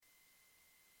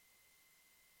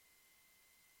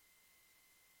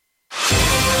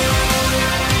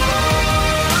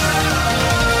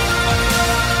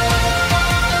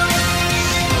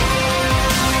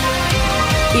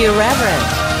Irreverent,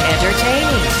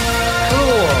 entertaining,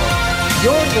 cool.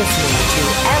 You're listening to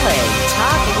LA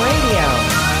Talk Radio.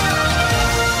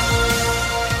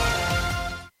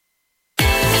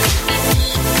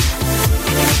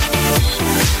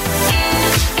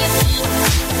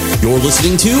 You're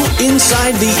listening to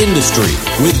Inside the Industry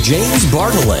with James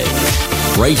Bartolet,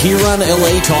 right here on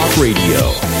LA Talk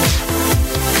Radio.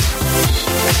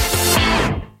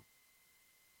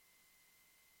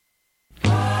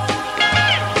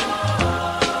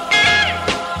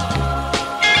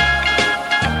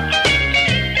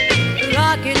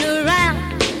 Rocking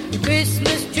around the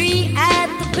Christmas tree at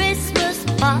the Christmas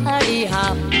party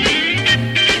hop.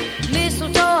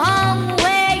 Mistletoe hung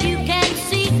where you can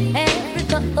see every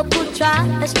couple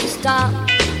tries to stop.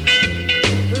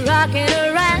 Rocking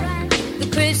around the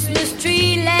Christmas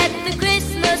tree, let the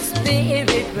Christmas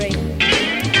spirit ring.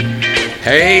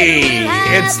 Hey,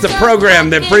 it's the program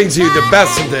that brings you the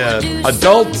best of the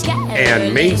adult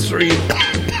and mainstream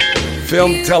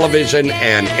film, television,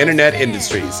 and internet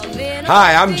industries.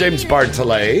 Hi, I'm James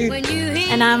Bartolet.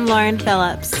 And I'm Lauren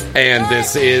Phillips. And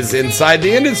this is Inside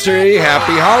the Industry.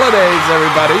 Happy holidays,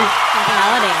 everybody. Happy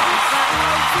holidays.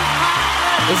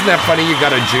 Isn't that funny? You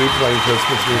got a Jew playing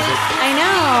Christmas music? I know.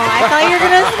 I thought you were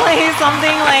going to play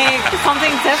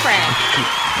something different.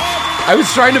 I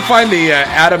was trying to find the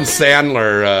Adam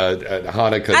Sandler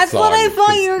Hanukkah song. That's what I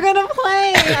thought you were going to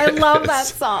play. I love that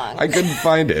song. I couldn't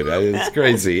find it. It's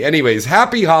crazy. Anyways,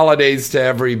 happy holidays to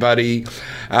everybody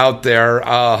out there.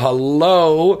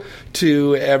 Hello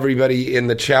to everybody in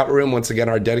the chat room. Once again,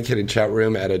 our dedicated chat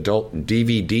room at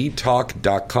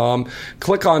adultdvdtalk.com.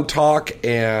 Click on talk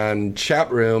and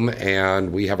chat room,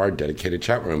 and we have our dedicated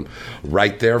chat room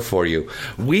right there for you.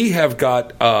 We have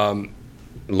got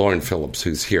Lauren Phillips,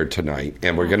 who's here tonight,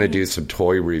 and we're going to do some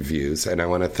toy reviews. And I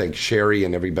want to thank Sherry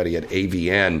and everybody at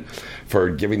AVN for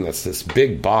giving us this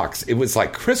big box. It was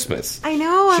like Christmas. I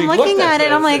know. She I'm looking looked at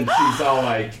it. I'm like, and she's all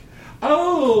like,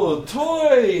 oh,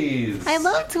 toys. I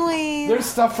love toys. There's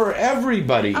stuff for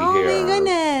everybody here. Oh, my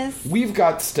goodness. We've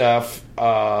got stuff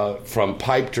from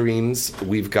Pipe Dreams.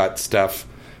 We've got stuff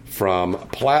from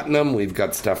Platinum. We've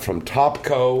got stuff from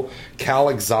Topco, Cal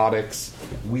Exotics.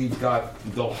 We've got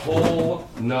the whole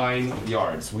 9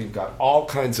 yards. We've got all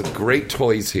kinds of great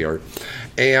toys here.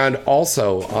 And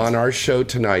also on our show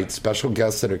tonight, special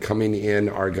guests that are coming in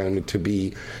are going to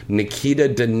be Nikita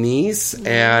Denise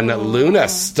and Luna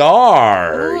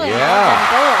Star. Ooh,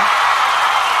 yeah.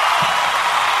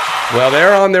 Well,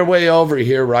 they're on their way over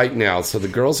here right now, so the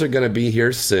girls are going to be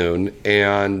here soon,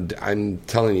 and I'm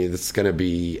telling you, this is going to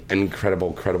be an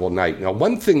incredible night. Now,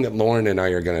 one thing that Lauren and I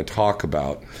are going to talk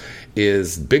about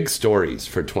is big stories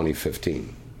for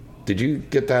 2015. Did you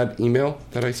get that email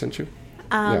that I sent you?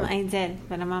 Yeah. I did,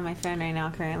 but I'm on my phone right now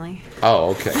currently.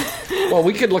 Oh, okay. Well,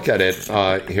 we could look at it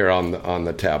here on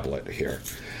the tablet here.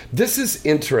 This is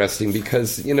interesting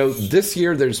because, you know, this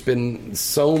year there's been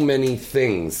so many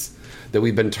things that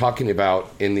we've been talking about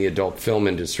in the adult film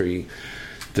industry.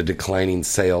 The declining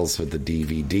sales of the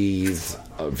DVDs,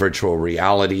 virtual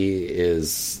reality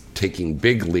is taking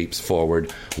big leaps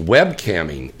forward.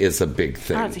 Webcamming is a big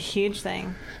thing. Oh, it's a huge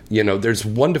thing. You know, there's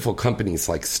wonderful companies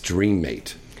like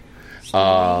StreamMate.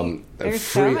 There's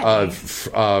free ones.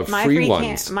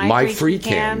 My free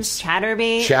cams.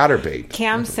 Chatterbait.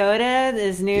 Cam Soda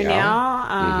is new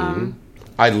now.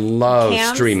 I love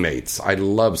StreamMates. I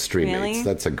love StreamMates. Really?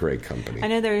 That's a great company. I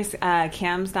know there's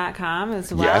cams.com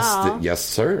as well. Yes,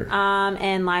 sir.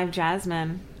 And Live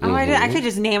Jasmine. Oh, I could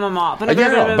just name them all. But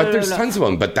but there's tons of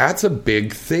them. But that's a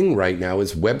big thing right now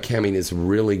is webcamming is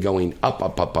really going up.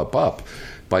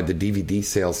 But the DVD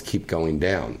sales keep going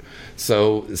down.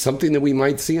 So something that we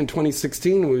might see in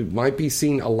 2016, we might be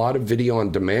seeing a lot of video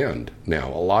on demand now.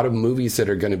 A lot of movies that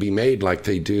are going to be made like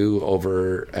they do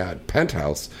over at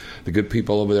Penthouse. The good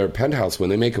people over there at Penthouse, when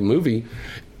they make a movie,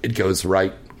 it goes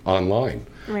right online.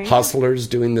 Right. Hustler's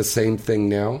doing the same thing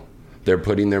now. They're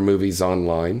putting their movies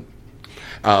online.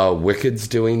 Wicked's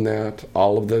doing that.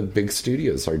 All of the big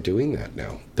studios are doing that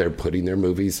now. They're putting their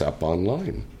movies up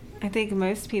online. I think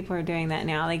most people are doing that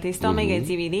now. Like, they still make a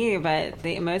DVD, but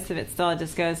most of it still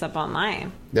just goes up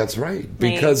online. That's right.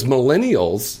 Because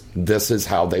millennials, this is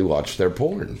how they watch their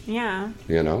porn. Yeah.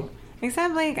 You know?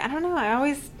 Except, like, I don't know. I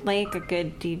always like a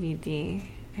good DVD.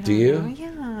 Do you? Know.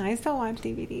 Yeah. I still watch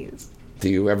DVDs. Do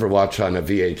you ever watch on a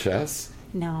VHS?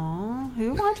 No.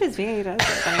 Who watches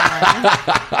VHS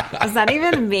anymore? Is that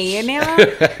even made now?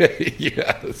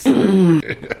 Yes.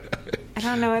 I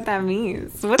don't know what that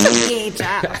means. What's a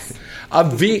VHS?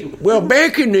 Well,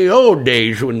 back in the old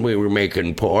days when we were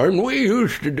making porn, we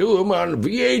used to do them on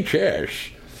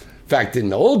VHS. In fact, in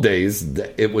the old days,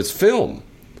 it was film.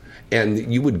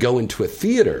 and you would go into a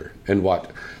theater and watch.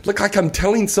 Look like I'm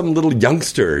telling some little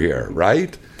youngster here,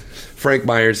 right? Frank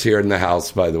Myers here in the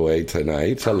house, by the way,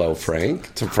 tonight. Hello,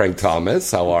 Frank. To Frank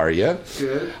Thomas. How are you?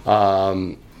 Good.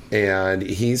 And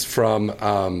he's from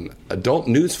Adult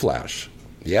Newsflash.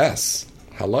 Yes.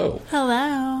 Hello.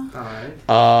 Hello.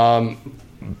 Hi.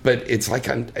 But it's like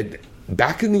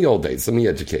back in the old days. Let me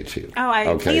educate you.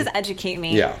 Oh, please educate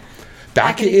me. Yeah.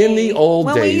 Back in the old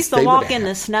days, when we used to walk in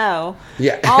the snow.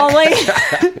 Yeah. All the way.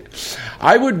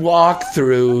 I would walk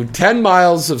through 10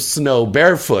 miles of snow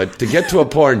barefoot to get to a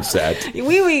porn set.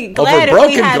 We were glad if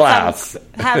broken we had glass.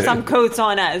 have some coats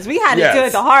on us. We had to Yes. do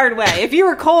it the hard way. If you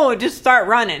were cold, just start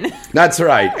running. That's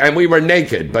right. And we were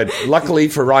naked. But luckily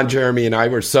for Ron Jeremy and I,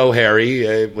 were so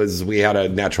hairy, we had a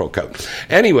natural coat.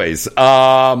 Anyways,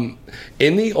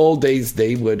 in the old days,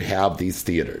 they would have these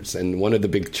theaters. And one of the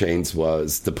big chains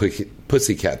was the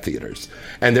Pussycat Theaters.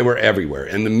 And they were everywhere.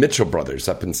 And the Mitchell Brothers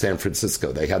up in San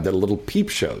Francisco, they had their little peep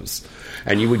shows.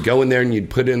 And you would go in there and you'd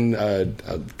put in a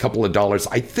couple of dollars.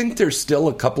 I think there's still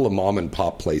a couple of mom and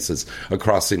pop places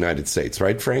across the United States,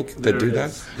 right, Frank, that do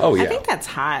that? Oh, yeah. I think that's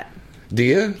hot. Do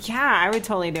you? Yeah, I would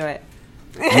totally do it.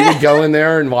 You would go in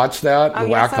there and watch that and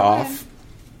yes, whack I off?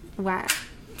 would. Whack.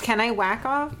 Can I whack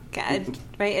off?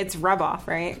 Right? It's rub off,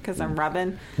 right? Because I'm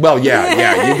rubbing. Well,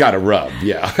 yeah, you got to rub,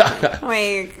 yeah.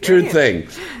 Like, True thing.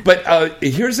 But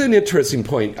here's an interesting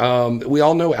point. We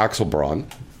all know Axel Braun,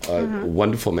 a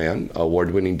wonderful man,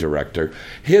 award-winning director.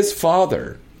 His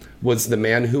father was the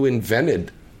man who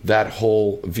invented that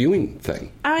whole viewing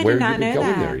thing. Oh, I where did not you would know go in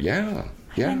that. there. Yeah.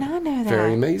 I did not know that.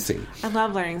 Very amazing. I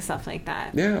love learning stuff like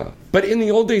that. Yeah. But in the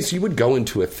old days, you would go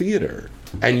into a theater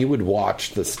and you would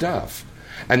watch the stuff.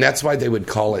 And that's why they would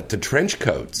call it the trench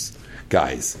coats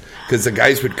guys. Because the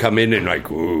guys would come in and like,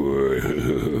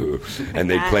 ooh, and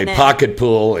they'd play pocket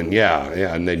pool and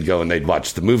and they'd go and they'd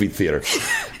watch the movie theater.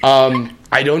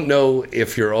 I don't know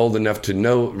if you're old enough to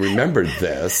remember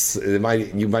this. You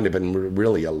might have been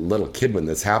really a little kid when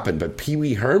this happened, but Pee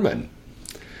Wee Herman,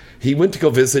 he went to go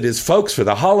visit his folks for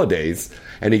the holidays,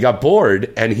 and he got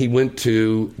bored, and he went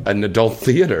to an adult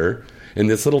theater in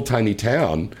this little tiny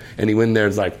town, and he went there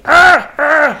and was like,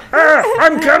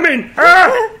 I'm coming!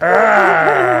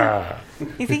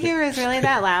 You think he was really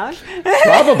that loud?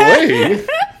 Probably.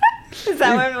 Was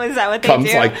that what they Comes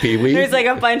do? like Pee Wee. There's like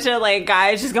a bunch of like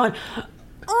guys just going,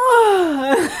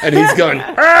 oh. And he's going,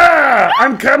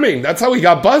 I'm coming. That's how he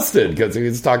got busted, because he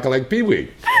was talking like Pee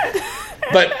Wee.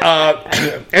 But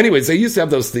anyways, they used to have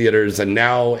those theaters, and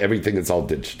now everything is all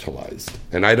digitalized.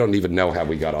 And I don't even know how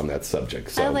we got on that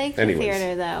subject. So, I like the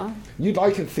theater, though. You'd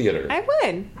like a theater. I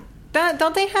would.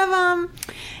 Don't they have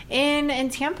in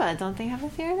Tampa? Don't they have a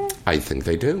theater? I think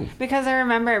they do. Because I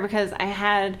remember I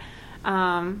had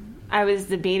I was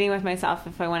debating with myself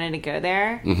if I wanted to go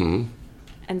there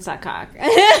and suck cock.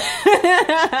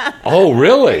 Oh,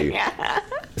 really? Yeah.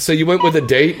 So you went with a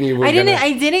date and you were I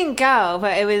didn't go,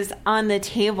 but it was on the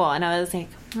table, and I was like,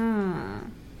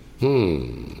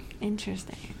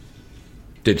 interesting.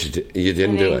 Did you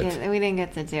didn't do it? We didn't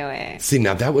get to do it. See,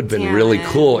 now that would have been Damn really it.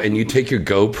 cool. And you take your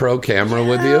GoPro camera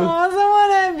with you? I also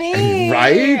want to be.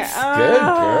 Right? Oh. Good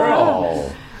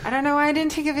girl. I don't know why I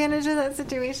didn't take advantage of that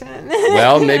situation.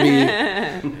 Well,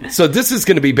 maybe. So this is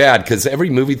going to be bad, because every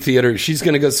movie theater, she's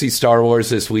going to go see Star Wars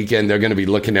this weekend. They're going to be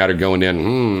looking at her going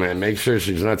in, and make sure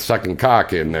she's not sucking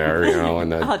cock in there, when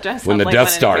the Death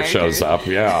Star shows up.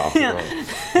 Yeah.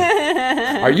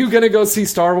 Are you going to go see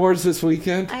Star Wars this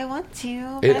weekend? I want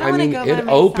to. But I don't want to go by it myself.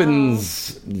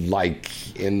 opens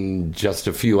like in just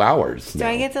a few hours. Do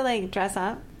I get to like dress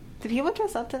up? Do people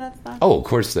dress up to that stuff? Oh, of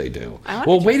course they do.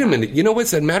 Well, wait a minute. You know what?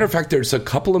 As a matter of fact, there's a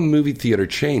couple of movie theater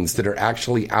chains that are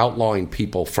actually outlawing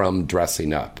people from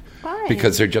dressing up. Why?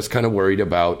 Because they're just kind of worried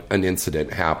about an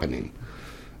incident happening.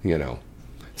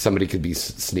 Somebody could be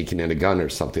sneaking in a gun or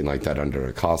something like that under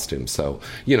a costume. So,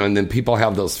 and then people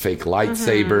have those fake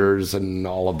lightsabers and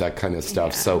all of that kind of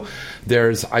stuff. Yeah.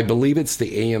 So I believe it's the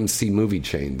AMC movie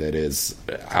chain that is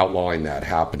outlawing that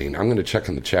happening. I'm going to check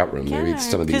in the chat room. Maybe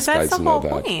some of these guys know that. Because that's the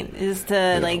whole point, is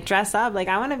to like dress up. Like,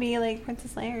 I want to be like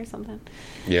Princess Leia or something.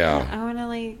 Yeah. I want to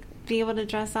like be able to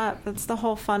dress up. That's the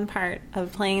whole fun part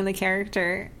of playing the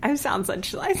character. I sound like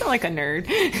a nerd.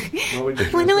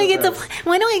 When do I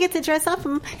get to dress up?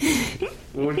 What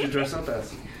would you dress up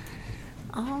as?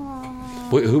 Oh.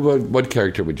 What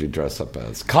character would you dress up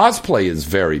as? Cosplay is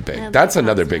very big. That's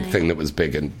another big thing that was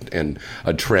big and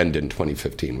a trend in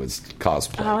 2015 was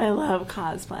cosplay. Oh, I love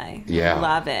cosplay. Yeah. I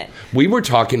love it. We were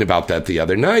talking about that the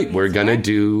other night. We're going to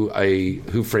do a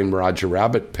Who Framed Roger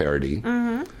Rabbit parody.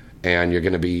 And you're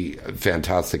going to be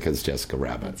fantastic as Jessica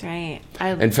Rabbit. That's right.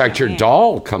 In fact, your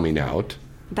doll coming out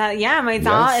My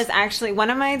doll Yes. is actually, one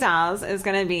of my dolls is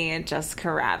going to be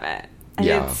Jessica Rabbit. And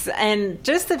Yeah. and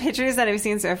just the pictures that I've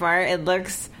seen so far, it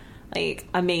looks like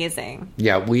amazing.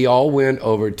 Yeah, we all went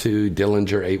over to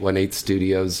Dillinger 818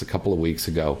 Studios a couple of weeks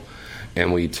ago,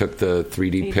 and we took the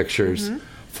 3D pictures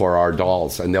for our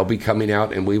dolls, and they'll be coming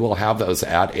out, and we will have those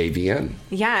at AVN.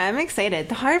 Yeah, I'm excited.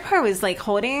 The hard part was like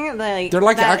holding They're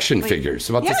like action figures,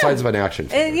 about the size of an action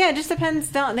figure. It just depends.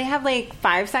 They have like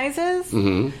 5 sizes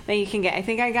that you can get. I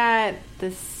think I got the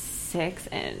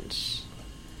 6-inch.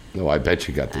 No, I bet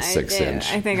you got the I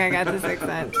 6-inch. I think I got the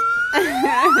 6-inch.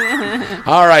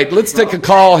 All right, let's take a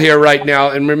call here right now.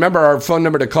 And remember, our phone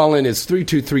number to call in is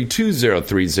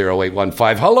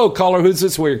 323-203-0815. Hello, caller. Who's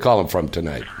this? Where you calling from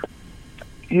tonight?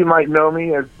 You might know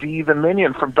me as D the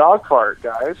Minion from Dog Fart,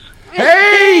 guys.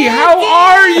 Hey, how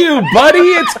are you, buddy?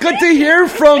 It's good to hear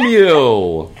from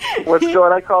you. What's going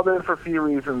on? I called in for a few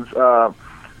reasons.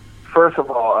 First of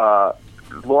all,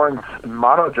 Lauren's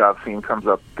mono job scene comes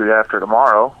up the day after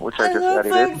tomorrow, which I just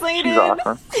edited. She's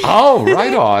awesome. Oh,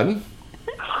 right on.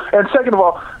 And second of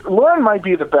all, Lauren might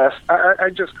be the best. I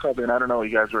just called in. I don't know what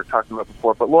you guys were talking about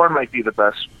before, but Lauren might be the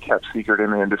best kept secret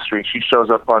in the industry. She shows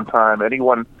up on time.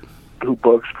 Anyone who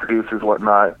books, produces,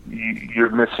 whatnot,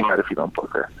 you're missing out if you don't book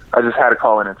her. I just had to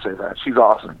call in and say that. She's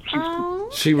awesome.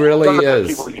 She really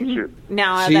is. People you shoot.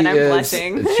 Now that I'm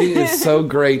blushing. She is so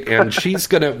great, and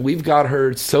we've got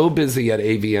her so busy at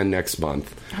AVN next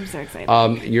month. I'm so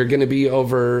excited. You're going to be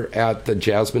over at the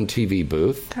Jasmine TV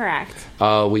booth. Correct.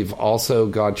 We've also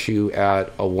got you at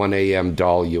a 1AM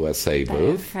Doll USA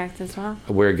booth. Correct as well.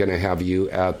 We're going to have you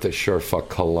at the Sherfa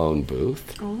Cologne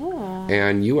booth. Ooh.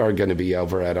 And you are going to be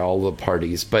over at all the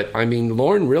parties. But, I mean,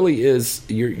 Lauren really is,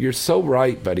 you're so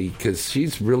right, buddy, because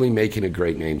she's really making a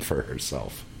great name for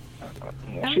herself.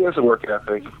 Yeah, she has a work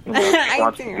ethic. She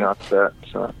wants to be on set,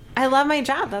 so. I love my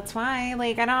job. That's why.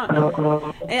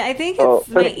 I think it's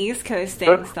my East Coast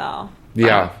thing still.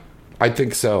 Yeah, I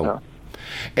think so.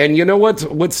 And you know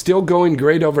what's still going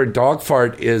great over at Dog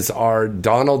Fart is our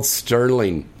Donald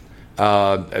Sterling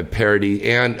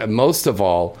parody, and most of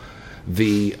all,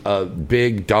 the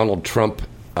big Donald Trump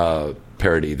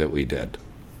parody that we did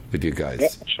with you guys. Yeah,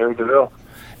 sure do.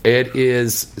 It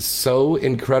is so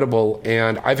incredible,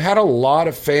 and I've had a lot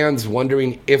of fans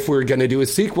wondering if we're going to do a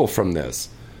sequel from this.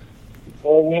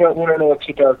 Well, we don't know what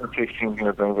 2016 is going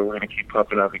to bring, but we're going to keep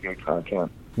pumping out the good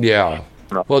content. Yeah.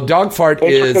 No. Well, Dog Fart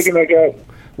Thanks is... for taking that, guy.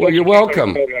 Well, you're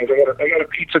welcome. I got a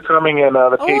pizza coming, and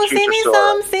the Patriots save me are still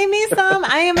some. out. Save me some.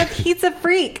 I am a pizza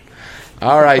freak.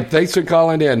 All right. Thanks for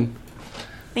calling in.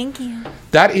 Thank you.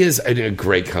 That is a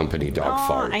great company, Dog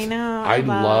Fart. I know. I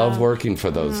love working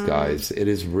for those guys. It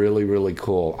is really, really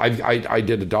cool. I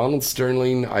did a Donald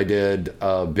Sterling. I did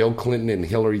Bill Clinton and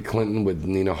Hillary Clinton with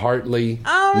Nina Hartley.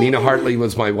 Oh, Nina Hartley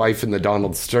was my wife in the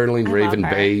Donald Sterling. I Raven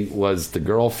love her. Bay was the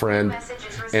girlfriend.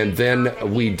 And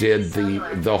then we did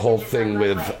the whole thing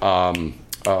with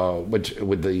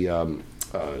the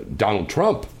Donald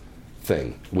Trump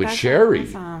thing with That's Sherry.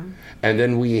 awesome. And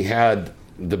then we had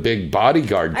the big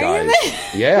bodyguard guys.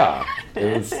 Yeah.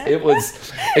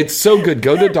 It's so good.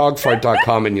 Go to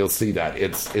dogfart.com and you'll see that.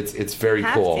 It's very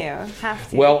cool. Have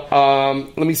to. Well,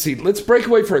 let me see. Let's break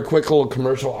away for a quick little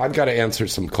commercial. I've got to answer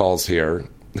some calls here.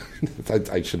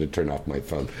 I should have turned off my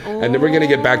phone. And then we're going to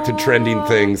get back to trending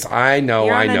things. I know.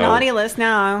 You're on the naughty list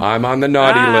now. I'm on the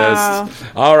naughty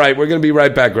list. All right, we're going to be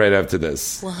right back right after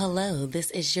this. Well, hello,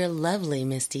 this is your lovely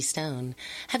Misty Stone.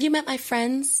 Have you met my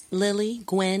friends, Lily,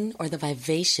 Gwen, or the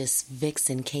vivacious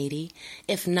Vixen Katie?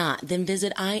 If not, then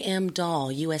visit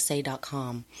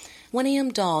IamDollUSA.com.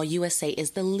 1AM Doll USA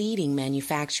is the leading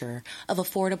manufacturer of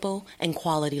affordable and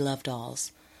quality love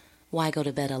dolls. Why go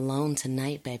to bed alone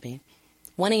tonight, baby?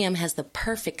 1AM has the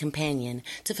perfect companion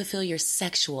to fulfill your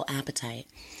sexual appetite.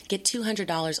 Get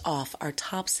 $200 off our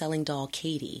top-selling doll,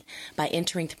 Katie, by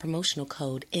entering the promotional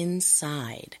code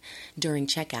INSIDE during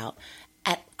checkout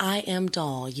at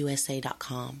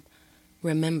IamDollUSA.com.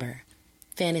 Remember,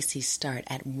 fantasies start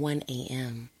at 1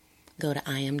 a.m. Go to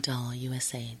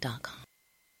IamDollUSA.com.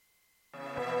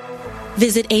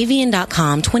 Visit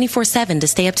AVN.com 24/7 to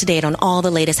stay up to date on all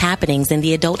the latest happenings in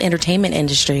the adult entertainment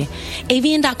industry.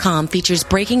 AVN.com features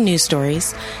breaking news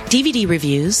stories, DVD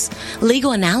reviews,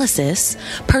 legal analysis,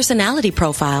 personality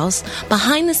profiles,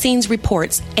 behind-the-scenes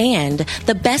reports, and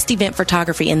the best event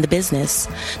photography in the business.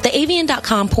 The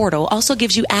AVN.com portal also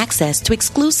gives you access to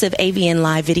exclusive AVN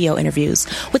live video interviews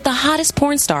with the hottest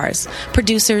porn stars,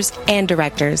 producers, and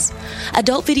directors.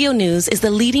 Adult Video News is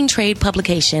the leading trade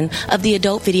publication of the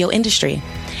adult video industry.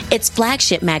 Its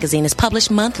flagship magazine is published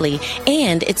monthly,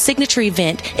 and its signature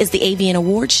event is the Avian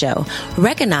Awards Show,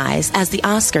 recognized as the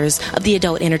Oscars of the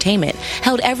adult entertainment,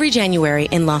 held every January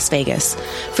in Las Vegas.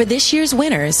 For this year's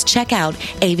winners, check out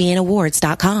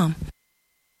avianawards.com.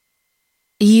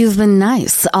 You've been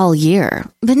nice all year,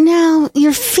 but now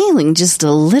you're feeling just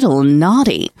a little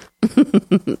naughty.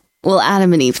 Well,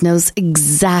 Adam and Eve knows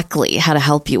exactly how to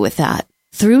help you with that.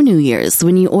 Through New Year's,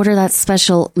 when you order that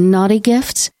special naughty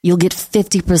gift, you'll get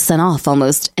 50% off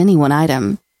almost any one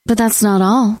item. But that's not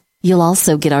all. You'll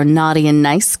also get our Naughty and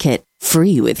Nice kit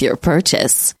free with your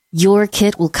purchase. Your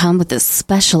kit will come with a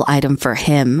special item for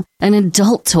him, an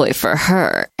adult toy for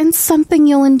her, and something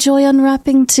you'll enjoy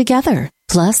unwrapping together.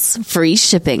 Plus, free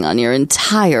shipping on your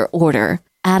entire order.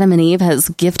 Adam and Eve has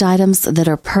gift items that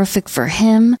are perfect for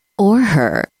him or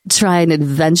her. Try an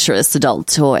adventurous adult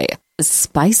toy, a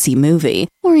spicy movie,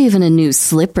 or even a new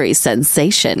slippery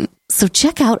sensation. So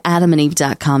check out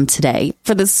adamandeve.com today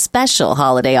for the special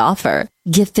holiday offer.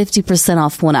 Get 50%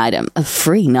 off one item, a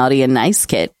free Naughty and Nice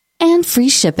kit, and free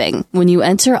shipping when you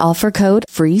enter offer code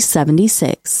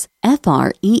FREE76.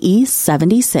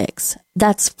 FREE76.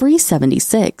 That's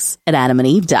FREE76 at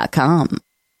adamandeve.com.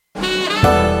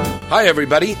 Hi,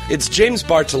 everybody. It's James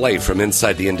Bartolet from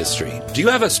Inside the Industry. Do you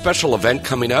have a special event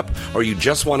coming up, or you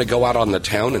just want to go out on the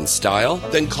town in style?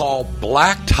 Then call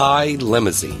Black Tie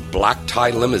Limousine. Black Tie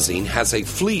Limousine has a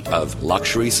fleet of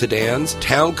luxury sedans,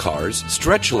 town cars,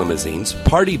 stretch limousines,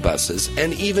 party buses,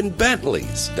 and even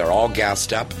Bentleys. They're all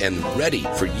gassed up and ready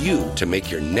for you to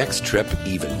make your next trip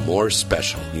even more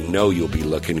special. You know you'll be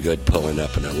looking good pulling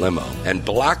up in a limo. And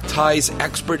Black Tie's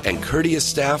expert and courteous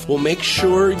staff will make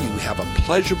sure you have a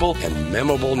pleasurable and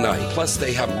memorable night. Plus,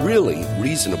 they have really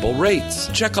reasonable rates.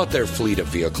 Check out their fleet of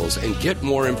vehicles and get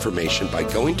more information by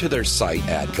going to their site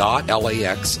at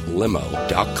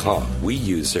gotlaxlimo.com. We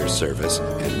use their service,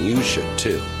 and you should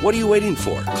too. What are you waiting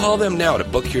for? Call them now to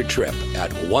book your trip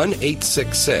at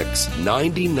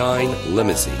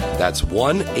 1-866-99-Limousine. That's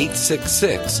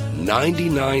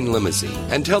 1-866-99-Limousine.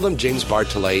 And tell them James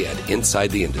Bartolet at Inside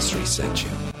the Industry sent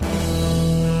you.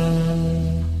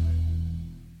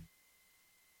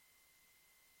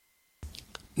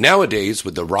 Nowadays,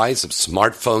 with the rise of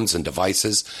smartphones and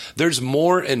devices, there's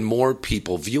more and more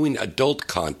people viewing adult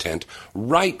content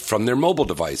right from their mobile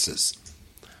devices.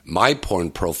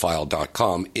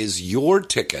 MyPornProfile.com is your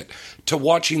ticket to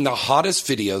watching the hottest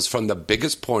videos from the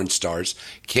biggest porn stars,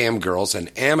 cam girls,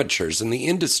 and amateurs in the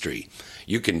industry.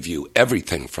 You can view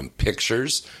everything from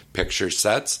pictures, picture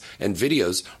sets, and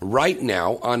videos right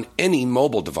now on any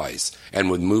mobile device. And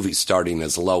with movies starting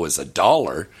as low as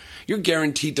 $1, you're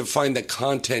guaranteed to find the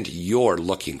content you're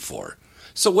looking for.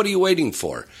 So what are you waiting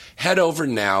for? Head over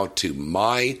now to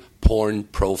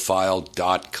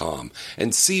mypornprofile.com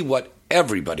and see what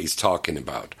everybody's talking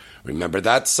about. Remember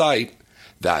that site?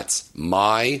 That's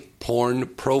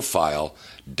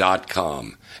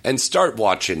mypornprofile.com. And start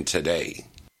watching today.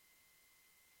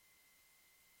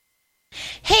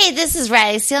 Hey, this is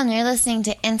Riley Steele, and you're listening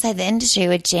to Inside the Industry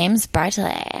with James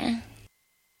Bartolet.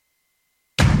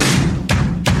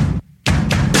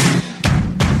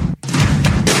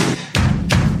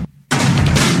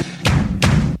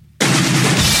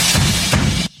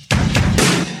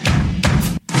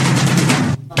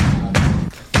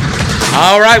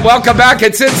 All right, welcome back.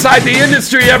 It's Inside the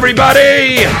Industry,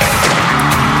 everybody.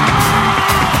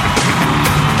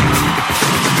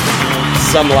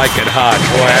 Some like it hot.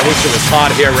 Boy, I wish it was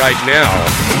hot here right now.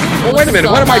 Well, wait a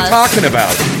minute. What am I talking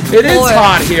about? It is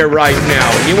hot here right now.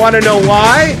 And you want to know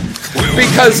why?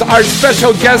 Because our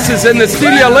special guest is in the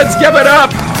studio. Let's give it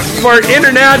up for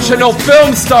international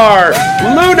film star,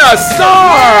 Luna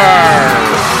Star.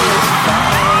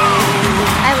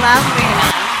 I love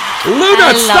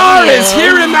Luna Star is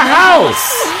here in the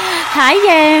house. Hi,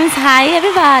 James. Hi,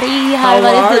 everybody. How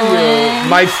are you?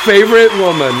 My favorite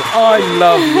woman. Oh, I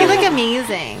love you. You look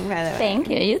amazing, by the way. Thank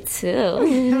you. You too.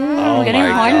 Oh, getting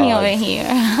horny over here.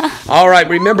 All right.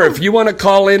 Remember, if you want to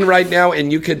call in right now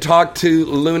and you can talk to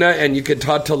Luna and you can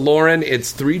talk to Lauren,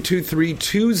 it's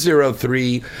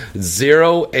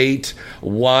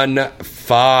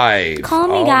 323-203-0815. Call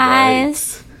me, all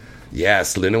guys. Right.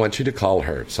 Yes, Luna wants you to call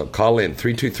her. So call in,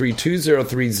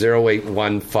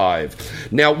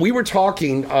 323-203-0815. Now, we were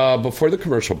talking, before the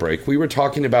commercial break, we were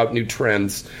talking about new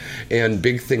trends and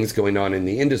big things going on in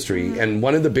the industry. Mm-hmm. And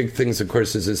one of the big things, of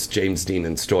course, is this James Dean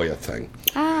and Stoya thing.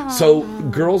 Oh. So,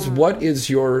 girls, what is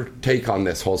your take on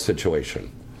this whole situation?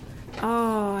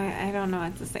 Oh, I don't know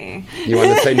what to say. You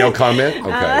want to say no comment? Okay.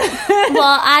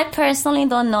 Well, I personally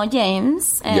don't know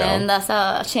James, and Yeah. that's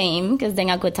a shame because then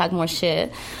I could talk more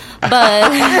shit.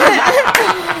 But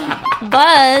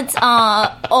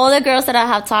all the girls that I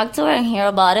have talked to and hear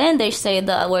about it, they say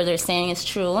that what they're saying is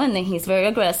true, and then he's very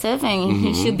aggressive, and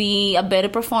he should be a better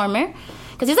performer.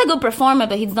 Because he's a good performer,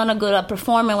 but he's not a good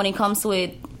performer when it comes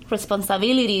with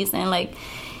responsibilities and like,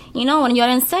 you know, when you're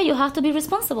in set, you have to be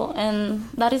responsible, and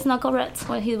that is not correct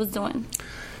what he was doing.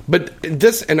 But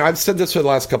this, and I've said this for the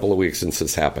last couple of weeks since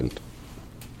this happened,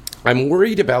 I'm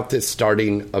worried about this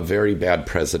starting a very bad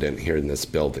precedent here in this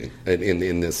building,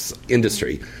 in this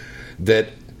industry, that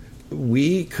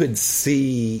we could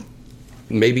see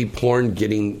maybe porn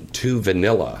getting too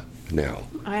vanilla now.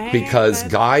 Because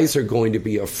guys are going to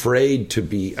be afraid to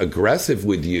be aggressive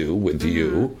with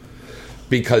you,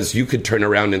 because you could turn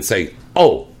around and say,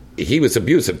 oh, he was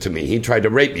abusive to me. He tried to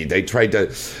rape me. They tried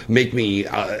to make me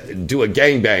do a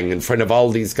gangbang in front of all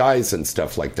these guys and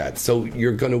stuff like that. So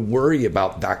you're going to worry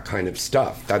about that kind of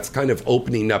stuff. That's kind of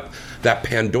opening up that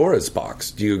Pandora's box.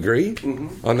 Do you agree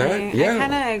on that? I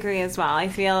kind of agree as well. I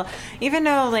feel, even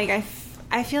though like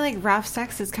I feel like rough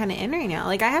sex is kind of in right now.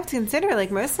 Like I have to consider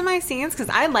like most of my scenes, because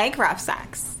I like rough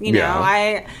sex. You know,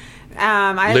 I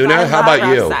Luna, how about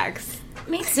rough you? Sex.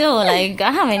 Me too. Like,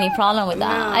 I have any problem with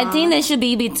that. No. I think they should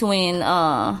be between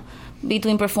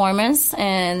performers,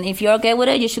 and if you're okay with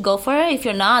it, you should go for it. If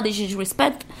you're not, you should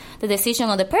respect the decision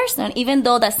of the person, even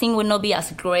though that scene would not be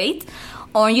as great.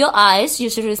 On your eyes, you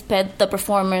should respect the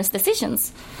performer's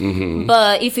decisions.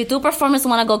 But if you two performers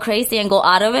want to go crazy and go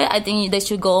out of it, I think they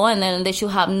should go, and then they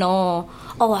should have no,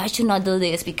 oh, I should not do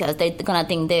this because they're gonna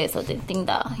think this or they think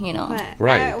that, you know. But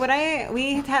right.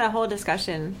 We had a whole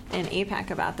discussion in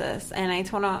APAC about this, and I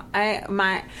told him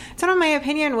my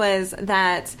opinion was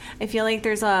that I feel like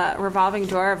there's a revolving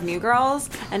door of new girls,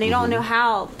 and they don't know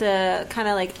how the kind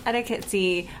of like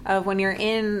etiquette of when you're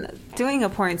in doing a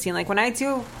porn scene. Like when I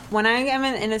am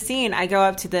in a scene, I go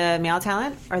up to the male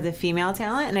talent or the female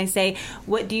talent, and I say,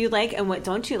 what do you like and what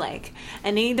don't you like?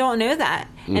 And they don't know that.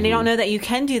 And they don't know that you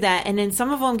can do that. And then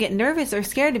some of them get nervous or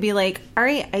scared to be like, all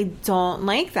right, I don't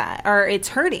like that, or it's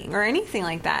hurting, or anything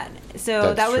like that.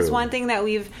 So that was one thing that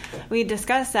we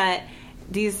discussed, that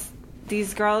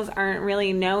these girls aren't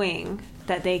really knowing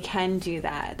that they can do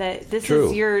that. That this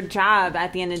is your job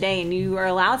at the end of the day, and you are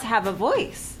allowed to have a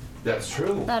voice. That's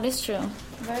true. That is true.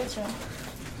 Very true.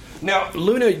 Now,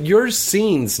 Luna, your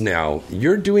scenes now,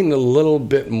 you're doing a little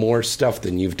bit more stuff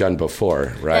than you've done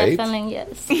before, right? Definitely,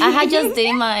 yes. I had just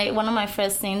did one of my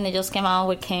first scenes. They just came out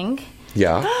with King.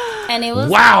 Yeah. And it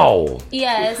was... Wow!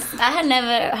 Yes. I had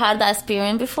never had that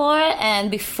experience before.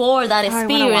 And before that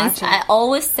experience, I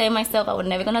always say myself, I was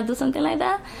never going to do something like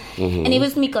that. And it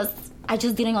was because I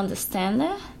just didn't understand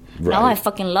it. Right. Now I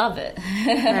fucking love it.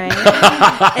 Right.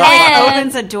 It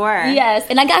opens a door. Yes,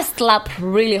 and I got slapped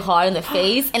really hard in the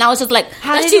face, and I was just like,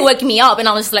 that shit woke me up, and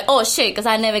I was just like, oh shit, because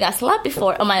I never got slapped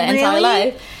before in my entire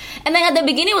life. And then at the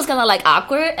beginning it was kind of like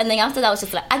awkward, and then after that I was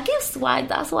just like, I guess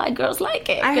that's why girls like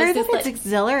it. I heard that it's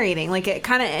exhilarating. Like it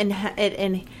kind of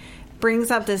it brings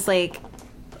up this like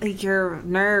your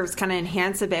nerves kind of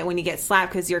enhance a bit when you get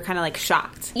slapped, because you're kind of like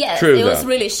shocked. Yes, it was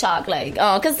really shocked, like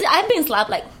because I've been slapped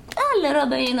like a little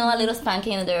bit, you know, a little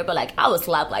spanking in there, but like I was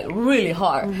slapped like really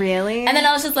hard. Really? And then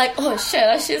I was just like, oh shit,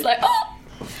 and she's like, oh.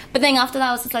 But then after that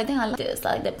I was just like, damn, I like this,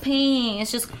 like the pain,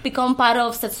 it's just become part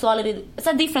of sexuality. It's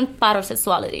a different part of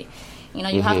sexuality, you know.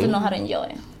 You have to know how to enjoy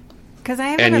it.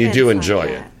 And you do enjoy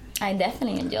it. I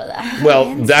definitely enjoy that.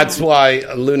 Well, that's why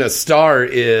Luna Star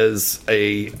is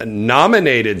a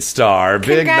nominated star,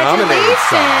 big nominated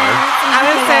star. I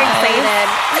was so excited.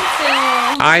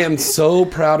 I am so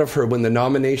proud of her when the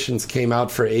nominations came out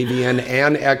for AVN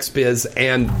and XBiz,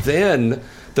 and then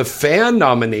the fan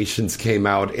nominations came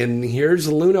out, and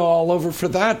here's Luna all over for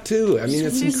that too. I mean,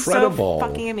 it's incredible. So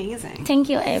fucking amazing. Thank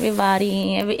you,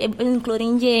 everybody,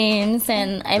 including James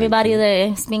and everybody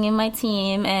that's been in my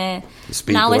team. And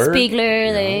now it's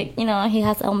Spiegler. They, you know, he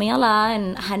has helped me a lot,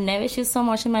 and I had never shot so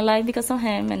much in my life because of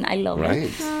him, and I love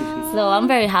it. So I'm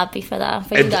very happy for that,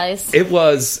 for you guys. It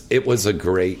was a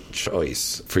great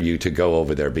choice for you to go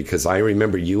over there, because I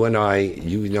remember you and I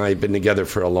have been together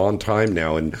for a long time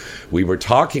now, and we were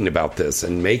talking about this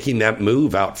and making that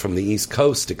move out from the East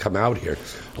Coast to come out here.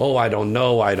 Oh, I don't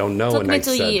know. Took me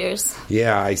 2 years.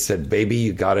 Yeah, I said, baby,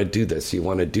 you got to do this. You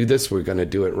want to do this? We're going to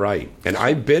do it right. And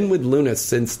I've been with Luna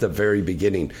since the very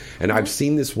beginning, and I've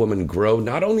seen this woman grow,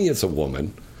 not only as a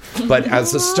woman, but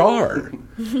as a star.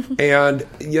 And,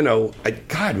 you know,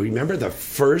 God, remember that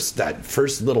first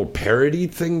little parody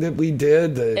thing that we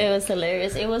did? It was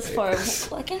hilarious. It was for,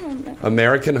 I can't remember.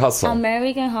 American Hustle.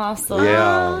 American Hustle. Yeah.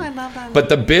 Oh, I love that. But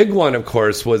the big one, of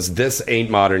course, was This Ain't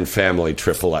Modern Family,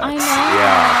 Triple X. I know.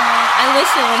 Yeah. I wish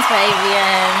it was for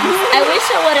AVN. I wish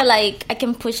I would have, I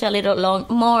can push a little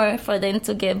more for them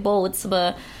to get votes,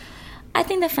 but I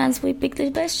think the fans will pick the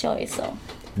best choice, so.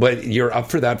 But you're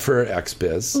up for that for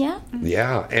XBiz. Yeah.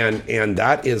 Yeah, and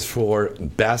that is for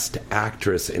Best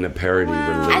Actress in a Parody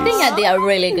release. I think I did a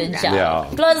really good job. Yeah.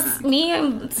 Plus, me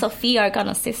and Sophia are kind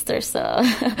of sisters, so.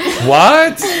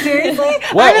 What? Seriously?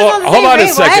 Well, hold on a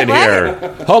second here.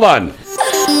 Hold on.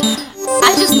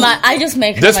 I just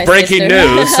make her This my breaking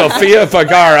sister. news, Sofia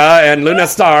Vergara and Luna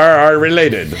Star are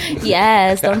related.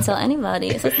 Yes, don't tell anybody.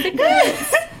 It's a secret.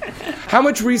 How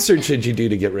much research did you do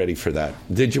to get ready for that?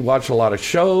 Did you watch a lot of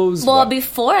shows? Well, What?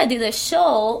 before I did the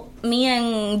show, me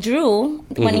and Drew,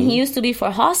 when he used to be for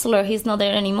Hustler, he's not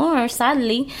there anymore,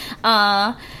 sadly.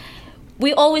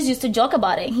 We always used to joke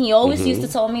about it. He always used to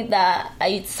tell me that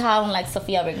I sound like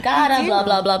Sofia Vergara, blah,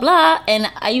 blah, blah, blah. And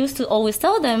I used to always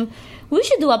tell them, we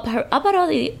should do a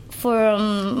parody for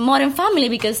Modern Family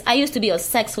because I used to be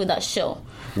obsessed with that show.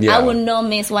 Yeah. I would not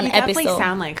miss one You episode. definitely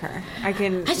sound like her. I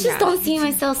just don't see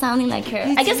myself sounding like her.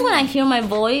 I guess when I hear my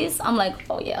voice, I'm like,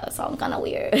 oh yeah, I sound kind of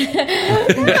weird. No, you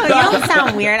don't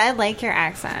sound weird. I like your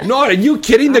accent. No, are you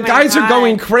kidding? The my guys are God.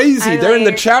 going crazy. They're in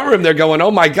the chat room. They're going,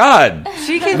 oh my God.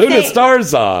 She could Luna say-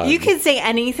 Star's on. You could say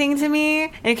anything to me,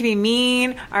 and it could be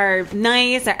mean or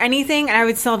nice or anything, and I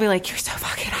would still be like, "You're so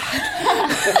fucking hot."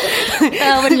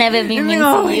 I would never be mean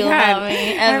Oh to my you, God. mommy.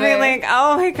 I'd be Ever. like,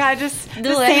 "Oh my God, just it.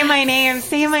 say my name,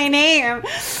 say my name."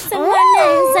 Say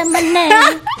my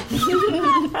name.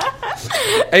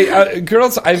 Hey,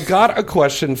 girls, I've got a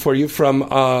question for you from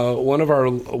one of our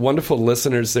wonderful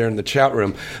listeners there in the chat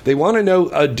room. They want to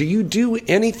know, do you do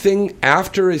anything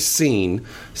after a scene,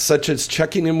 such as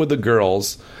checking in with the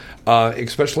girls,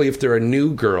 especially if they're a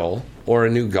new girl or a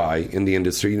new guy in the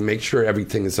industry, to make sure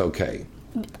everything is okay?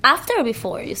 After or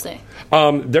before, you say?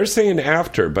 They're saying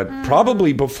after, but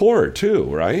probably before, too,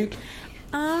 right?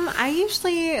 I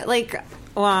usually like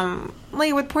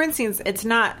with porn scenes. It's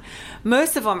not.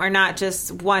 Most of them are not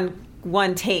just one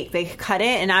take. They cut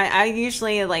it, and I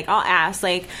usually I'll ask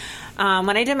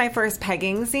when I did my first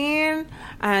pegging scene,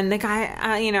 and the guy,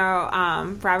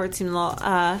 Robert seemed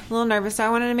a little nervous, so I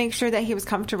wanted to make sure that he was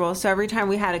comfortable. So every time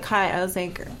we had a cut, I was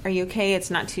like, "Are you okay?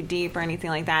 It's not too deep or anything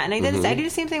like that." And I do the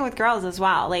same thing with girls as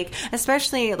well.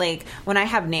 Especially when I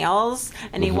have nails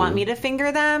and they want me to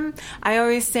finger them, I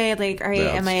always say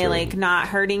am I not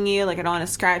hurting you? I don't want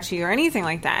to scratch you or anything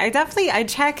like that. I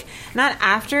check not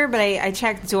after, but I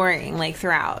check during,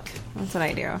 throughout. That's what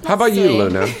I do. How about you,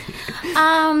 Luna?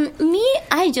 Me,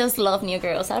 I just love new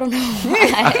girls. I don't know why.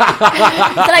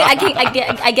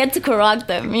 I get to correct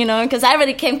them, because I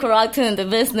already came correcting in the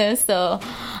business. So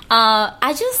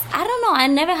I don't know. I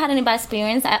never had any bad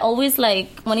experience. I always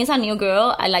when it's a new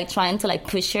girl, I like trying to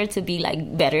push her to be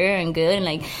better and good,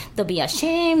 and don't be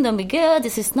ashamed, don't be good.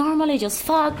 This is normal. You just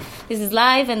fuck. This is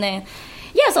life, and then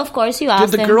yes, of course you ask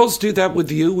Did the them. girls do that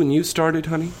with you when you started,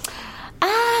 honey?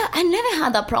 I never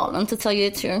had that problem, to tell you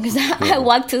the truth, because I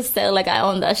walked to still I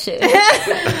own that shit.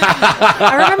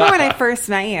 I remember when I first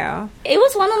met you. It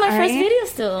was one of my first Right?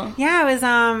 videos, too. Yeah, it was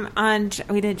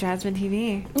we did Jasmine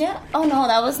TV. Yeah. Oh no,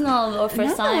 that was not our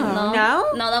first time. No,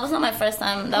 No? no, that was not my first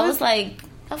time. That was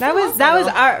That was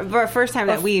our first time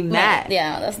that we met.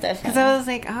 Yeah, that's definitely. Because I was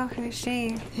like, oh, who's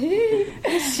she?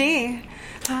 Who's she?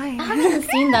 Hi. I haven't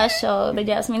seen that show, the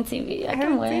Jasmine TV. I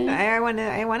can wait. I want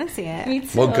to see it. Me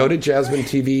too. Well, go to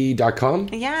JasmineTV.com.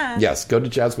 Yeah. Yes, go to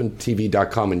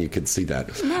JasmineTV.com and you can see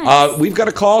that. Nice. We've got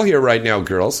a call here right now,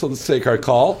 girls, so let's take our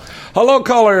call. Hello,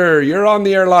 caller. You're on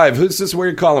the air live. Who's this? Where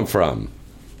are you calling from?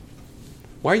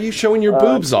 Why are you showing your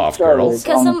boobs off, girls?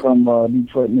 I'm from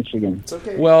Detroit, Michigan.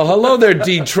 Well, hello there,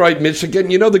 Detroit, Michigan.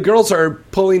 The girls are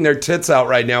pulling their tits out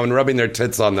right now and rubbing their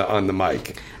tits on the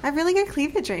mic. I have really good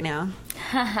cleavage right now.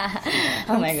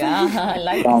 Oh my god, I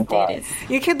like these titties.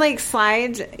 You could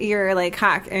slide your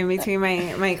cock in between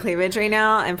my cleavage right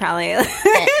now and probably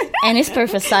And it's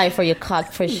perfect size for your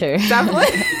cock for sure. Definitely.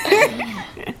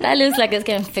 That looks like it's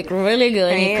gonna fit really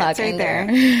good in your cock It's right in there.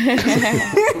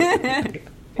 there.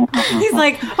 He's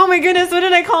like, oh my goodness, what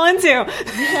did I call into?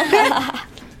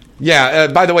 Yeah,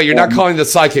 by the way, you're not calling the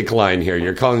psychic line here.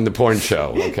 You're calling the porn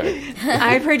show. Okay.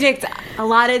 I predict a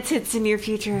lot of tits in your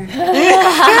future.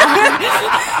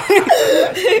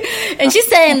 And she's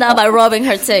saying that by rubbing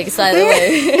her tits, by the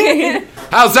way.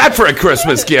 How's that for a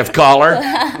Christmas gift, caller?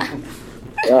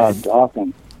 Yeah,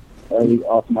 awesome.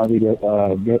 off my video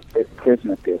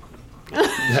Christmas gift.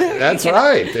 That's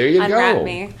right. There you Unwrap go.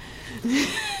 me.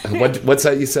 What's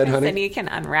that you said, honey? Then you can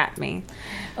unwrap me.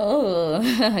 Oh,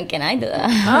 can I do that?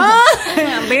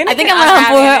 I think I'm gonna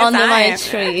put her under my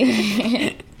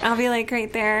tree. I'll be like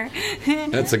right there.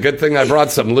 That's a good thing I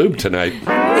brought some lube tonight.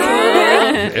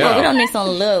 Oh, we don't need some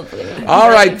lube. All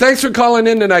right. Thanks for calling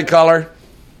in tonight, caller.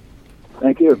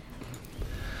 Thank you.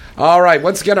 All right.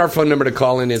 Once again, our phone number to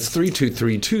call in is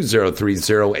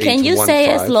 323-203-0815. Can you say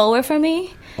it slower for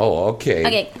me? Oh, okay.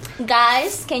 Okay,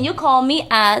 guys, can you call me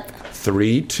at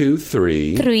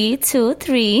 323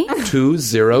 323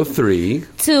 203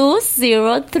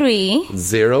 203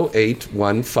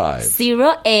 0815.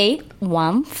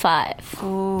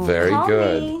 0815. Very Call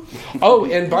good. me. Oh,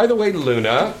 and by the way,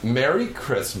 Luna, Merry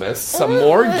Christmas. Some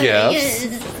more gifts.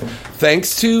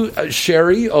 Thanks to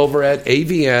Sherry over at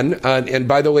AVN. And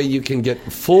by the way, you can get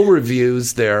full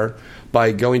reviews there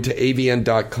by going to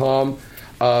avn.com.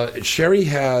 Sherry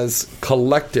has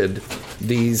collected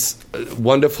these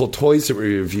wonderful toys that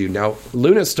we review. Now,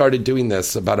 Luna started doing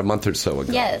this about a month or so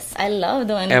ago. Yes, I love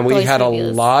doing And we toys had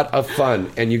reviews. a lot of fun.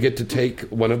 And you get to take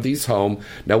one of these home.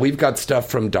 Now, we've got stuff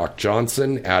from Doc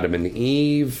Johnson, Adam and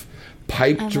Eve,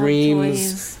 Pipe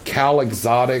Dreams, Cal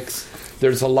Exotics.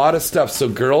 There's a lot of stuff. So,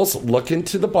 girls, look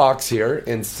into the box here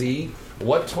and see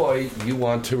what toy you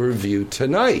want to review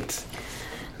tonight.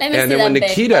 Let me And see then that when big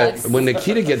box.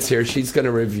 Nikita gets here, she's going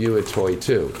to review a toy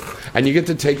too. And you get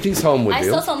to take these home with I you.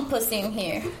 saw some pussy in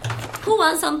here. Who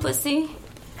wants some pussy?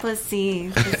 Pussy.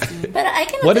 But I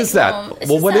cannot What take is that? home. It's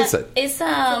Well, just what a- is it? It's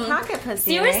pocket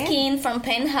pussy, Zero right? Skin from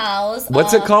Penthouse.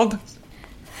 What's it called?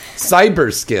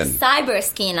 Cyber Skin. Cyber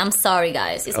Skin. I'm sorry,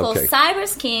 guys. It's called Okay. Cyber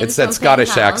Skin. It's that from Scottish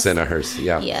Penthouse. accent of hers.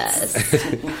 Yeah. Yes.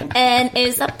 And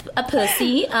it's a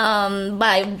pussy from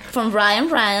Ryan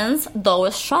Rand's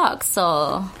Doris Shock.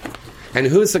 So And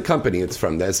who's the company it's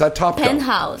from? Is that Top Coat?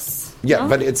 Penthouse. Yeah, No?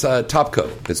 but it's Top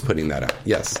Coat that's putting that out.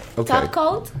 Yes. Okay. Top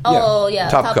Coat? Oh, yeah.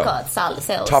 Top Coat.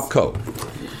 Sales. Top Coat.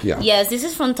 Yeah. Yes, this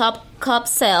is from Top Cup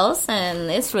Sales,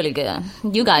 and it's really good.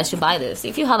 You guys should buy this.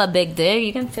 If you have a big dick,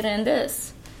 you can fit in this.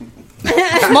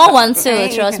 Small one too.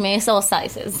 Trust me, it's all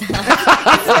sizes.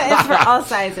 It's for all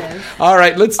sizes. All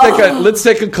right, let's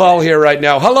take a call here right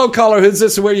now. Hello, caller. Who's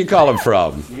this? Where are you calling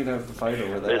from? You're gonna have to fight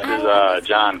over This that. is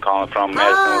John calling from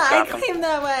Madison, I Wisconsin. claimed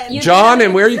that one. John,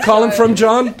 and where are you calling from,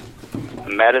 John?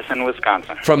 Madison,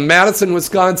 Wisconsin. From Madison,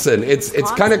 Wisconsin. It's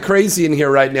kind of crazy in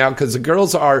here right now because the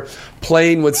girls are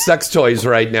playing with sex toys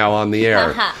right now on the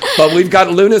air. But we've got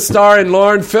Luna Star and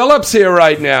Lauren Phillips here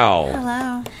right now. Hello.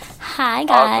 Hi,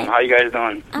 guys. Awesome. How you guys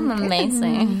doing? I'm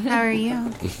amazing. How are you?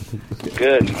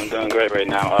 Good. I'm doing great right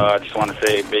now. I just want to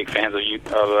say big fans of you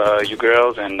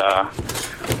girls, and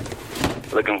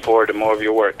looking forward to more of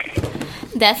your work.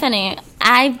 Definitely.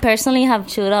 I personally have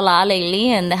chewed a lot lately,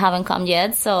 and they haven't come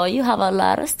yet. So you have a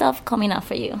lot of stuff coming up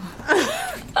for you.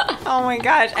 Oh my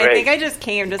gosh. I Great. think I just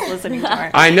came just listening to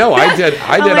her. I know, I did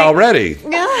already.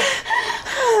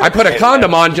 I put a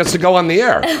condom on just to go on the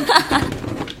air.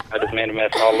 I just made a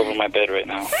mess all over my bed right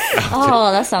now. Oh,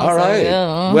 that sounds All so right.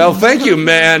 good. Well, thank you,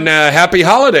 man. Happy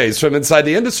holidays from inside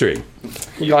the industry.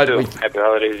 You too. Happy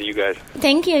holidays to you guys.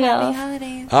 Thank you, girl.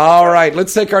 Holidays. All right,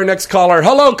 let's take our next caller.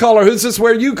 Hello, caller. Who's this?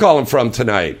 Where are you calling from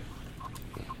tonight?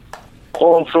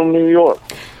 Calling from New York.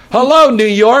 Hello, New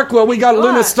York. Well, we got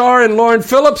Luna Star and Lauren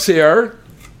Phillips here.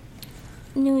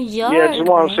 New York. Yeah, just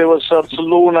want to say what's up to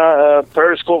Luna.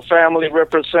 Periscope family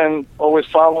represent. Always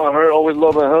following her. Always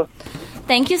loving her.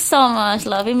 Thank you so much,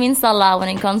 love. It means a lot when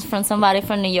it comes from somebody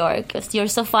from New York. Because you're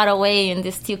so far away and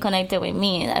they're still connected with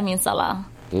me. That means a lot.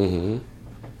 Mm-hmm.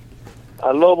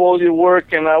 I love all your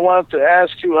work, and I wanted to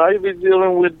ask you how you been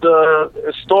dealing with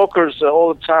stalkers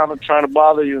all the time and trying to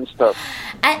bother you and stuff.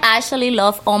 I actually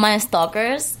love all my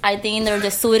stalkers. I think they're the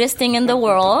sweetest thing in the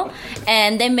world.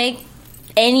 And they make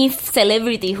any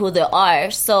celebrity who they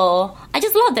are. So I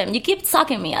just love them. You keep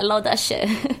talking me. I love that shit.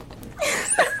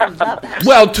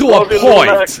 Well, to love a you,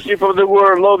 Luna. point. Keep up the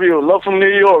word. Love you. Love from New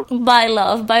York. Bye,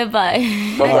 love.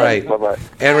 Bye-bye. All right. Bye-bye.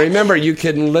 And remember, you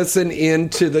can listen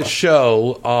into the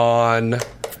show on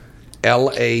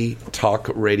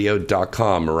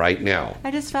latalkradio.com right now. I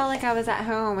just felt like I was at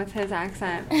home with his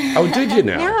accent. Oh, did you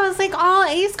now? Yeah, I was like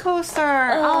all East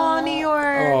Coaster. Oh, New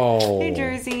York. Oh. New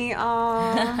Jersey.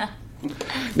 Oh.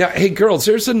 Now, hey, girls,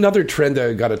 there's another trend that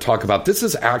I got to talk about. This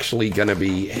is actually going to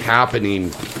be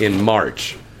happening in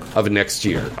March of next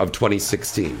year, of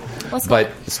 2016. But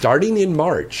starting in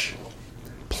March,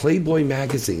 Playboy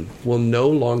magazine will no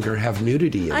longer have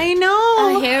nudity in it. I know.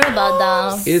 I hear about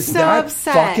that. Is so that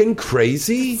upset. fucking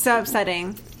crazy? So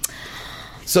upsetting.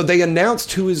 So they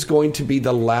announced who is going to be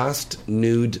the last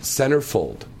nude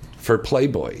centerfold for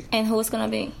Playboy. And who's gonna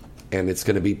be? And it's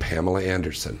going to be Pamela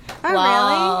Anderson. Oh,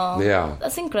 Wow. really? Yeah.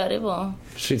 That's incredible.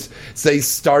 They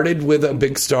started with a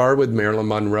big star with Marilyn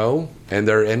Monroe, and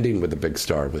they're ending with a big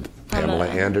star with Pamela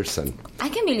Anderson. I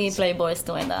can believe Playboy is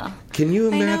doing that. Can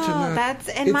you I imagine know, that? that's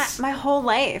in my whole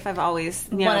life. I've always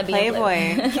Wanna be a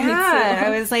Playboy. Playboy. Yeah,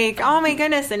 I was like, oh my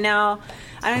goodness, and now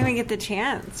I don't even get the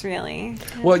chance, really.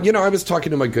 Well, I was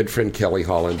talking to my good friend Kelly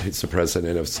Holland, who's the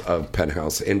president of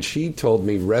Penthouse, and she told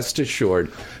me, rest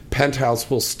assured, Penthouse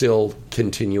will still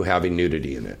continue having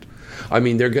nudity in it. I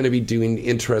mean, they're going to be doing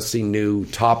interesting new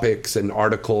topics and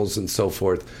articles and so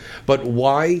forth. But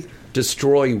why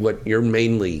destroy what you're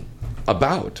mainly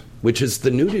about, which is the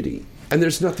nudity? And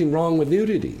there's nothing wrong with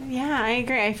nudity. Yeah, I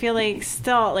agree. I feel like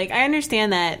still, I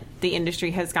understand that the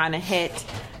industry has gotten a hit,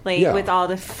 with all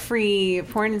the free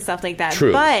porn and stuff like that.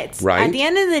 True. But Right. at the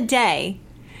end of the day,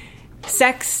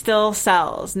 sex still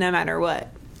sells no matter what.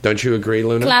 Don't you agree,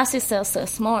 Luna? Classy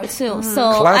sells more too.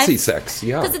 So Classy sex,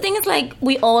 yeah. Because the thing is,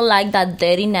 we all like that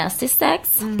dirty, nasty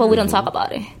sex, but we don't talk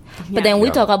about it. But then we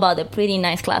talk about the pretty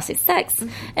nice, classy sex,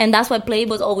 and that's why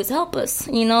Playboys always help us.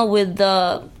 With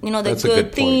the the That's a good good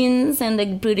point. things and the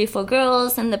beautiful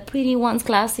girls and the pretty ones,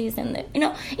 classies, and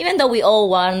the, even though we all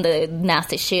want the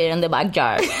nasty shit in the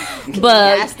backyard,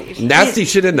 but Nasty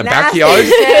shit in the Nasty backyard?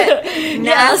 shit.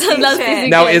 Nasty Nasty shit. shit.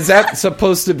 Now, is that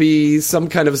supposed to be some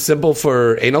kind of symbol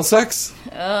for anal sex?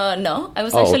 no, I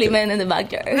was Oh, actually okay. meant in the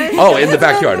backyard. Oh, in the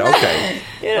backyard, okay.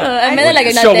 I meant it like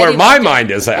a So where dirty my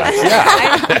mind is at,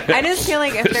 yeah. I just feel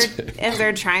like if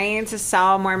they're trying to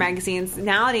sell more magazines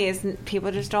nowadays,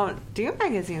 people just don't do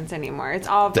magazines anymore. It's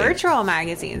all virtual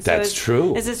magazines. That's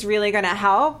true. Is this really going to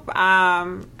help?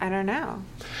 I don't know.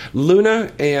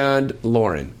 Luna and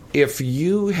Lauren, if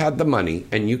you had the money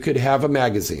and you could have a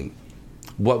magazine,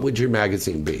 what would your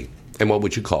magazine be? And what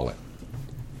would you call it?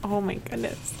 Oh my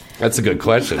goodness. That's a good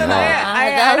question. Huh?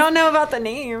 I don't know about the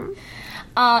name.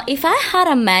 If I had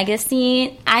a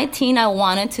magazine, I think I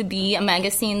wanted to be a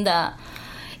magazine that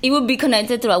it would be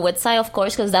connected to a website, of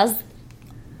course, because that's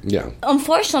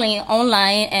unfortunately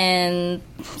online and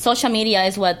social media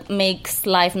is what makes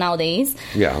life nowadays.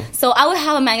 Yeah. So I would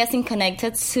have a magazine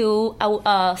connected to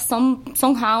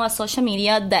somehow a social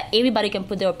media that everybody can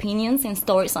put their opinions and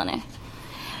stories on it.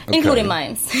 Okay. Including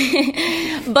mine.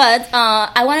 But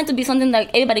I want it to be something that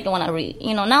everybody can want to read.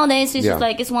 Nowadays it's just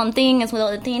it's one thing, it's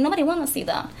another thing. Nobody want to see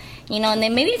that. And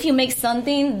then maybe if you make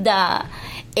something that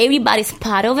everybody's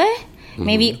part of it,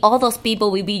 maybe all those people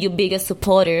will be your biggest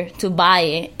supporter to buy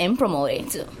it and promote it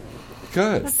too.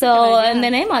 Good. So, and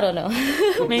the name, I don't know.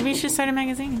 Maybe you should start a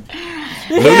magazine.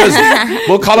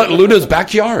 We'll call it Luna's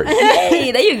Backyard.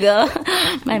 Hey, there you go.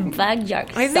 My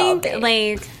backyard. I think,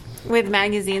 with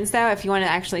magazines, though, if you want to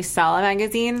actually sell a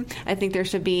magazine, I think there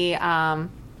should be... I'm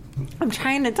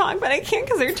trying to talk, but I can't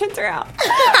because their tits are out.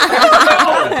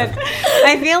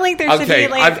 I feel like there should be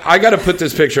I got to put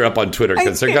this picture up on Twitter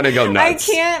because they're going to go nuts.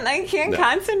 I can't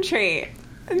concentrate.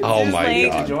 It's Oh just my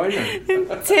God! Join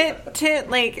her.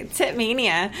 Tit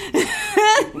mania.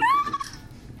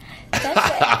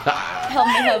 Help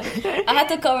me. I had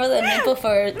to cover the nipple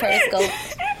for Periscope.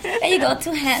 There you go,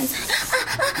 2 hands.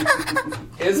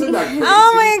 Isn't that crazy?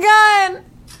 Oh my God!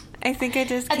 I think I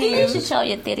just I think you should show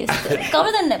your titties too.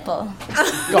 Cover the nipple.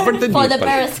 Cover the For the nipple.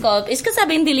 Periscope. It's because I've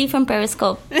been deleted from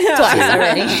Periscope twice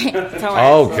already.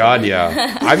 Oh, God,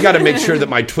 yeah. I've got to make sure that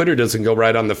my Twitter doesn't go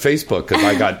right on the Facebook because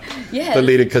I got Yes.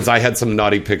 deleted because I had some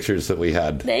naughty pictures that we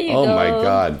had. There you oh, go. my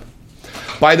God.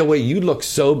 By the way, you look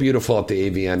so beautiful at the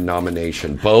AVN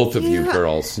nomination. Both of you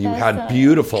girls. You That's had right.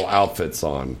 beautiful outfits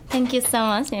on. Thank you so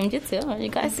much, and you too. You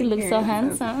guys look so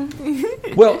handsome.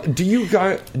 Well, do you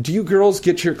girls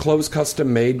get your clothes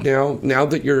custom made now? Now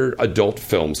that you're adult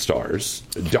film stars,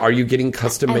 are you getting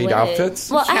custom made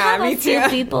outfits? Well, I Yeah, have me a few too.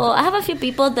 people. I have a few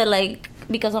people that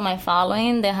because of my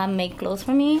following, they have made clothes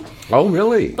for me. Oh,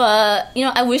 really? But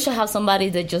I wish I have somebody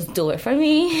that just do it for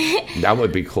me. That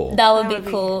would be cool. That would be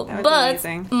cool. that would be But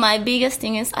amazing. my biggest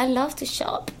thing is I love to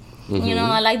shop.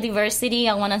 I like diversity.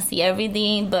 I want to see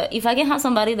everything. But if I can have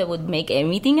somebody that would make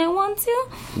everything I want to,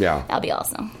 Yeah. that'd be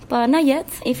awesome. But not yet.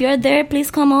 If you're there,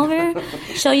 please come over.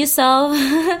 Show yourself.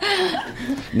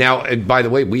 Now, and by the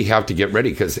way, we have to get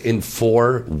ready because in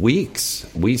 4 weeks,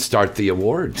 we start the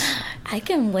awards. I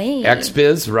can wait.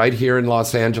 XBiz right here in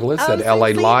Los Angeles at so LA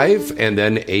exciting. Live, and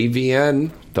then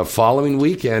AVN the following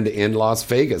weekend in Las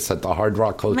Vegas at the Hard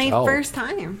Rock My Hotel. first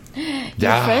time.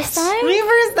 Yeah. First time?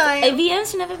 My first time.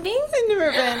 AVN's never been? I've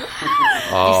never been.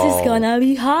 Oh, This is gonna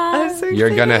be hot.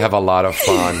 you're going to have a lot of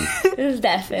fun. It's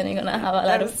definitely gonna have a lot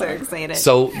I'm of so fun. excited.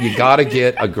 So you got to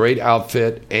get a great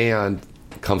outfit and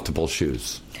comfortable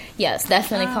shoes. Yes,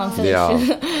 definitely confidence.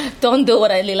 Yeah. Don't do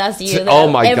what I did last year. Oh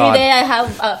my God. Every day I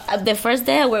have the first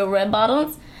day I wear red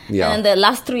bottoms. Yeah. And the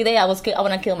last 3 days I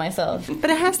want to kill myself.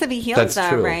 But it has to be heels, That's though,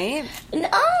 true. right?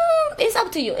 It's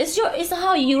up to you. It's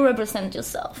how you represent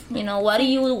yourself. You know, what do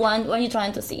you want? What are you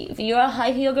trying to see? If you're a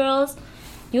high heel girl,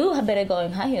 you better go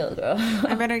in high heel, girl.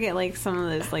 I better get like some of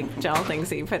those like gel things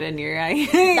that you put in your eye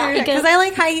because I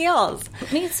like high heels.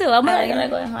 Me too. I'm gonna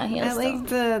go in high heels. I like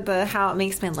the how it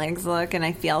makes my legs look, and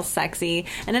I feel sexy,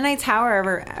 and then I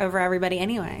tower over everybody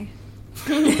anyway.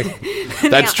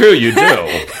 That's true, you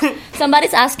do.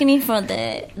 Somebody's asking me for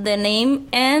the name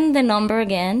and the number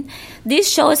again. This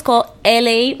show is called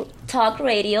LA Talk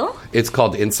Radio. It's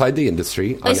called Inside the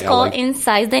Industry. It's called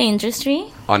Inside the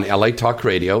Industry. On LA Talk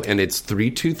Radio, and it's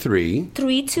 323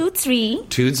 203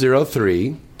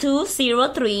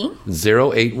 0815.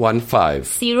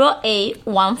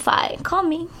 0815. Call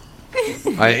me.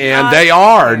 And they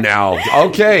are now.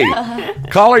 Okay.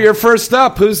 Caller, you're first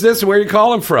up. Who's this? Where are you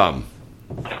calling from?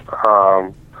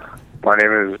 My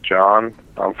name is John.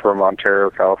 I'm from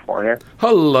Ontario, California.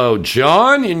 Hello,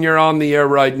 John, and you're on the air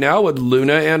right now with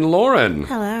Luna and Lauren.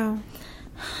 Hello.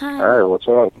 Hey, what's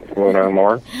up, Luna and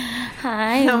Lauren?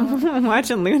 Hi. I'm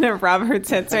watching Luna rub her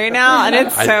tits right now, and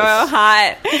it's so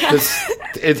hot.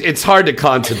 It's hard to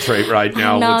concentrate right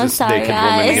now with this naked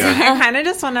woman here. I kind of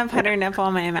just want to put her nipple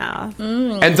in my mouth.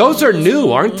 And those are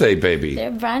new, aren't they, baby? They're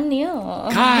brand new.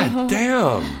 God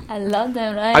damn. I love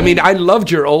them, right? I mean, I loved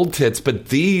your old tits, but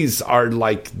these are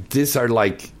like,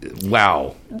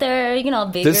 wow. They're,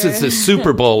 bigger. This is the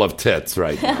Super Bowl of tits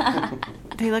right now.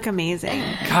 They look amazing.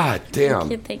 God damn.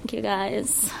 Thank you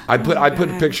guys. I put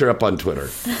a picture up on Twitter.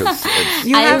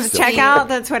 You have to check out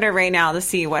the Twitter right now to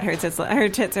see what her tits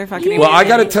are fucking amazing. Well, I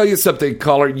got to tell you something,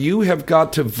 caller. You have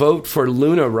got to vote for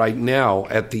Luna right now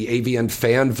at the AVN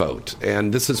fan vote.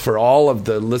 And this is for all of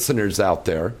the listeners out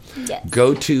there. Yes.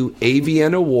 Go to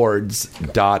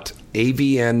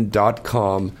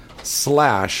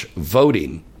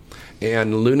avnawards.avn.com/voting.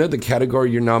 And Luna, the category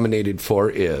you're nominated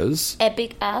for is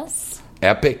Epic Ass.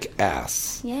 Epic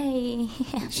Ass. Yay.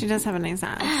 She does have a nice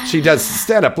ass. She does.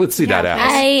 Stand up. Let's see that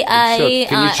ass.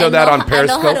 Can you show I that know, on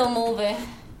Periscope? I know how to move it.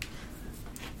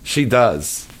 She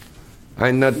does.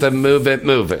 I know to move it.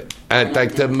 I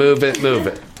like to move it.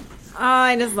 Oh,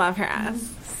 I just love her ass.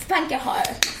 Spank it hard.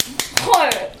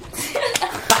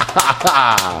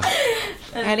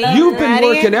 Ready? You've been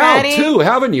working out too,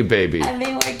 haven't you, baby? I've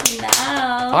been working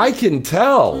out. I can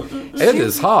tell. It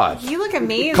is hot. You look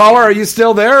amazing. Caller, are you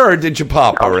still there, or did you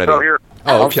pop already? I'm still here.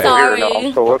 Oh, okay.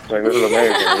 I'm still listening. This is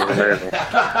amazing.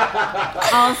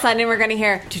 All of a sudden, we're going to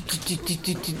hear...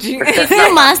 If you're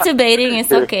masturbating,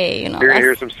 it's okay.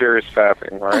 Here's some serious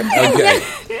fapping, right? Okay.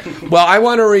 Well, I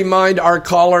want to remind our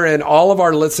caller and all of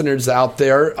our listeners out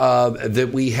there that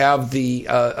we have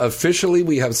officially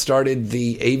we have started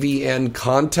the AVN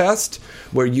contest,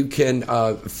 where you can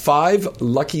 5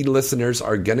 lucky listeners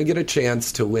are going to get a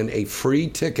chance to win a free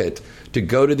ticket to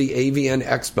go to the AVN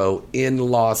Expo in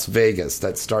Las Vegas.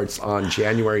 That starts on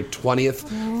January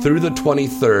 20th through the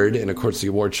 23rd. And, of course, the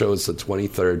award show is the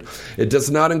 23rd. It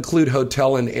does not include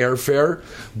hotel and airfare,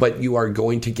 but you are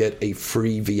going to get a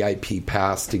free VIP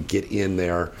pass to get in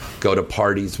there, go to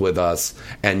parties with us,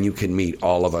 and you can meet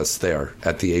all of us there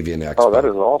at the AVN Expo. Oh, that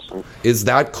is awesome. Is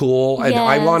that cool? And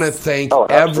I want to thank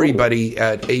everybody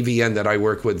at AVN that I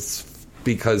work with,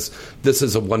 because this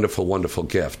is a wonderful, wonderful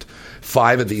gift.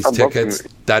 5 of these tickets.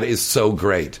 That is so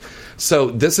great. So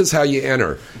this is how you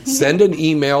enter. Send an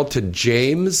email to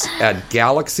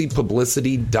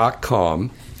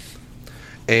james@galaxypublicity.com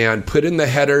and put in the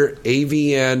header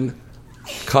AVN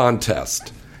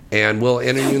contest. And we'll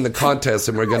enter you in the contest,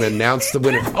 and we're going to announce the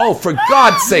winner. Oh, for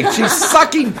God's sake, she's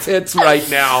sucking tits right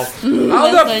now.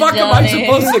 How the fuck am I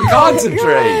supposed to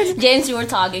concentrate? James, you were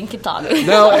talking. Keep talking.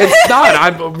 No, it's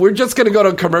not. We're just going to go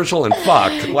to a commercial and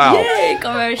fuck. Wow. Yay,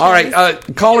 commercials. All right,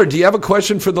 caller, do you have a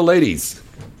question for the ladies?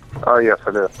 Yes,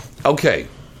 I do. Okay.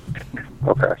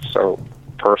 Okay, so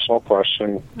personal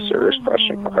question, serious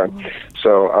question. Okay,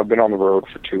 so I've been on the road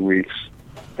for 2 weeks,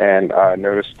 and I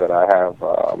noticed that I have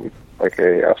like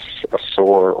a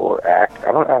sore or acne.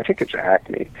 I think it's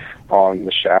acne on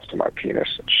the shaft of my penis.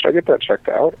 Should I get that checked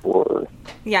out, or?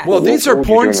 Yeah. Well, these are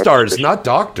porn stars, not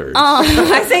doctors.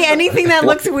 I say anything that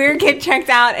looks weird, get checked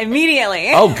out immediately.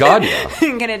 Oh, God, yeah.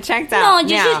 Get it checked out.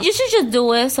 No, you should just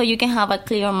do it so you can have a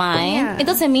clear mind. Yeah. It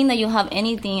doesn't mean that you have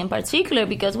anything in particular,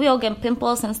 because we all get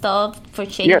pimples and stuff for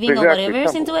shaving or whatever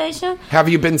situation. Have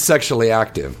you been sexually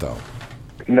active, though?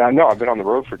 No, I've been on the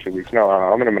road for 2 weeks. No,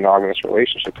 I'm in a monogamous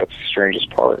relationship. That's the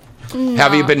strangest part. No.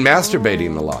 Have you been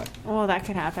masturbating a lot? Well, that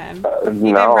could happen.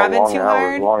 No, long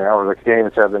hours. I can't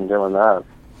even say I've been doing that.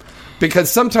 Because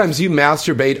sometimes you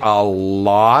masturbate a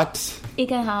lot. It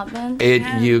can happen.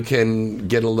 You can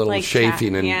get a little Like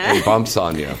chafing that, and bumps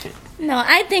on you. No,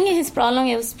 I think his problem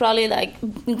is probably like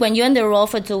when you're in the role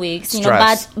for 2 weeks. You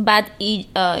Stress. know, bad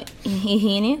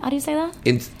hygiene. How do you say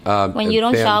that? When you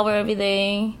don't bad- shower every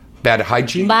day. Bad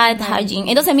hygiene? Bad hygiene.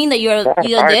 It doesn't mean that you're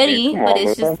dirty, Come but on,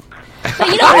 it's man. just. But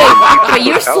you know, when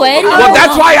you're sweaty. Well,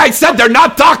 that's why I said they're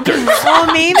not doctors. Well,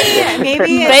 maybe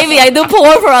Baby, I do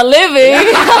porn for a living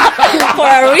for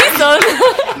a reason.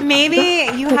 maybe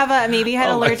you had Oh an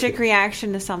allergic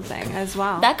reaction to something as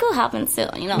well. That could happen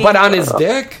still, you know. But on his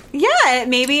dick? Yeah,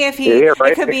 maybe if Yeah,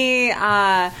 right. it could be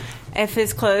if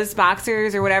his closed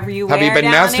boxers or whatever you wear. Have you been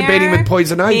down masturbating there, with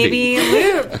poison ivy? Maybe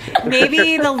lube.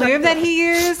 Maybe the lube that he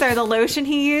used or the lotion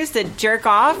he used to jerk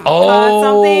off Oh, on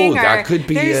something. Or that could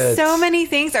be There's it. so many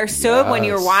things. Or soap when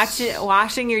you're Yes.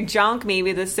 washing your junk.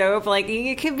 Maybe the soap. Like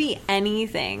it could be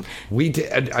anything. We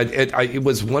did. It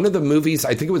was one of the movies.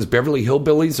 I think it was Beverly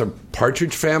Hillbillies or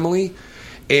Partridge Family,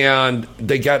 and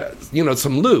they got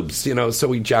some lubes. So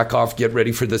we jack off, get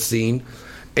ready for the scene,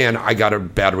 and I got a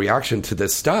bad reaction to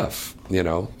this stuff.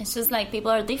 It's just like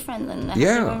people are different. And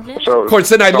Yeah. So, Of course,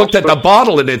 then I looked at the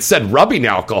bottle and it said rubbing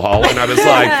alcohol, and I was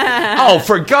like, "Oh,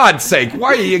 for God's sake,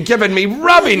 why are you giving me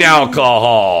rubbing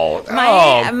alcohol?"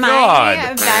 God.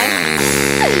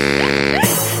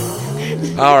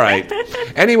 All right.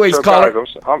 Anyways, so caller.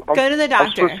 guys, I'm Go to the I'm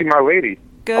doctor. supposed to see my lady.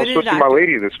 Go I'm to supposed the to see my doctor.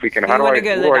 lady this weekend. You How do wanna I,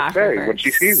 go to what the do I doctor say when she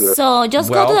sees this? So just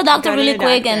Well- go to the doctor Go to really the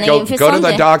quick, doctor. and then Go if it's to the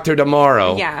something, doctor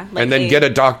tomorrow, Yeah, like and then eight. get a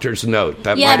doctor's note.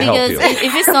 That yeah, might help because you.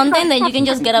 if it's something, then you can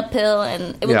just get a pill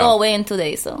and it will Yeah. go away in 2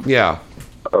 days. So Yeah.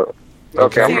 Okay, I'm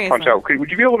going Seriously. to punch out.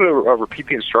 Would you be able to repeat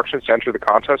the instructions to enter the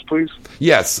contest, please?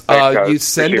 Yes. Thanks, guys. You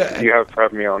send. Appreciate you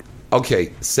having me on.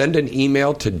 Okay. Send an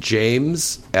email to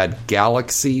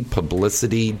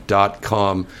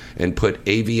james@galaxypublicity.com and put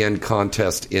AVN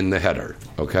contest in the header.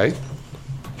 Okay.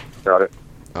 Got it.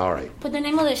 All right. put the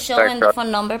name of the show Thanks, and the Doc.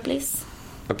 phone number, please.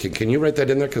 Okay. Can you write that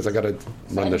in there because I got to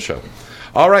run the show.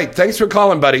 All right. Thanks for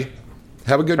calling, buddy.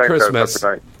 Have a good Thanks, guys. Christmas.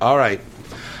 Have a good night. All right.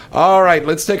 All right.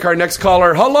 Let's take our next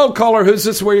caller. Hello, caller. Who's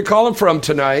this? Where you calling from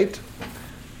tonight?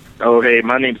 Oh, hey,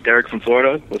 my name's Derek from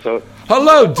Florida. What's up?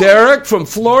 Hello, Derek from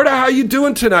Florida. How you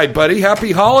doing tonight, buddy?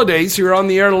 Happy holidays. You're on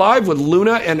the air live with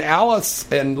Luna and Alice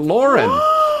and Lauren.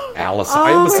 Alice.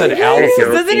 I almost said Alice.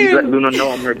 Can you let Luna know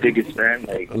I'm her biggest fan?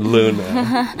 Like, Luna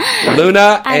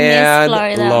I miss and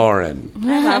Florida. Lauren.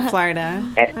 I love Florida.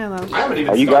 I love Florida.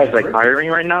 are you guys like hiring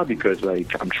right now? Because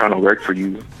like I'm trying to work for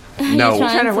you. No.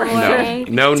 Trying to work.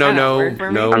 No.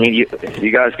 I mean, you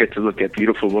guys get to look at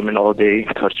beautiful women all day,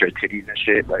 touch their titties and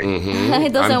shit. Like,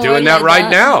 It doesn't I'm doing work that like right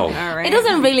now. All right. It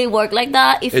doesn't really work like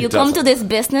that. If It you come to doesn't. this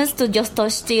business to just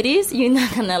touch titties, you're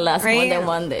not gonna last more Right? than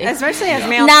one day. Especially as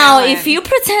male Now, talent. if you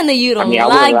pretend that you don't I would've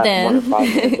like laughed them, more than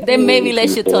 5 minutes. then maybe let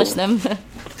you touch them. oh,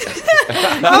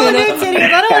 no titties. I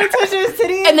don't want to touch those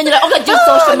titties. And then you're like, okay, just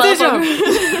touch them. touch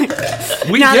motherfucker.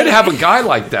 We did have a guy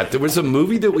like that. There was a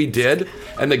movie that we did,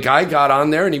 and the guy got on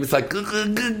there, and he was like, "Gug,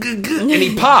 gug, gug, gug, gug," and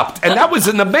he popped, and that was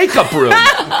in the makeup room.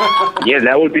 yeah,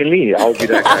 that would be me. I would be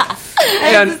that guy.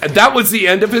 And that was the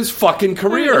end of his fucking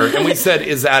career. And we said,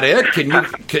 "Is that it?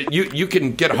 You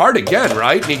can get hard again,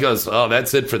 right?" And he goes, "Oh,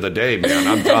 that's it for the day, man.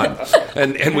 I'm done."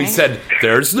 And we said,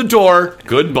 "There's the door.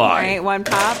 Goodbye." Right, one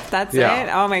pop, that's Yeah.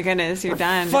 it. Oh my goodness, you're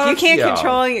done. Fuck if you can't yeah.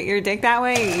 control your dick that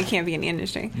way, you can't be in the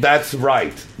industry. That's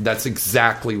right. That's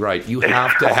exactly right. You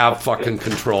have to have fucking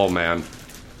control, man.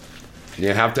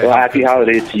 You have to. Well, have happy control.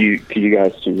 holidays to you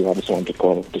guys too. I just wanted to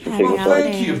call just to say what's up.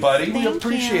 Thank you, buddy. We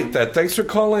appreciate that. Thanks for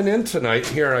calling in tonight.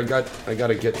 Here, I got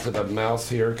to get to the mouse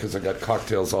here because I got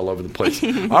cocktails all over the place.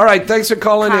 All right, thanks for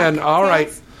calling in. All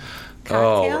right.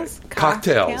 Cocktails? Oh,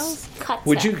 cocktails.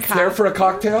 Would you care for a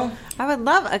cocktail? I would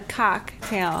love a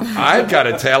cocktail. I've got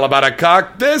a tale about a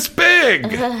cock this big.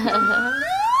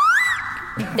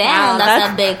 Damn,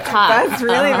 that's a big cock. That's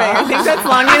really big. I think that's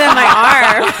longer than my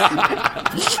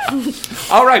arm.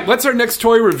 All right, what's our next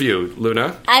toy review,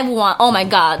 Luna? I want. Oh my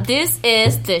god, this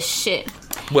is the shit.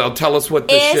 Well, tell us what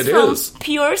this It's shit from is.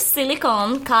 Pure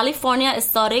Silicone, California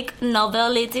Exotic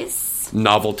Novelties.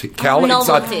 Novelty. Cal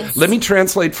Novelties. Let me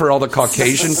translate for all the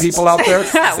Caucasian people out there.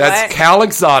 That's What? Cal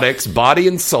Exotics, Body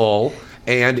and Soul,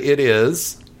 and it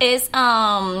is... It's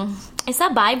a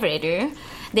vibrator.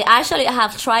 They actually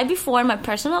have tried before in my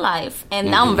personal life, and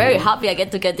now I'm very happy I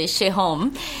get to get this shit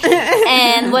home.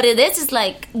 And what it is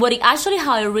like, what it actually,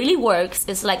 how it really works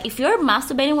is like if you're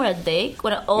masturbating with a dick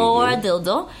or a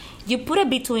dildo, you put it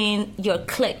between your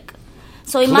clit.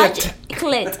 So imagine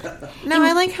clit. No,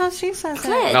 I like how she says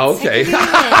Clit. it. Oh, okay. It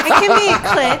can be a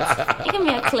clit. It can be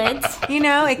a clit. You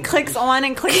know, it clicks on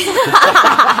and clicks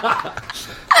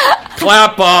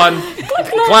Clap on.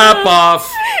 Clap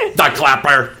off. The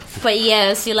clapper. But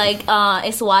yes, you like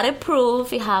it's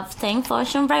waterproof. You have 10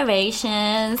 function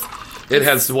vibrations. It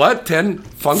has what? 10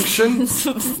 functions?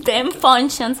 10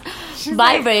 functions,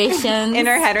 vibrations. In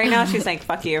her head right now, she's like,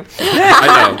 "Fuck you."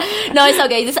 I know. No, it's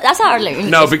okay. That's how I learn.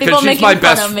 No, It's because people she's making my fun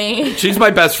best. of me. She's my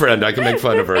best friend. I can make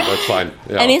fun of her. That's fine.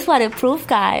 Yeah. And it's waterproof,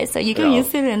 guys, so you can Yeah.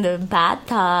 use it in the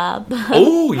bathtub.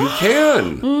 Oh, you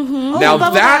can. Mhm. Now Oh,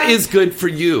 bubble that bath. is good for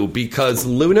you because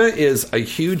Luna is a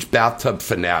huge bathtub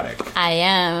fanatic. I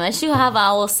am. I should have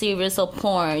our series of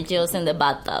porn just in the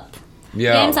bathtub.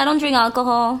 Yeah. James, I don't drink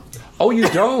alcohol. Oh, you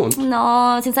don't?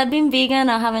 No, since I've been vegan,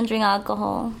 I haven't drink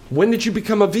alcohol. When did you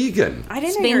become a vegan?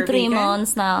 It's been 3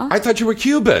 months now. I thought you were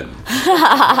Cuban.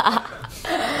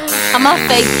 I'm a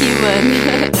fake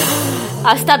Cuban.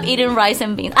 I stopped eating rice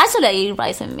and beans. Actually, I eat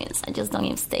rice and beans. I just don't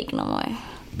eat steak no more.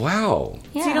 Wow.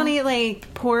 So you don't eat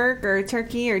like pork or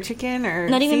turkey or chicken or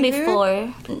Not even seafood?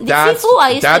 before. The That's seafood I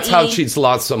used that's to how eat. she's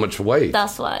lost so much weight.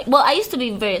 That's why. Well, I used to be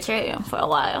vegetarian for a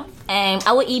while. And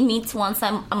I would eat meat once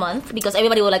a month because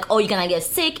everybody was like, oh, you're going to get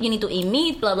sick. You need to eat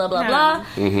meat, blah, blah, blah, blah.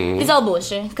 Mhm. It's all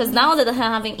bullshit. Because now that I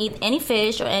haven't eaten any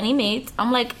fish or any meat,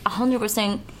 I'm like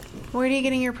 100%. Where are you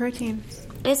getting your protein?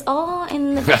 It's all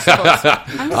in the vegetables.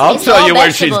 I'll It's tell all you where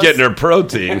vegetables. she's getting her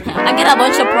protein. I get a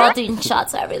bunch of protein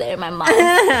shots every day in my mouth.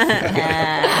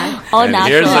 Oh, And natural.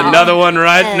 here's another one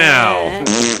right now.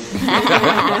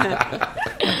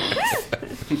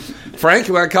 Frank,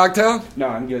 you want a cocktail? No,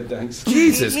 I'm good, thanks.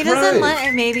 Jesus he Christ. doesn't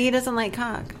like. Maybe he doesn't like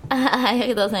cock.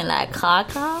 He doesn't like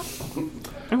cocktail.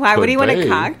 Why would he want a Could be.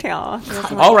 cocktail? He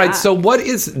doesn't All like right, cock. so what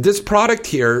is this product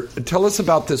here? Tell us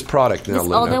about this product now, This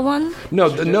Luna. other one? No,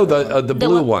 the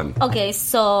blue one. Okay,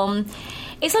 so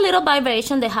it's a little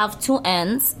vibration. They have 2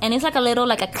 ends, and it's like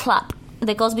a clap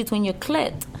that goes between your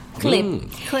clip.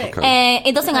 Click. And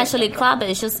it doesn't actually clap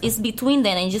it. It's between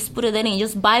them, and you just put it in and you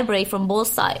just vibrate from both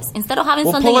sides instead of having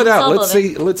Well, something pull it on out. top Let's of it.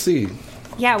 see. Let's see.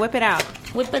 Yeah, whip it out.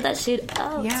 Whip that shit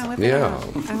out. Yeah, whip it Yeah. out.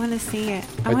 I want to see it.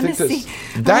 I I want think to this,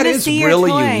 see. that is see your really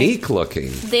toy. unique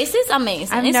looking. This is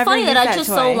amazing. I've It's never funny that used I that just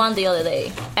toy. saw one the other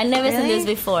day. I never seen Really? this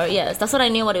before. Yes, that's what I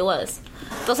knew what it was.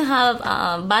 It doesn't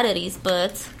have batteries,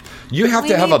 but You have We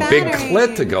to have a need big batteries.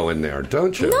 clit to go in there,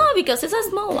 don't you? no, because it's a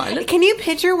small one. Look. Can you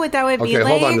picture what that would be Okay, like?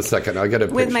 hold on a second. I got a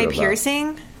picture with my of that.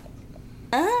 piercing.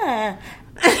 Ah.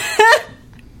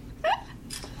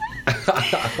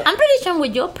 I'm pretty sure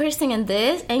with your piercing and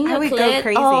this and your I would go clit,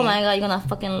 crazy. oh my god, you're gonna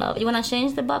fucking love it. You wanna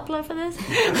change the butt plug for this?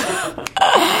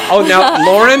 Oh, now,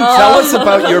 Lauren, tell us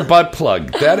about your butt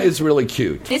plug. That is really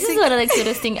cute. This is one of the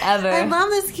cutest thing ever. I love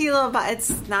this cute little butt.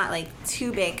 It's not like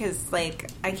too big because like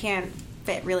I can't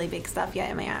fit really big stuff yet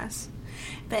in my ass.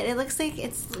 But it looks like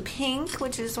it's pink,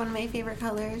 which is one of my favorite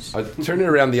colors. Turn it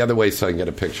around the other way so I can get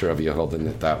a picture of you holding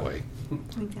it that way.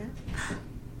 Like that.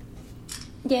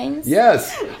 James?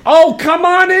 Yes. Oh, come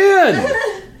on in.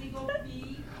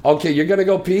 Okay, you're gonna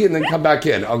go pee and then come back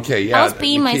in. Okay, yeah. I was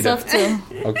peeing Nikita. myself too.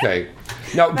 Okay.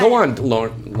 Now go on,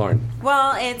 Lauren.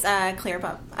 Well, it's a clear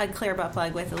butt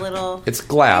plug with a little. It's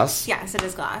glass, Yes, it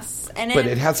is glass, and but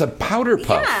it has a powder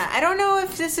puff. Yeah, I don't know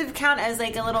if this would count as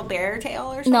like a little bear tail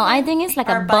or something. No, I think it's like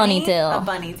Or a bunny tail. A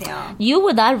bunny tail. You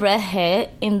with that red hair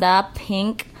in that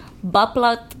pink butt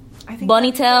plug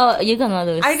bunny tail, you're gonna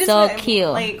look I just so cute.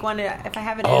 Like want to if I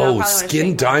have it. in, I'll probably Oh, wanna Skin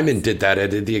straighten Diamond did that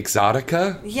at the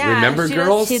Exotica. Yeah, remember, she does-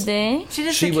 girls? She did. She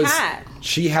does She the was. cat.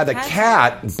 She had a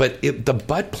cat, but the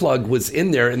butt plug was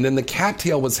in there, and then the cat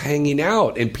tail was hanging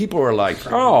out, and people were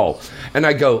like, "Oh!" And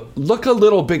I go, "Look a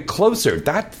little bit closer.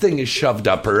 That thing is shoved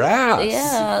up her ass."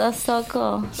 Yeah, that's so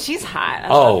cool. She's hot. I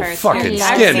Oh, love her. fucking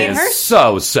I've skin seen is her.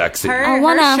 so sexy. Her, I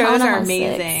wanna her shows are have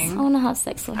amazing. Sex. I wanna have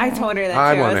sex with her. I told her that too.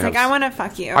 I I wanna was like, have I want to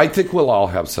fuck you. I think we'll all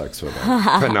have sex with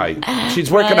her tonight.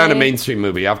 She's working on a Right. mainstream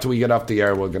movie. After we get off the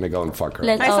air, we're going to go and fuck her.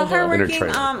 Let's I saw all her go. In her working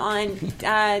trailer. on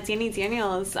Danny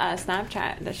Daniels' Snapchat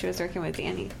that she was working with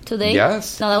Danny. Today?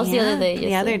 Yes. No, that was the Yeah, other day.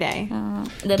 the other day.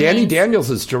 The Danny memes. Daniels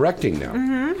is directing now.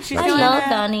 Mm-hmm. She's I doing love a,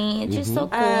 Danny. She's so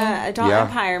cool. Adult Yeah.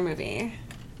 Empire movie.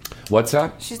 What's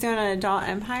that? She's doing an Adult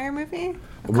Empire movie.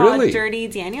 Really? Called Dirty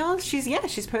Daniels. She's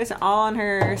posting all on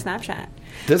her Snapchat.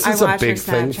 This I is a watch her big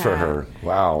thing for Snapchat. her.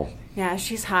 Wow. Yeah,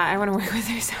 she's hot. I want to work with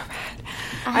her so bad.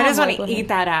 I have just want worked to with eat her.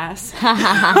 that ass.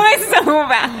 so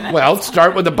bad. Well,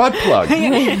 start with a butt plug.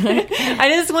 I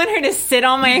just want her to sit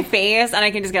on my face and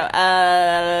I can just go,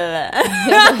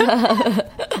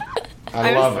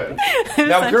 I love it.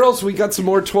 Now, girls, we got some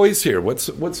more toys here. What's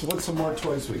some more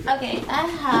toys we got? Okay, I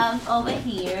have over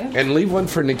here. And leave one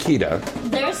for Nikita.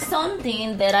 There's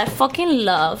something that I fucking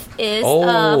love. Is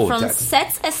Oh, from that-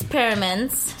 Sex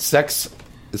Experiments. Sex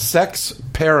Sex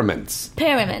experiments.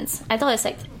 Experiments. I thought it's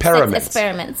like Experiments. sex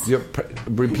experiments.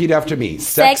 Repeat after me.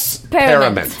 Sex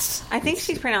Experiments. I think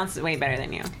she pronounced it way better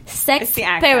than you. Sex It's the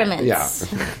accent.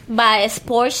 experiments. Yeah. By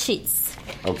Sport Sheets.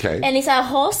 Okay. And it's a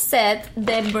whole set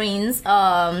that brings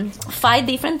 5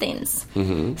 different things.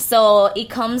 Mm-hmm. So it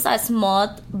comes a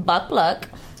small butt plug.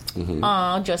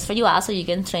 Mm-hmm. Just for you out so you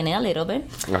can train it a little bit.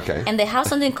 Okay. And they have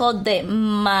something called the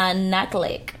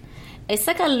manatlik. It's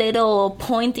like a little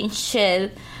pointing shell.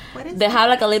 They have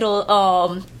like a little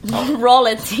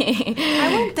roller thing.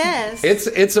 I want this.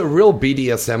 It's a real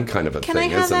BDSM kind of a Can I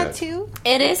thing, have isn't that it? too?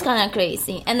 It is kind of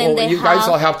crazy. And then Well, they you guys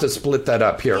will have to split that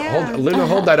up here. Yeah. Luna,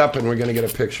 hold that up, and we're going to get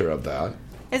a picture of that.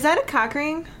 Is that a cock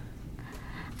ring?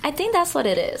 I think that's what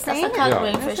it is. That's a Right? cock Yeah.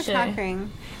 ring for That's a sure. cock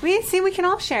ring. We can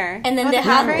all share. And then Want they the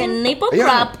have cock the ring? nipple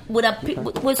Yeah.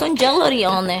 crab with some jewelry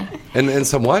on there. And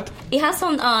some what? It has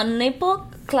some nipple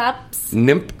claps.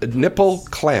 Nipple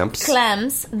clamps.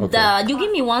 Clams. Okay. You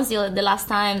gave me ones the last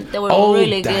time. They were Oh,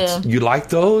 really good. you like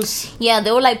those? Yeah,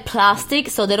 they were like plastic,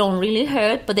 so they don't really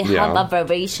hurt, but they have Yeah. a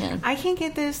vibration. I can't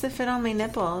get this to fit on my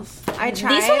nipples. I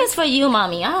tried. This one is for you,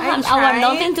 mommy. I want tried.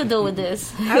 nothing to do with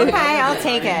this. Okay, I'll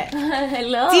take it.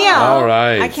 Hello. Deal. All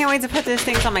right. I can't wait to put these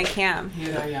things on my cam.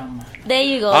 There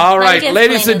you go. All Now you right, can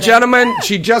ladies explain and it. gentlemen,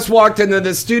 she just walked into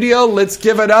the studio. Let's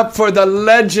give it up for the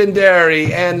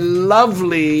legendary and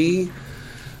lovely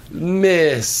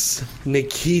Miss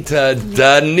Nikita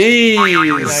Denise. Here I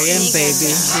am, baby.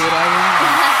 Here I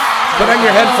am. Put on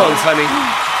your headphones, honey.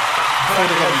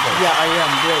 Yeah, I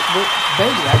am. Wait,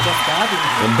 baby, I just got it.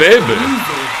 Baby,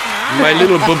 Easy. my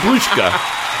little babushka.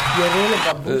 You're really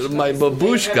babushka. My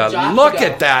babushka. Look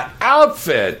at that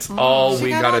outfit. Oh, She we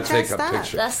got got to all take a dressed up.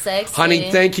 picture. That's sexy.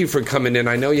 Honey, thank you for coming in.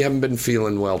 I know you haven't been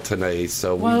feeling well today,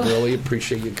 so Well, we really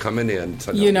appreciate you coming in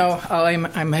tonight. You know,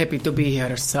 I'm happy to be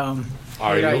here, so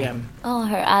Are here I you? am. Oh,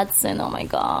 her accent. Oh, my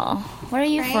God. Where are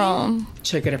you from?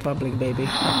 Czech Republic, baby.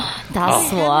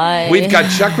 That's why. We've got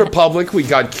Czech Republic, we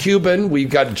got Cuban, we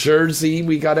got Jersey,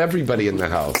 we got everybody in the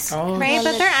house. Oh, Right,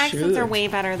 but their accents are way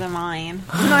better than mine.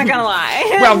 I'm not gonna lie.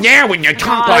 Well, yeah, when you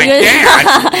talk Oh, like you- You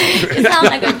that, sound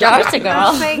like a Jersey girl.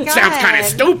 Oh my God. sounds kind of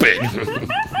stupid.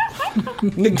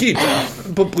 Nikita,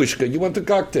 babushka, you want the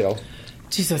cocktail?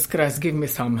 Jesus Christ, give me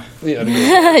some. Yeah.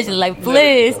 She's like,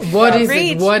 please. What is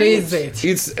it? What is it?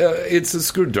 It's a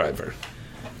screwdriver.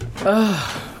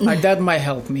 That might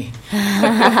help me.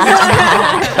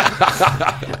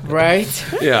 Right?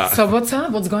 Yeah. So what's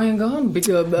up? What's going on?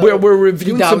 We're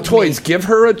reviewing some without toys. me. Give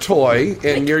her a toy,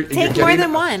 and you're Take getting more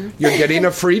than one. You're getting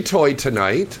a free toy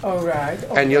tonight, All right.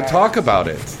 and you'll talk about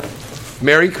it.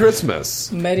 Merry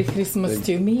Christmas. Merry Christmas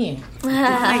to me. Oh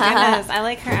my goodness, I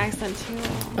like her accent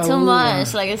too. Too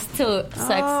much. Like, it's too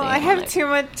sexy. Oh, I have too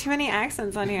many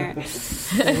accents on here.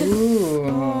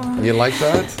 You like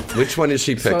that? Which one is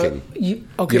she picking?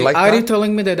 Okay, You like are you that?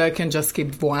 telling me that I can just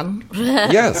keep one?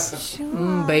 Yes.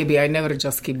 Baby, I never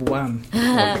just keep one.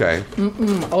 Okay.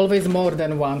 Always more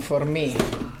than one for me.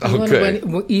 Okay.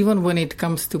 Even when it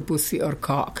comes to pussy or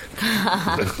cock.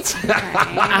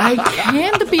 I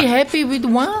can't be happy with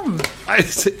one.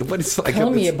 What is like? Tell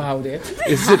me about it.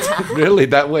 Is it really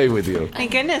that way with you?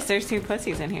 Thank goodness there's 2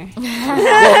 pussies in here.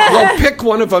 Well, pick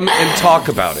one of them and talk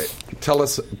about it. Tell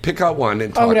us, pick out one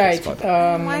and talk All right.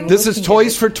 about it. This is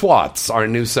Toys for Twats, our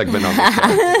new segment on the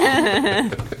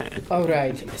show. All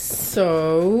right.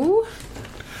 So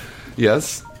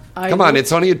Yes? I Come on, will-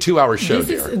 it's only a 2-hour show,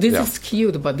 dear. this Yeah. is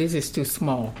cute, but this is too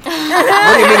small.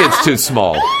 What do you mean it's too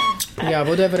small? Yeah,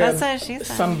 whatever. That's what she said.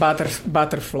 Some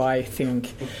butterfly thing.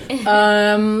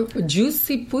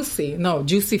 Juicy pussy. No,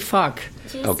 juicy fuck.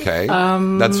 Okay.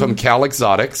 That's from Cal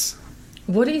Exotics.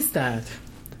 What is that?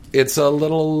 It's a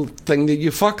little thing that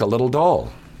you fuck, a little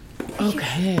doll.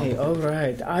 Okay, all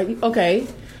right. Okay.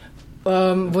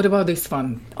 What about this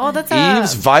one? Oh, that's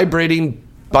Eve's vibrating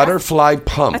butterfly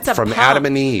pump That's a from pump. Adam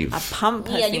and Eve. a pump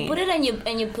pussy. Yeah, you put it in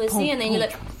your pussy and then you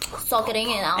like suck it in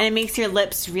and out. And it makes your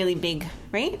lips really big,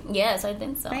 right? Yes, I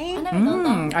think so. I never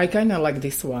done that. I kind of like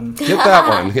this one. Get that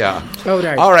one, yeah. All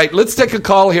right. All right, let's take a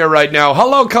call here right now.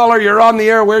 Hello, caller, you're on the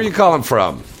air. Where are you calling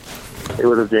from? Hey,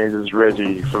 what's up, James? This is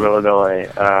Reggie from Illinois.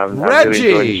 I'm Reggie!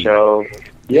 really enjoying the show.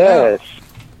 Yes.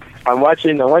 I'm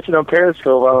watching on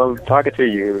Periscope while I'm talking to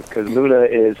you because Luna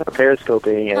is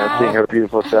periscoping and I'm seeing her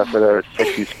beautiful stuff with her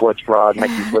sexy sports bra,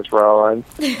 Nike sports bra on.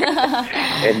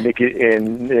 And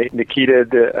Nikita,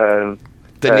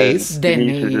 Denise.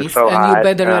 Denise is just so and hot. you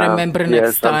better remember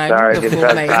next yes, I'm time sorry, the it's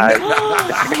full name.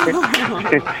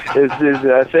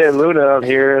 I said Luna, I'm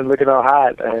here and looking all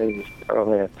hot. And, oh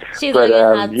man! She's but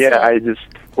looking hot, yeah, so- I just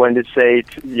wanted to say,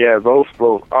 both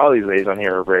all these ladies on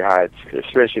here are very hot,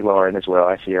 especially Lauren as well.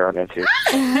 I see her on there too.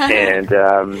 And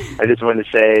I just wanted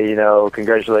to say,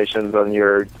 congratulations on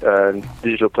your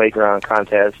digital playground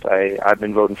contest. I've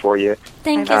been voting for you.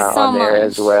 Thank you so on there much.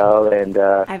 as well, and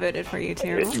I voted for you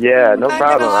too. Yeah, no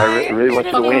problem. I really want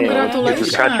you to win.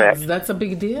 This contract. That's a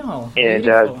big deal. And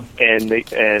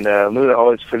Luna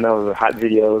always putting out hot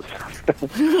videos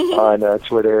on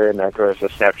Twitter and of course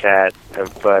Snapchat.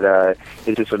 But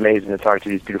it's just amazing to talk to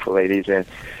these beautiful ladies. And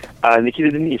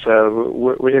Nikita Denise,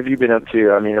 what have you been up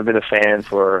to? I mean, I've been a fan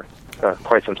for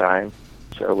quite some time.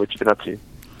 So what you been up to?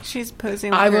 She's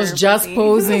posing. I was just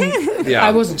posing. Yeah.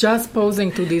 I was just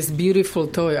posing to this beautiful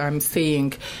toy I'm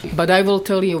seeing, but I will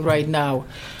tell you right now.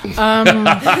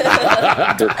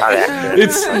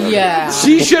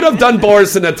 She should have done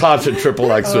Boris and Natasha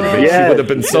Triple X with me. She would have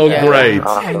been so great.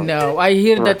 I know. I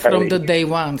hear that from the day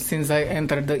one since I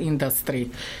entered the industry.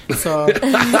 So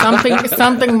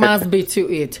something must be to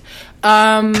it.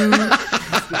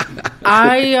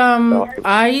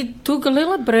 I took a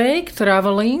little break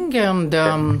traveling, and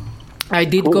I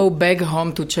did go back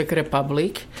home to Czech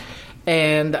Republic,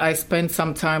 and I spent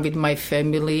some time with my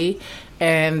family.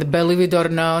 And believe it or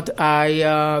not,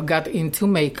 I got into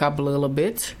makeup a little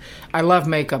bit. I love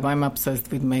makeup. I'm obsessed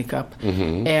with makeup.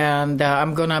 Mm-hmm. And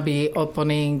I'm going to be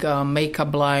opening a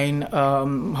makeup line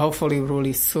hopefully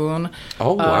really soon.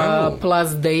 Oh, wow.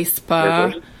 Plus day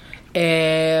spa.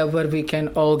 Where we can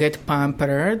all get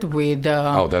pampered with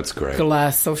that's great.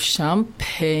 glass of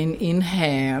champagne in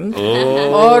hand,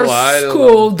 Oh, or I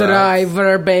school love that.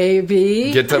 driver,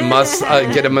 baby. Get a massage.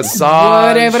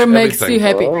 Whatever makes you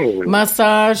happy. everything.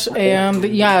 Massage and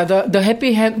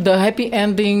the happy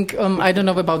ending. I don't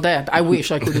know about that. I wish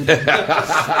I could do that.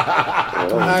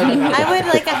 I would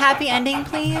like a happy ending,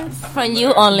 please. From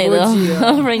you only, Would though. you?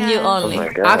 From you only.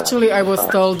 Actually, I was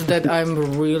told that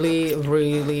I'm really,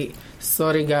 really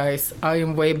sorry, guys. I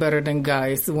am way better than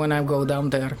guys when I go down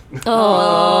there.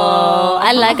 Oh,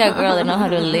 I like a girl that know how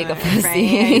to lick a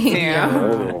pussy.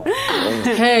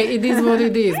 Hey, it is what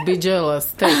it is. Be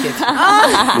jealous. Take it.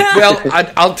 Well,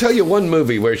 I'll tell you one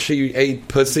movie where she ate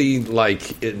pussy like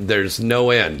there's no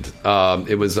end.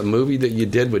 It was a movie that you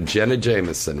did with Jenna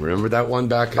Jameson. Remember that one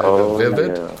back at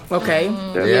Vivid? Okay.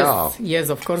 Yeah. Yes,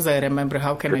 of course I remember.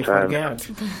 How can I forget?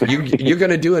 You're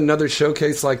going to do another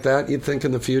showcase like that, you think,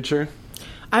 in the future?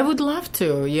 I would love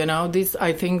to.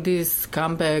 I think this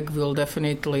comeback will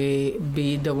definitely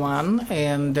be the one,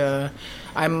 and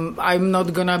I'm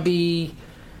not gonna be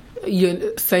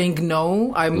saying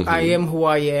no. I am who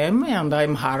I am, and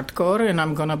I'm hardcore, and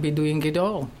I'm gonna be doing it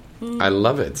all. I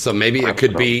love it. So maybe it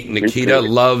could be Nikita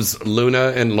loves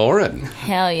Luna and Lauren.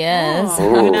 Hell yes.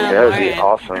 Oh, that would be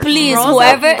awesome. Please,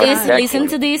 whoever is listening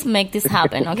to this, make this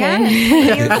happen,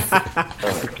 okay?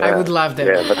 I would love that.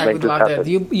 Yeah, let's I make would this love happen.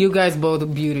 that. You guys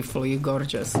both beautiful. You're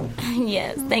gorgeous.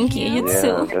 Yes, thank you. You Yeah,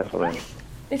 too. definitely.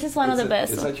 This is one of the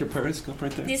best. Is that your Periscope right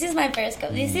there? This is my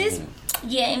Periscope. This is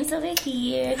James over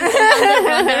here. He's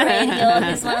on the radio.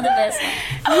 He's one of the best ones.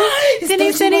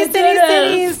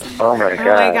 Titties. Oh my god.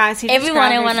 Oh my gosh. he Everyone I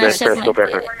described want it. to shake my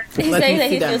Periscope ever. He Let says me that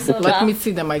see he feels so them. Let proud. me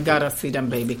see them. I gotta see them,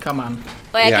 baby. Come on.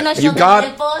 Wait, I Yeah, cannot you show the got-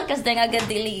 nipple because then I get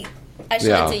delete. I show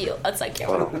Yeah. it to you. It's like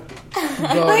camera. We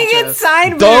get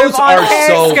side Those boob on are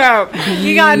so- Periscope.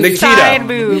 You got side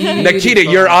boob. Nikita,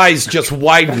 your eyes just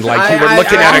widened like you were I-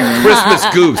 looking at a Christmas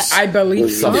goose. I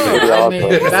believe so. Beautiful. I mean,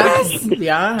 that's,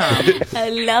 yeah. I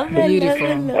love it.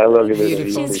 Beautiful. I love you.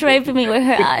 Beautiful. She's raping me with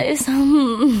her eyes.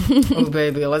 Oh,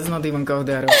 baby, let's not even go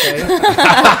there, okay?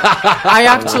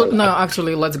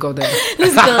 Actually, let's go there.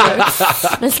 Let's go there.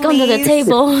 Let's go to the Please.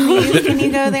 table. Please, can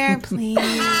you go there, please?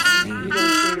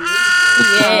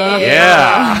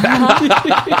 Yeah.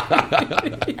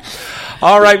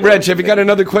 All right, Reg, have you got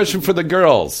another question for the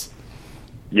girls?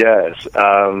 Yes.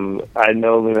 I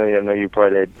know, Luna, I know you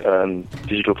part of that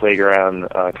digital playground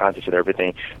contest and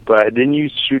everything, but didn't you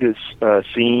shoot a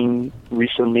scene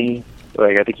recently?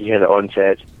 Like, I think you had an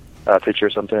on-set picture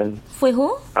or something. Fue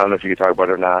who? I don't know if you could talk about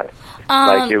it or not.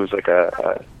 Like, it was like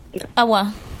a What?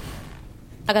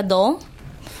 Like a doll?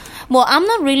 Well, I'm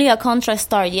not really a Contra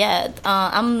star yet.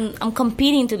 I'm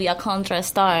competing to be a Contra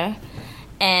star,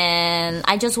 and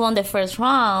I just won the first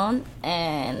round,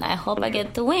 and I hope I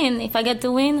get to win. If I get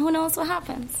to win, who knows what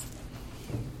happens?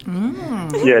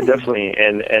 Yeah, definitely.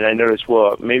 And I noticed,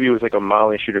 well, maybe it was like a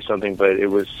modeling shoot or something, but it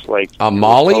was like A you were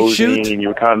Molly posing shoot? and you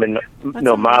were coming.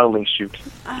 No, modeling shoot.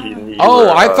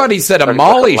 I thought he said a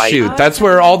Molly shoot. That's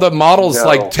where all the models No.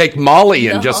 like take Molly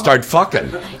and just start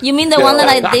fucking. You mean the one that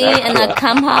I did in the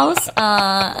camp house?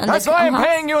 That's why I'm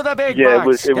paying you the big Yeah,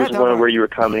 bucks. it was Get one over where you were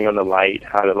commenting on the light,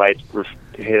 how the light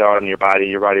hit on your body.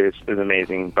 Your body is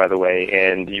amazing, by the way,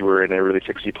 and you were in a really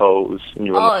sexy pose. And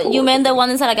you were on the floor. You meant the one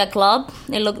inside like a club?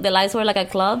 The lights were like a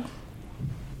club?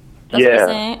 That's yeah, what you're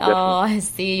saying? definitely. Oh, I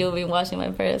see. You've been watching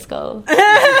my Periscope.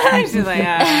 She's like,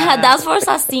 That's for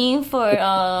Sastin for,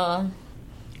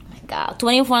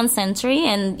 21st Century.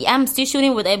 And I'm still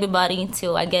shooting with everybody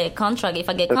until I get a contract. If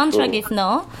I get a contract, cool. If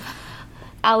no,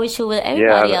 I will shoot with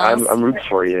everybody else. I'm rooting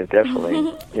for you,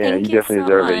 definitely. Yeah, you definitely so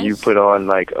deserve much. it. You put on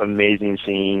like amazing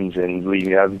scenes, and believe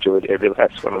me, I've enjoyed every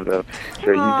last one of them. So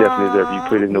you definitely deserve it. You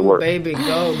put in the work. Baby,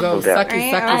 go, No doubt.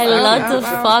 sucky. I love to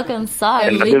fucking suck.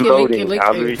 And I've been voting.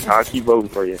 I'll keep voting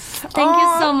for you. Thank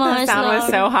you so much. That was love.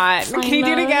 so hot. I Can you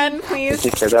do it know. again, please?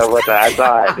 Because that's what I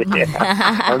thought.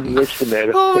 Yeah. I'm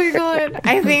listening. Oh my god!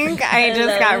 I think I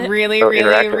just got really, So really,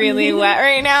 interactive. really wet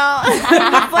right now.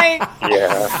 It's like,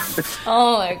 Yeah.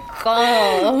 Oh my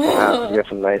god. You got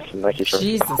some nice shirts.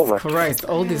 Jesus Oh my Christ,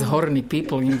 all these horny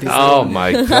people in this Oh room.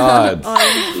 my God.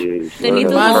 Jeez. They need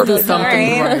to Must hold do the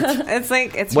something door. right. it's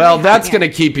like it's. Well, really that's hot going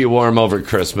to keep you warm over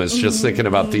Christmas, just thinking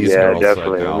about these Yeah, girls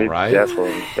definitely. right now, right?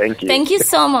 Definitely. Thank you. Thank you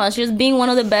so much. Just being one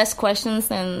of the best questions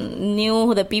and knew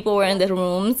who the people were in the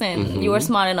rooms, and you were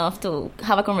smart enough to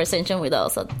have a conversation with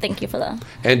us. So thank you for that.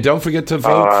 And don't forget to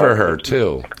vote for her,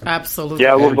 too. Absolutely.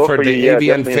 Yeah, we'll And vote for for the you. Yeah,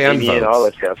 AVN definitely fan AVN and votes. all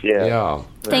that stuff. Yeah. Yeah.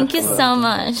 Thank you so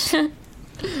much. Okay.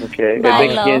 And Bye,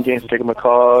 thanks love. again, James, for taking my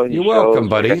call. You're Your welcome, show,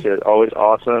 buddy. Like I said, always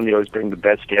awesome. You always bring the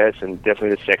best guests and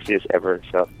definitely the sexiest ever.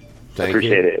 So Thank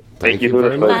appreciate you. it. Thank you Luna,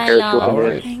 very for the much. Periscope All and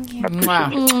right. this.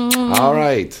 Mwah. All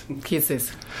right.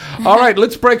 Kisses. All right,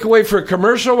 let's break away for a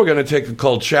commercial. We're going to take a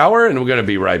cold shower, and we're going to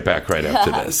be right back right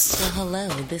after this. Well, hello,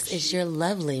 this is your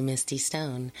lovely Misty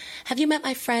Stone. Have you met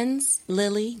my friends,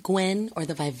 Lily, Gwen, or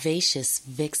the vivacious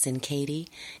Vixen Katie?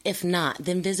 If not,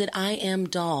 then visit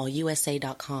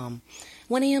IamDollUSA.com.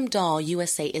 1AM Doll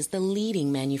USA is the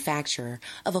leading manufacturer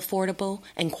of affordable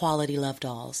and quality love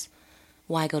dolls.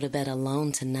 Why go to bed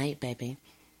alone tonight, baby?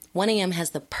 1AM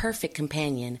has the perfect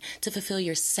companion to fulfill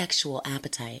your sexual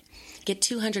appetite. Get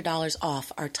 $200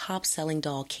 off our top-selling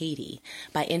doll, Katie,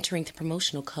 by entering the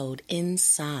promotional code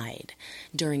INSIDE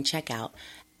during checkout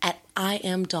at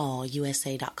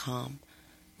IamDollUSA.com.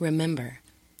 Remember,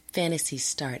 fantasies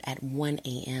start at 1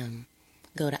 a.m.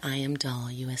 Go to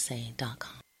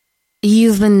IamDollUSA.com.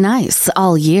 You've been nice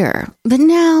all year, but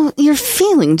now you're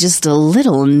feeling just a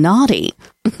little naughty.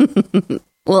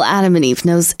 Well, Adam and Eve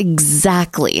knows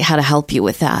exactly how to help you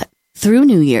with that. Through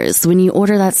New Year's, when you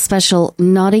order that special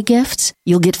naughty gift,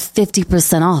 you'll get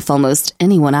 50% off almost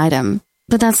any one item.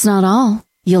 But that's not all.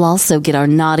 You'll also get our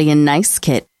Naughty and Nice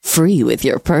kit free with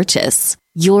your purchase.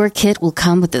 Your kit will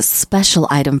come with a special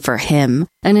item for him,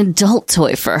 an adult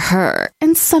toy for her,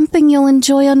 and something you'll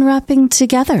enjoy unwrapping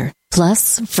together.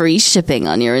 Plus, free shipping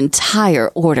on your entire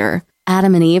order.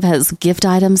 Adam and Eve has gift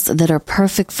items that are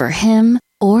perfect for him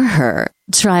or her.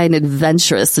 Try an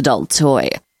adventurous adult toy,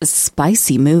 a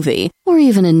spicy movie, or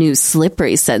even a new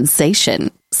slippery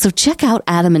sensation. So check out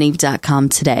adamandeve.com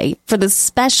today for the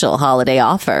special holiday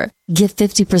offer. Get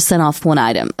 50% off one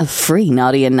item, a free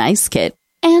Naughty and Nice kit,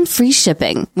 and free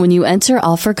shipping when you enter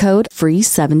offer code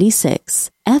FREE76,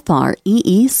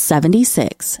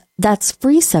 FREE76. That's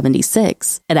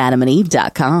FREE76 at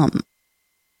adamandeve.com.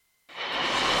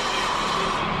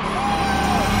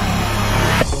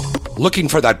 Looking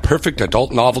for that perfect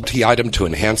adult novelty item to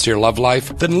enhance your love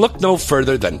life? Then look no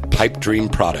further than Pipe Dream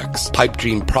Products. Pipe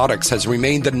Dream Products has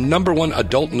remained the #1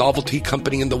 adult novelty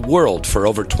company in the world for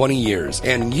over 20 years.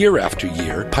 And year after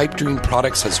year, Pipe Dream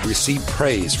Products has received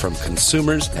praise from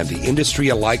consumers and the industry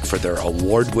alike for their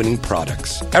award-winning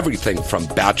products. Everything from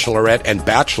bachelorette and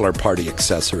bachelor party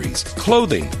accessories,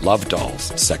 clothing, love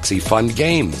dolls, sexy fun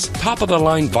games,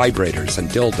 top-of-the-line vibrators and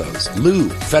dildos,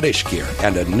 lube, fetish gear,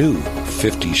 and a new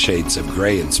 50 Shades of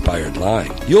Grey inspired line.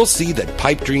 You'll see that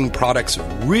Pipe Dream Products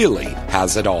really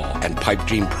has it all, and Pipe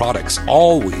Dream Products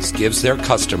always gives their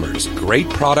customers great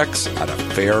products at a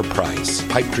fair price.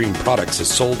 Pipe Dream Products is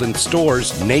sold in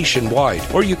stores nationwide,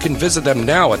 or you can visit them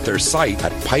now at their site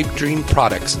at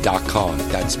pipedreamproducts.com.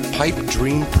 That's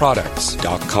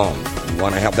pipedreamproducts.com. You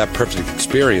want to have that perfect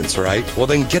experience, right? Well,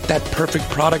 then get that perfect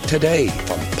product today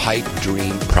from Pipe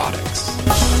Dream Products.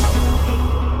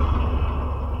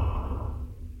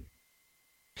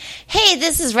 Hey,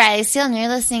 this is Riley Steele, and you're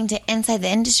listening to Inside the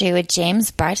Industry with James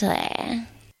Bartolet.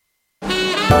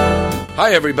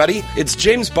 Hi, everybody. It's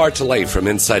James Bartolet from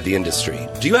Inside the Industry.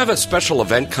 Do you have a special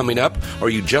event coming up,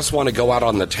 or you just want to go out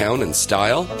on the town in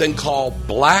style? Then call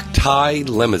Black Tie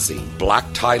Limousine. Black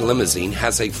Tie Limousine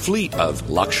has a fleet of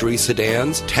luxury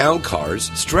sedans, town cars,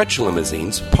 stretch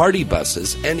limousines, party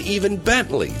buses, and even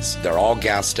Bentleys. They're all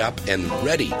gassed up and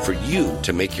ready for you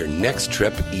to make your next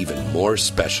trip even more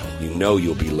special. You know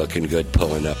you'll be looking good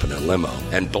pulling up in a limo.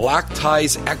 And Black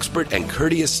Tie's expert and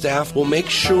courteous staff will make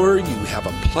sure you have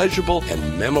a pleasurable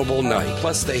and memorable night.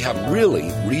 Plus, they have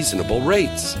really reasonable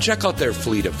rates. Check out their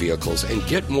fleet of vehicles and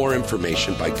get more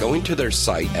information by going to their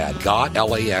site at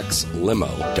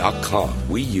gotlaxlimo.com.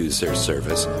 We use their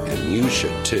service, and you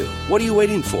should too. What are you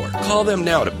waiting for? Call them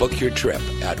now to book your trip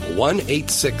at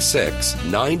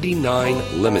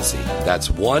 1-866-99-Limousine. That's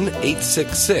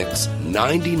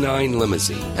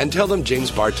 1-866-99-Limousine. And tell them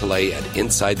James Bartolet at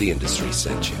Inside the Industry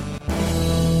sent you.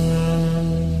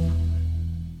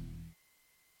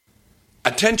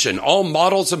 Attention, all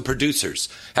models and producers.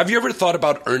 Have you ever thought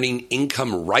about earning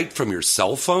income right from your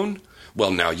cell phone? Well,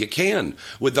 now you can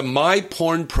with the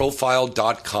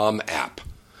MyPornProfile.com app.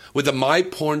 With the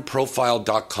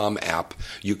MyPornProfile.com app,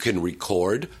 you can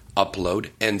record,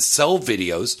 upload, and sell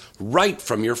videos right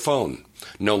from your phone.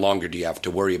 No longer do you have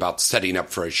to worry about setting up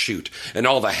for a shoot and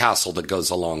all the hassle that goes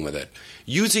along with it.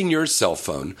 Using your cell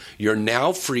phone, you're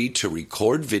now free to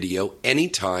record video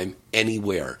anytime,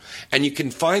 anywhere. And you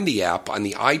can find the app on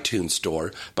the iTunes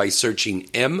Store by searching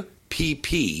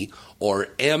MPP or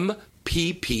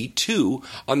MPP2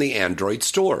 on the Android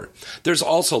Store. There's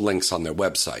also links on their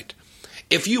website.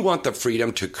 If you want the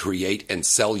freedom to create and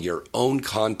sell your own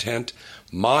content,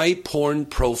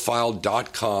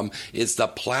 MyPornProfile.com is the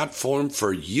platform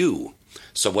for you.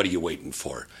 So what are you waiting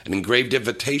for? An engraved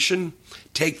invitation?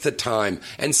 Take the time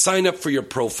and sign up for your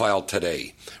profile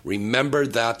today. Remember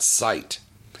that site.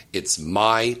 It's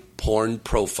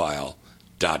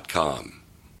MyPornProfile.com.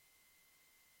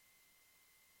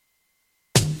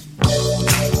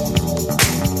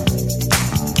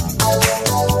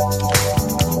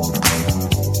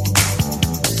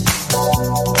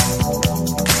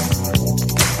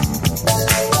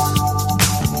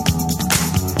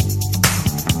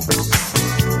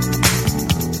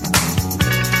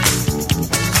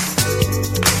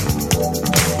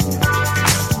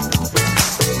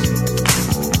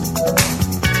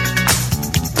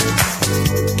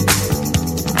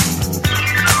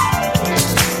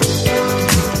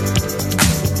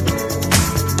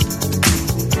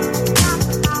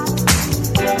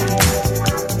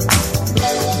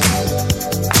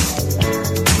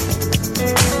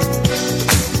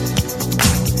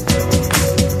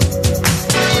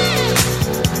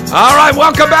 All right,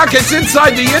 welcome back. It's Inside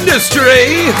the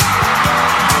Industry.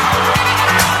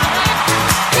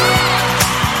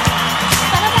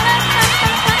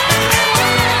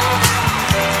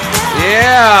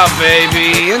 Yeah,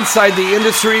 baby. Inside the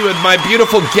Industry with my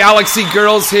beautiful Galaxy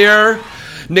girls here.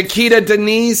 Nikita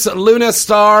Denise, Luna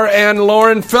Star, and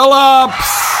Lauren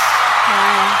Phillips.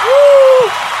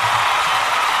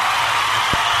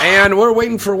 And we're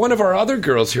waiting for one of our other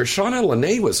girls here. Shauna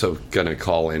Lene was going to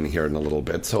call in here in a little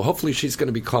bit, so hopefully she's going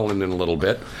to be calling in a little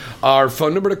bit. Our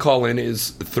phone number to call in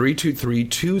is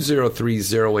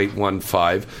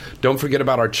 323-203-0815. Don't forget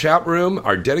about our chat room.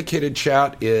 Our dedicated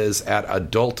chat is at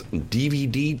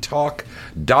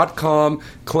adultdvdtalk.com.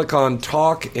 Click on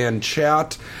Talk and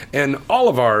Chat. And all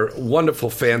of our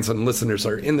wonderful fans and listeners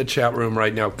are in the chat room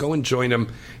right now. Go and join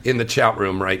them in the chat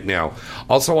room right now.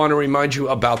 Also want to remind you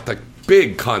about the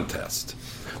big contest.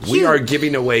 We are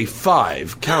giving away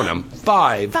five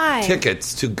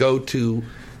tickets to go to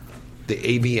the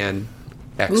AVN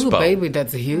Expo. Ooh, baby,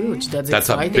 that's huge. That's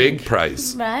exciting. A big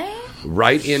prize.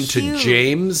 Right into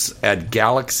James at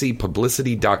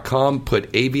galaxypublicity.com.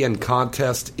 Put AVN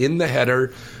contest in the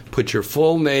header. Put your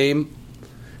full name,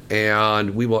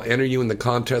 and we will enter you in the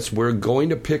contest. We're going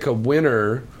to pick a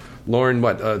winner. Lauren,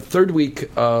 third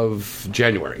week of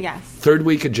January? Yes. Third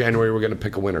week of January, we're going to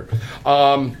pick a winner.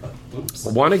 Want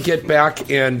to get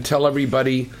back and tell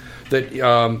everybody that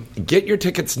get your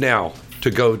tickets now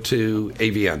to go to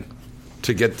AVN,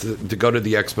 to go to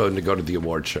the expo and to go to the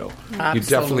award show. Absolutely. You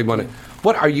definitely want to.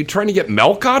 What, are you trying to get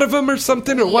milk out of them or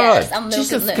something, or Yes, what? I'm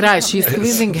Jesus Christ, she's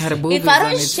squeezing her boobies. If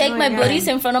I don't shake my booties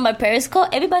in front of my Periscope,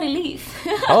 everybody leave.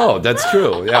 Oh, that's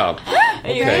true, yeah.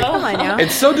 Okay. Come on now.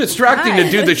 It's so distracting to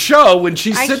do the show when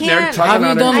she's sitting there talking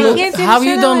about her. How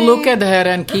you don't look at her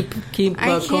and keep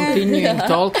continuing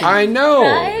talking? I know.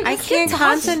 I can't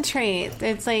concentrate.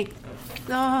 It's like,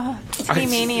 Katie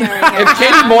Mania right here. If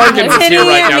Katie Morgan was here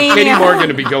right now, Katie Morgan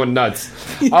would be going nuts.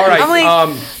 All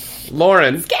right,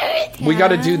 Lauren, we got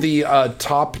to do the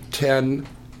top 10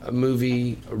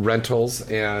 movie rentals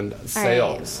and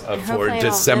sales for Hopefully I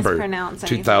don't December mispronounce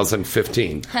anything.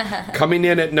 2015. Coming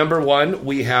in at number 1,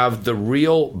 we have The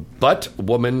Real Butt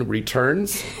Woman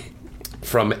Returns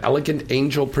from Elegant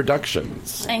Angel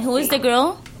Productions. And who is the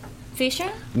girl?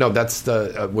 Fisher? No, that's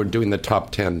we're doing the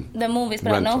top 10. The movies,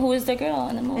 but I rental. know who is the girl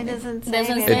in the movie. It doesn't say.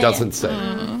 It doesn't say.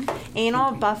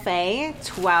 Anal Buffet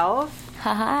 12.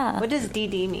 Haha. What does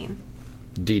DD mean?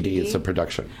 DD is a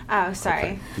production. Oh,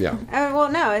 sorry. Yeah. Oh,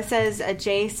 well, no, it says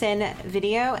Jason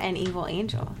Video and Evil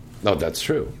Angel. No, that's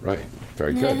true. Right.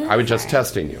 Very good. I was just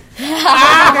testing you.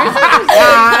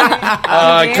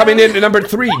 Coming in at number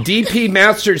 3, DP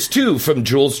Masters 2 from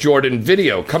Jules Jordan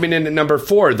Video. Coming in at number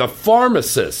 4, The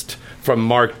Pharmacist from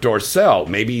Mark Dorcel.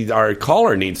 Maybe our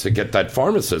caller needs to get that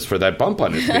pharmacist for that bump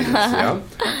on his penis. Yeah.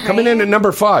 Coming in at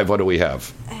number 5, what do we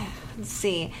have? Let's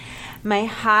see.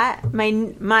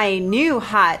 My new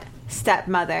hot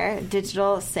stepmother,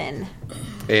 Digital Sin.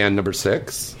 And number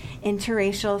 6.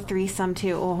 Interracial threesome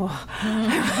 2. Oh.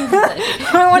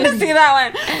 I want to see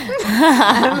that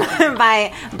one.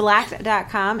 By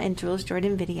Blacked.com and Jules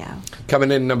Jordan Video.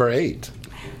 Coming in at number 8.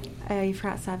 You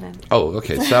forgot 7. Oh,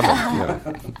 okay, 7.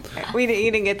 Yeah. You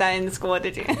didn't get that in school,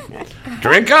 did you?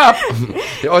 Drink up.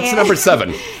 What's number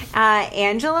 7?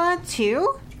 Angela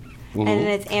 2. Mhm. And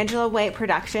it's Angela White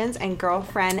Productions and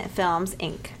Girlfriend Films,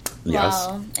 Inc. Yes.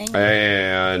 Wow.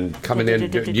 And coming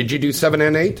in, did you do 7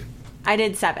 and 8? I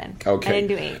did 7. Okay. I didn't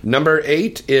do 8. Number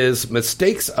 8 is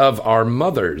Mistakes of Our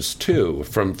Mothers 2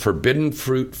 from Forbidden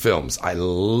Fruit Films. I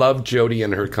love Jody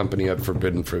and her company at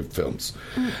Forbidden Fruit Films.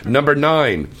 Number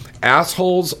 9,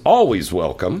 Assholes Always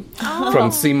Welcome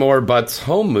from Seymour Butts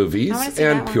Home Movies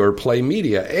and Pure Play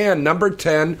Media. And number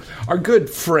 10, our good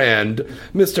friend,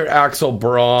 Mr. Axel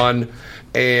Braun,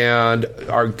 and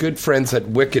our good friends at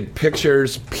Wicked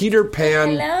Pictures, Peter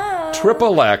Pan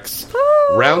XXX.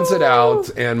 Rounds it out,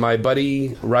 and my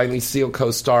buddy Riley Steele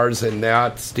co-stars in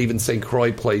that. Stephen St.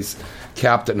 Croix plays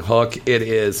Captain Hook. It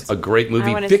is a great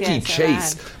movie. Vicky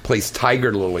Chase plays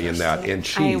Tiger Lily in that, and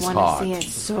she's hot. I want to see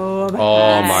it so bad.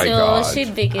 Oh my god! So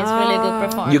Vicky is really good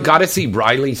performer. You got to see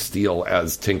Riley Steele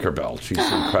as Tinkerbell. She's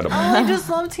incredible. I just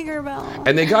love Tinkerbell.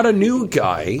 And they got a new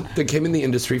guy that came in the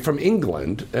industry from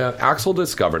England. Axel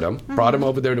discovered him, brought him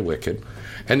over there to Wicked.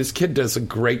 And his kid does a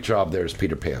great job there as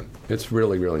Peter Pan. It's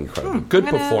really, really incredible. Good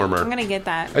performer. I'm going to get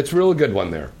that. It's a real good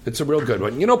one there. It's a real good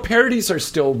one. You know, parodies are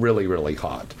still really, really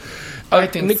hot. I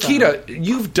think Nikita,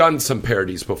 you've done some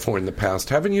parodies before in the past,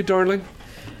 haven't you, darling?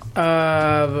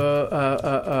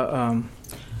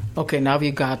 Okay, now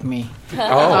you got me.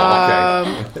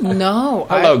 Oh, okay. No.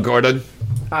 Hello, Gordon.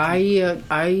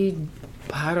 I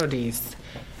parodies.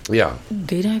 Yeah.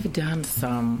 Did I've done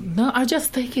some? No, I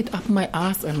just take it up my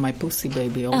ass and my pussy,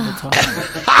 baby, all the time.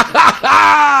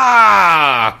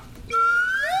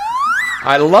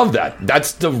 I love that.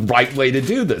 That's the right way to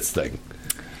do this thing.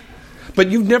 But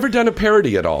you've never done a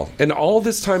parody at all in all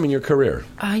this time in your career.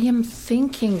 I am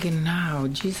thinking now,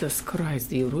 Jesus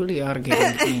Christ, you really are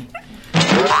getting me.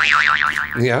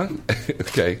 Yeah?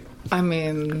 Okay. I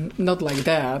mean, not like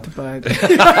that, but...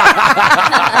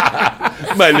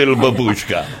 My little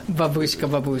babushka.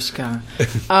 Babushka.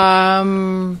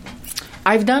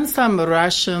 I've done some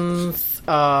Russian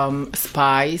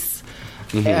spies,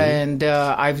 and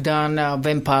I've done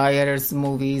vampires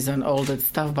movies and all that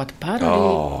stuff, but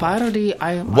parody...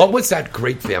 What was that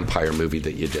great vampire movie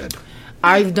that you did?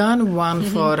 I've done one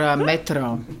for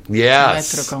Metro.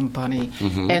 Yes. Metro Company.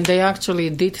 And they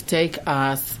actually did take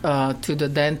us to the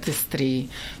dentistry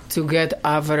to get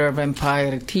our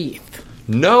vampire teeth.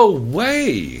 No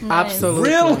way. Nice. Absolutely.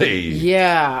 Really?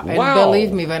 Yeah. And wow.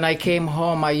 believe me, when I came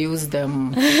home, I used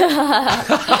them.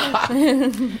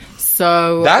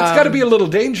 So that's got to be a little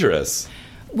dangerous.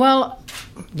 Well,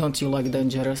 don't you like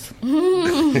dangerous?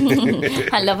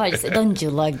 I love how you say, don't you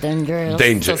like dangerous?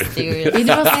 Danger. So serious. It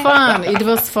was fun. It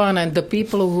was fun. And the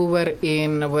people who were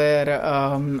in were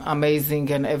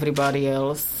amazing, and everybody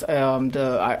else.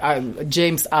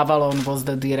 James Avalon was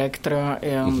the director,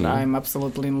 and I'm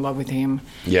absolutely in love with him.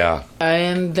 Yeah.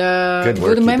 And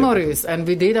good memories. And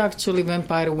we did actually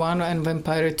Vampire 1 and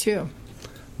Vampire 2.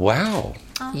 Wow.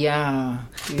 Yeah.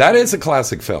 That is a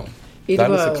classic film.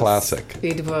 That is a classic.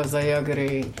 It was, I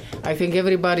agree. I think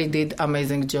everybody did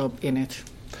amazing job in it.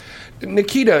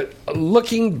 Nikita,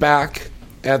 looking back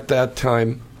at that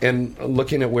time and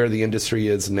looking at where the industry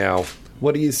is now,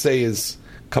 what do you say is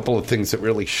a couple of things that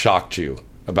really shocked you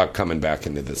about coming back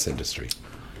into this industry?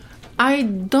 I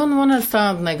don't want to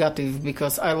sound negative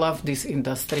because I love this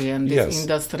industry, and this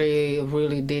industry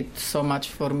really did so much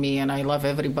for me, and I love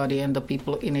everybody and the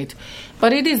people in it.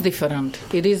 But it is different.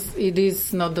 It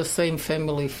is not the same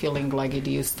family feeling like it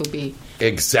used to be.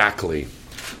 Exactly.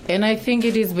 And I think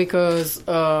it is because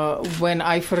when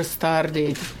I first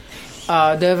started,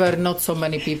 there were not so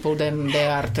many people than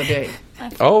there are today.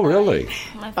 Oh, really?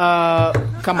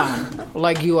 Come on.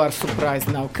 Like you are surprised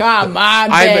now. Come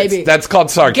on, baby. That's called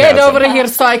sarcasm. Get over here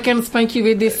so I can spank you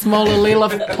with this small little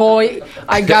toy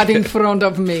I got in front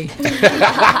of me.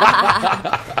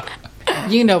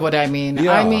 You know what I mean.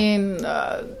 Yeah. I mean,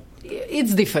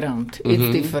 it's different.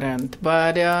 It's different.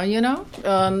 But,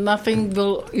 nothing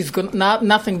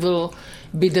will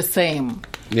be the same.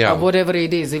 Yeah. Whatever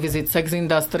it is, if it's sex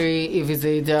industry, if it's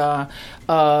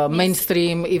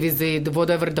mainstream, if it's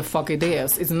whatever the fuck it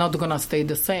is, it's not gonna stay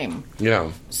the same.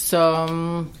 Yeah.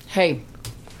 So, hey.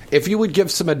 If you would give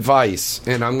some advice,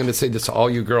 and I'm going to say this to all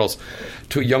you girls,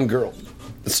 to a young girl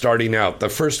starting out, the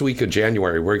first week of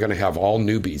January, we're going to have all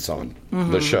newbies on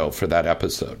the show for that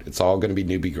episode. It's all going to be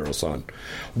newbie girls on.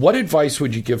 What advice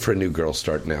would you give for a new girl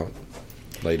starting out,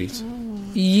 ladies?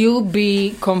 You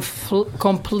be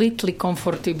completely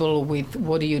comfortable with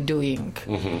what you're doing.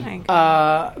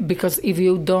 Because if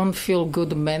you don't feel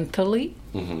good mentally,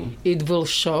 it will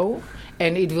show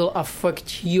and it will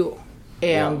affect you.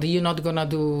 And you're not going to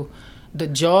do the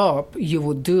job you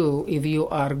would do if you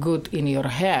are good in your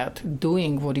head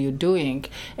doing what you're doing.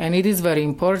 And it is very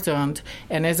important.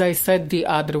 And as I said the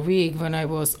other week when I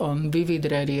was on Vivid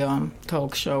Radio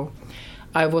talk show,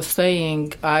 I was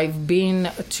saying I've been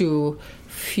to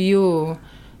few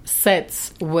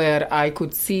sets where I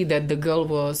could see that the girl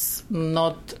was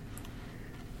not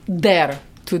there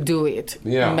to do it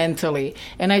mentally.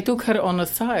 And I took her on a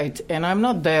side, and I'm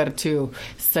not there to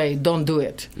say, don't do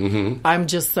it. I'm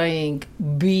just saying,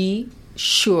 be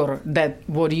sure that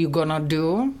what you're going to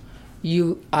do,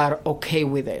 you are okay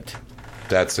with it.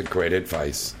 That's a great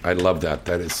advice. I love that.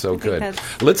 That is so good.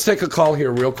 Let's take a call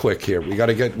here real quick here. We got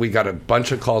a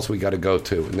bunch of calls we got to go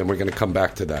to, and then we're going to come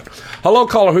back to that. Hello,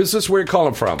 caller. Who's this? Where are you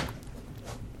calling from?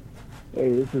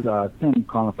 Hey, this is Tim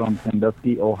calling from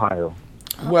Sandusky, Ohio.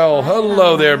 Well,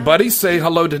 hello there, buddy. Say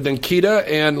hello to Nikita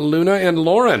and Luna and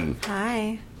Lauren.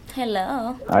 Hi.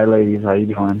 Hello. Hi, ladies. How you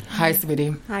doing? Hi,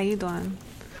 sweetie. How you doing?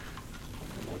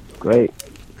 Great.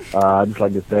 I'd just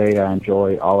like to say I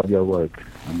enjoy all of your work.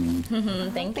 I mean,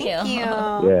 Thank you.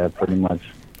 yeah, pretty much.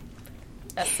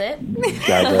 That's it. You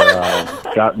guys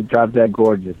are drop that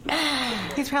gorgeous.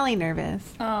 He's probably nervous.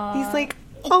 He's like,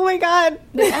 oh my God.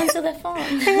 Answer the phone.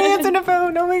 Answer the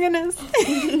phone. Oh my goodness.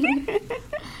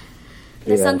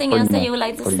 There's something else that you would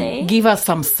like to say? Give us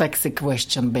some sexy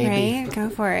question, baby. Right? Go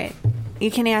for it.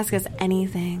 You can ask us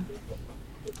anything.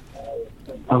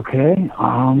 Okay.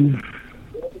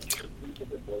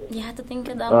 You have to think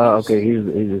of that. Okay, here's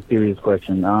a serious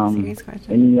question. Serious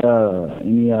question.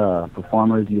 Any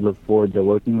performers you look forward to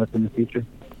working with in the future?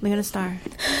 Linda Starr.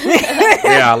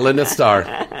 Yeah, Linda Starr.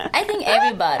 I think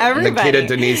everybody. Nikita,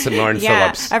 Denise, and Lauren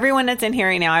Phillips. Everyone that's in here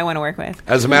right now I want to work with.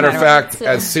 As a matter of fact,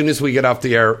 as soon as we get off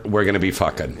the air, we're going to be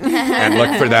fucking. And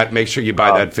look for that. Make sure you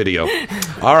buy that video.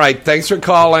 All right, thanks for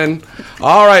calling.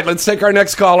 All right, let's take our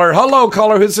next caller. Hello,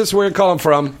 caller. Who's this? Where are you calling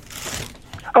from?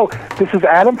 Oh, this is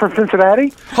Adam from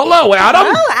Cincinnati. Hello, Adam.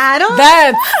 Hello, Adam.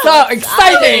 That's so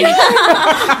exciting.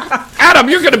 Adam,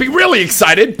 you're going to be really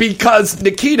excited because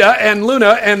Nikita and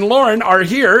Luna and Lauren are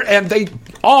here, and they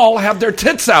all have their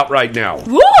tits out right now.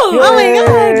 Woo! Oh,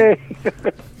 my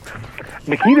God.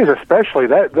 Nikita's especially.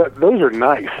 Those are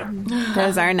nice.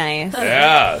 Those are nice.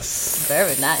 Yes.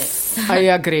 Very nice. I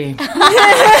agree.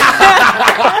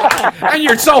 And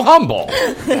you're so humble.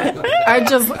 I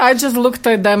just looked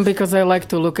at them because I like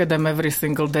to look at them every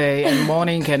single day, and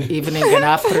morning and evening and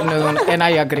afternoon, and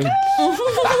I agree.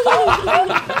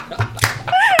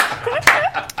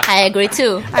 I agree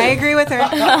too. I agree with her.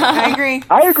 I agree.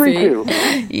 I agree too.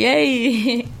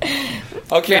 Yay.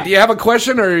 Okay, do you have a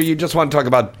question, or you just want to talk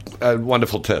about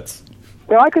wonderful tits?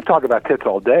 Well, I could talk about tits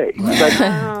all day.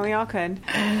 Oh, we all could.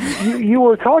 You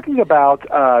were talking about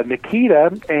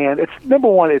Nikita, and it's number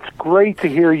one. It's great to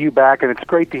hear you back, and it's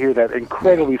great to hear that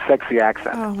incredibly sexy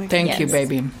accent. Oh my God. Thank you,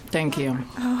 baby. Thank you.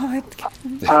 Oh,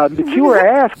 but you were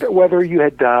asked whether you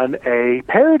had done a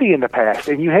parody in the past,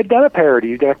 and you had done a parody.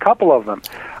 You did a couple of them.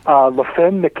 La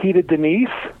Femme Nikita Denise.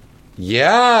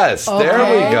 Yes, there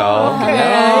we go. Okay.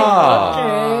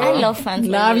 Yeah. I love fans.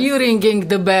 Now you're ringing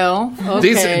the bell.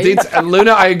 Okay. These,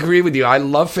 Luna, I agree with you. I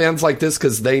love fans like this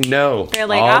because they know. They're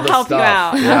like, all I'll the help you stuff.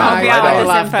 out. Yeah, I'll help you out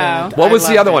with this info. What was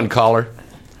the other one, caller?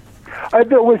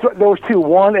 There was two.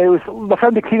 One, it was La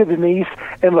Femme Nikita Denise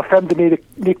and La Femme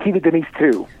Nikita Denise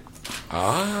 2.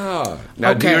 Ah.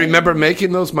 Now, do you remember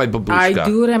making those, my babushka? I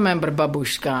do remember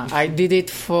babushka. I did it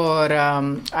for,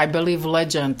 I believe,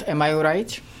 Legend. Am I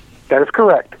right? That is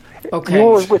correct. Okay. You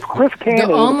were with Chris Cannon.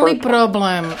 The only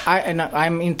problem,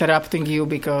 I'm interrupting you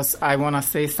because I want to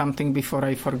say something before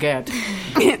I forget.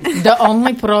 The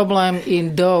only problem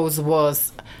in those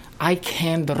was I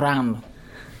can't run.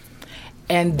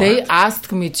 And they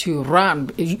asked me to run.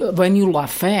 When you La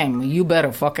Femme, you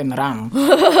better fucking run.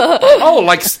 Oh,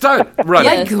 like stunt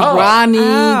running. Like running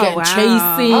and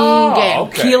chasing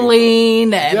and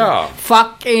killing and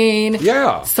fucking.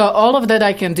 Yeah. So all of that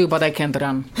I can do, but I can't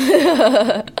run.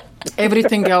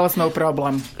 Everything else, no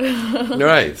problem.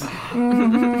 Right.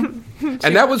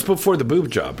 And that was before the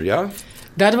boob job, yeah?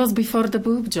 That was before the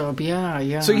boob job,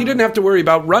 yeah. So you didn't have to worry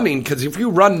about running, because if you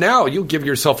run now, you give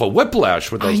yourself a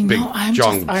whiplash with those big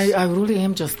jungs. I really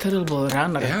am just terrible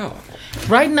runner. Yeah.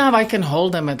 Right now, I can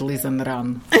hold them at least and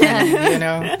run. You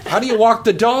know. How do you walk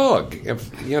the dog? If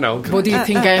you know. What do you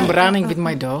think I am running with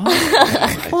my dog?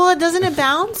 Well, doesn't it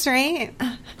bounce, right?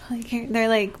 Like they're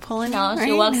like pulling. No,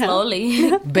 she right? walks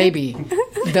slowly. Baby,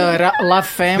 the La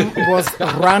Femme was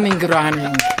running.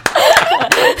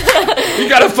 You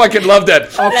gotta fucking love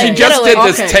that. Okay. She just did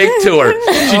this take to her.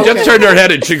 She just turned her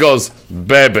head and she goes,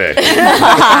 baby.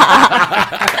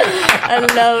 I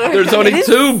love her. There's only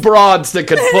two broads that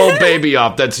can pull baby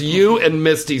off. That's you and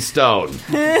Misty Stone.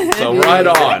 So right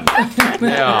on.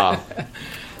 Yeah.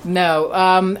 No,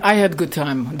 I had good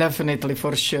time, definitely,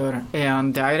 for sure.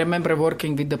 And I remember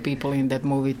working with the people in that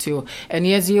movie, too. And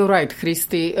yes, you're right, Chris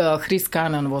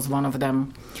Cannon was one of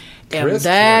them. And Chris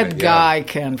that Cannon, guy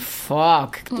can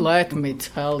fuck, let me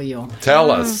tell you.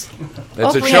 Tell us.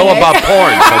 It's a show about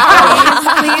porn, so tell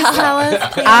us. Please tell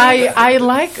us. Please. I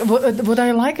like, what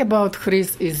I like about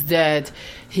Chris is that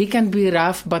he can be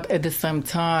rough, but at the same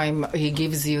time, he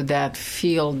gives you that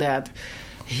feel that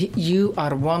you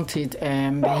are wanted,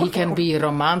 and he can be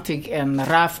romantic and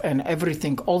rough and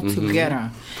everything all together.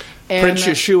 And Prince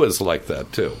Yeshua's like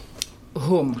that, too.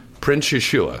 Whom? Prince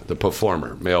Yeshua, the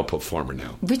performer, male performer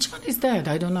now. Which one is that?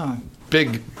 I don't know.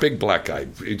 Big black guy.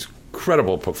 He's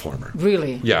incredible performer.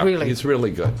 Really? Yeah, really? he's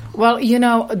really good. Well, you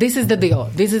know, this is the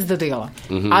deal.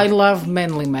 I love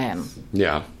manly men.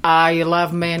 Yeah. I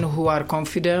love men who are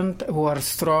confident, who are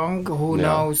strong, who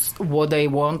knows what they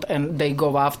want, and they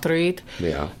go after it.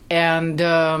 Yeah. And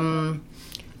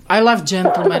I love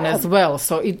gentlemen as well.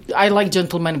 So I like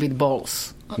gentlemen with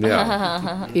balls.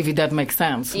 Yeah. If that makes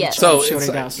sense. Yes. So, I'm sure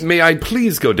it does. may I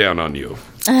please go down on you?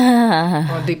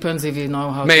 Well, it depends if you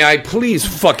know how May I please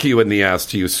fuck you in the ass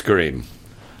till you scream?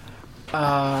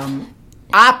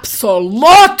 Absolutely!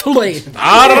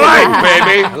 All right,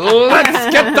 baby.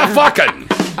 Let's get the fucking.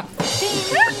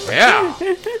 Yeah.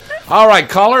 All right,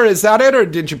 caller, is that it, or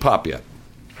did you pop yet?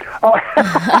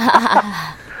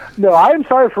 No, I'm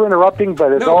sorry for interrupting,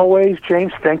 but as always,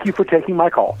 James, thank you for taking my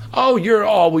call. Oh, you're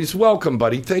always welcome,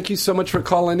 buddy. Thank you so much for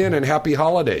calling in, and happy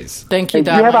holidays. Thank you, And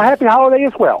you darling. have a happy holiday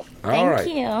as well. All right.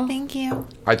 Thank you.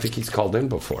 I think he's called in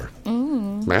before.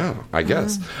 Yeah, I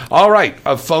guess. All right.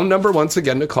 A phone number once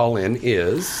again to call in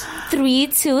is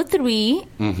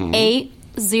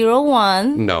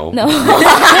 323-801. No.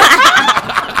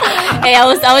 Hey, I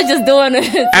was just doing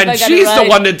it. And she's the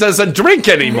one that doesn't drink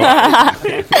anymore.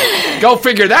 Go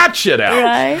figure that shit out.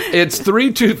 Right. It's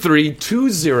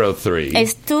 323-203.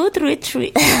 It's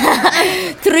 233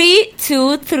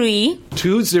 323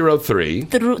 203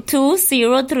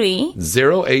 203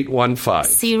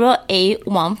 0815.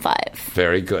 0815.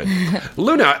 Very good.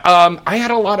 Luna, I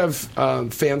had a lot of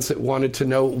fans that wanted to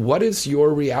know, what is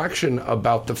your reaction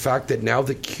about the fact that now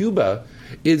that Cuba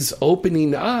is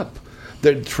opening up,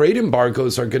 the trade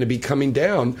embargoes are going to be coming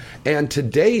down, and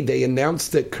today they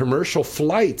announced that commercial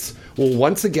flights will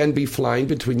once again be flying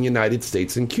between the United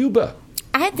States and Cuba.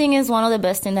 I think it's one of the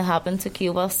best things that happened to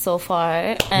Cuba so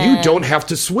far. You don't have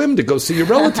to swim to go see your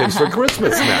relatives for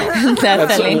Christmas now.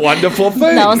 That's a wonderful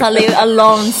thing. That was a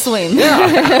long swim.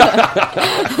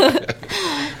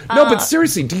 No, but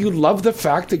seriously, do you love the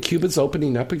fact that Cuba's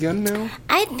opening up again now?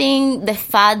 I think the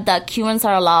fact that Cubans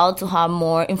are allowed to have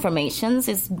more information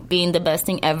is being the best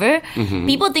thing ever. Mm-hmm.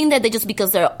 People think that just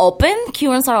because they're open,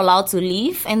 Cubans are allowed to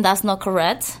leave, and that's not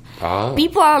correct.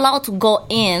 People are allowed to go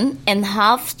in and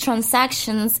have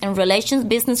transactions and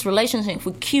business relationships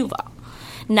with Cuba.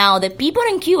 Now, the people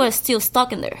in Cuba are still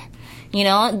stuck in there. You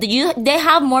know, they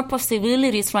have more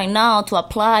possibilities right now to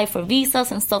apply for visas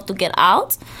and stuff to get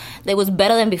out. That was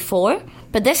better than before,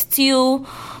 but there's still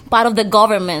part of the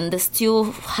government. They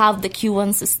still have the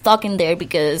Cubans stuck in there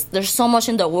because there's so much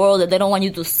in the world that they don't want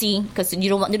you to see, because you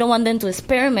don't want them to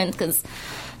experiment, because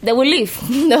they will leave.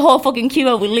 The whole fucking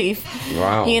Cuba will leave.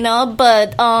 Wow. You know,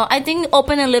 but I think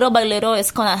opening little by little is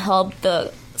gonna help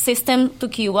the system to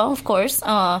Cuba, of course,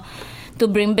 to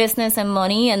bring business and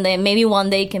money, and then maybe one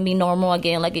day it can be normal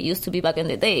again like it used to be back in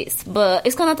the days. But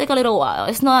it's going to take a little while.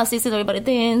 It's not as easy as everybody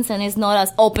thinks, and it's not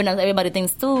as open as everybody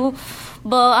thinks too.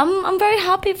 But I'm very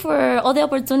happy for all the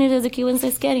opportunities the Cubans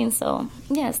is getting. So,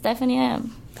 yes, definitely I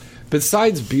am.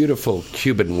 Besides beautiful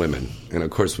Cuban women, and of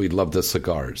course we love the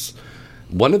cigars,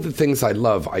 one of the things I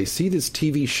love, I see this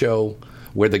TV show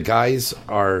where the guys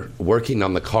are working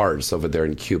on the cars over there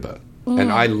in Cuba. And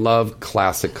I love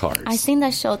classic cars. I've seen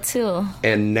that show too.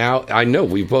 And now, I know,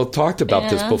 we've both talked about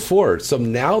this before. So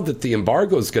now that the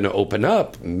embargo is going to open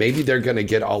up, maybe they're going to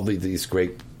get all of these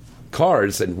great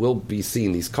cars, and we'll be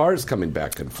seeing these cars coming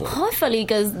back and forth. Hopefully,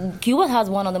 because Cuba has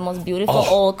one of the most beautiful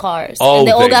old cars. Oh, and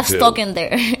they all got do. stuck in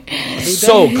there.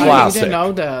 So classic. I didn't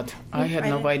know that. I had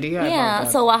no idea about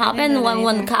that. So what happened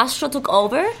when Castro took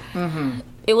over,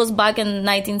 it was back in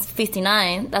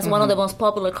 1959. That's one of the most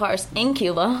popular cars in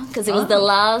Cuba, because it was the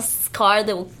last car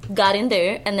that got in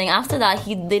there. And then after that,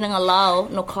 he didn't allow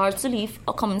no cars to leave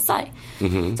or come inside.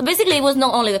 So basically, it was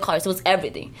not only the cars, it was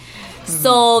everything.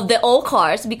 So the old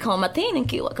cars become a thing in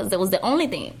Cuba, because that was the only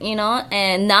thing, you know.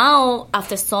 And now,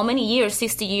 after so many years,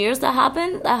 60 years that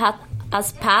happened,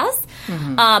 has passed,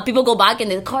 people go back and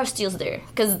the car's still there,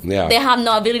 because they have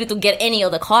no ability to get any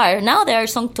other car. Now there are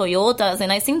some Toyotas,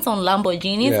 and I've seen some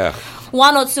Lamborghinis,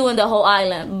 one or two in the whole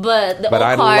island. But old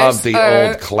I cars love the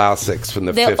old classics from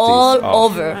the 50s. They're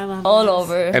all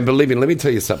over. And believe me, let me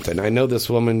tell you something. I know this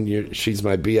woman, she's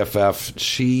my BFF.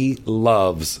 She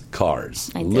loves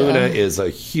cars. I do. Luna is a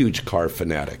huge car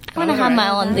fanatic. I want to have my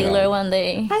own dealer one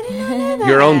day. I didn't know that.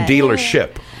 Your own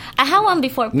dealership. I had one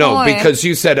before porn. No, because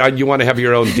you said you want to have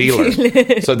your own dealer.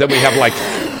 So then we have like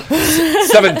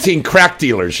 17 crack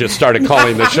dealers just started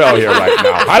calling the show here right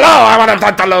now. Hello, I want to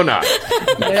talk to Luna.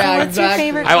 What's your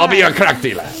favorite car? I will be your crack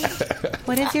dealer.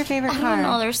 What is your favorite car? I don't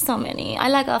know. There's so many. I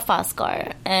like a fast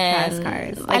car. And Fast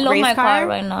cars. I Like love race my car car?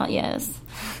 right now, yes.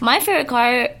 My favorite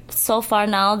car so far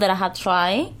now that I have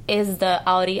tried is the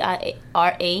Audi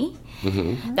RA.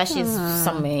 That shit's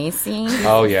amazing.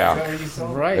 Oh, yeah.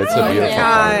 Right. It's a beautiful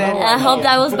car. I hope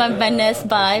that was my next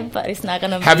buy, but it's not going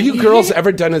to be. Have you girls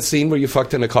ever done a scene where you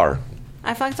fucked in a car?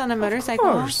 I fucked on a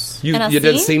motorcycle. You did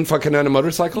a scene fucking on a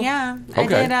motorcycle? Yeah.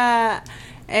 Okay. I did,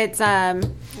 it's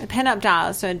Pinup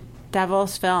Dolls, so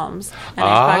Devil's Films. And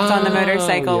I fucked on the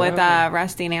motorcycle with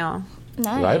Rusty Nail.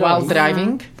 Nice. Right While on.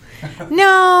 driving?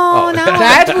 No, not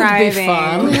That would driving. be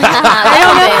fun. I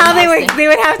don't know how they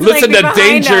would have to Listen like, be to behind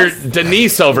Danger us.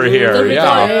 Denise over here.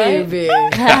 Yeah. Baby.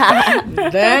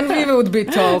 Then we would be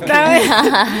talking.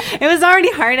 It was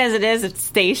already hard as it is. It's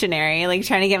stationary, like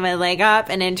trying to get my leg up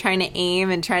and then trying to aim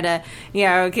and try to,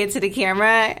 get to the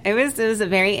camera. It was a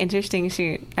very interesting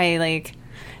shoot.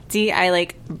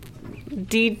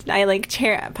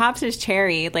 Pops his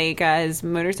Cherry, his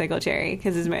motorcycle Cherry,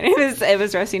 because it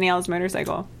was Rusty Nail's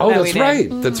motorcycle. Oh, that that's we right.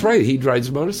 did. That's right. He drives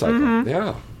a motorcycle.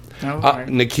 Yeah.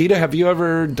 Nikita, have you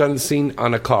ever done a scene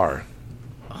on a car?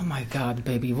 Oh my God,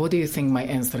 baby. What do you think my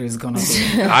answer is going to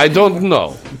be? I don't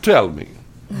know. Tell me.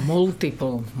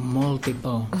 Multiple.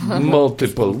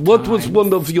 What was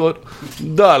one of your,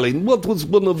 darling, what was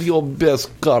one of your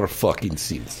best car fucking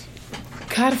scenes?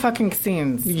 Car fucking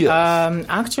scenes. Yes.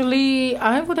 Actually,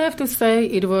 I would have to say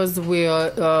it was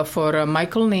for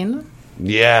Michael Nin.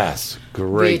 Yes,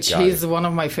 great Which guy. is one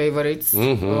of my favorites.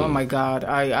 Oh my God,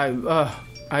 I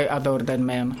adore that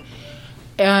man.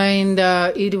 And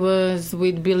it was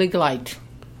with Billy Glide.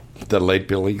 The late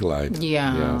Billy Glide.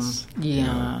 Yeah, Yes.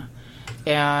 yeah.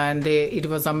 And it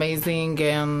was amazing.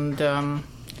 And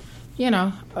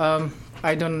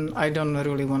I don't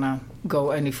really want to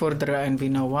go any further, and we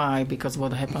know why, because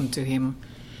what happened to him.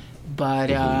 But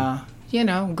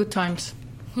good times,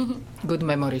 good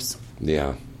memories.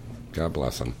 Yeah, God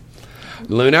bless him.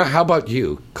 Luna, how about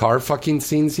you? Car fucking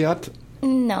scenes yet?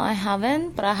 No, I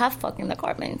haven't, but I have fucked in the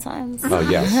car many times. Oh,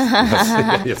 yes.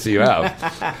 Yes, you have.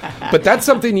 But that's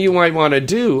something you might want to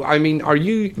do. I mean,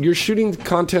 you're shooting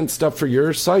content stuff for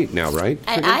your site now, right?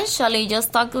 I actually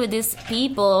just talked with these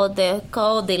people. They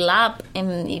call The Lab,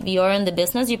 and if you're in the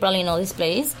business, you probably know this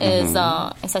place. It's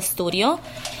a studio.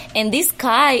 And this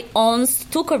guy owns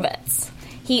 2 Corvettes.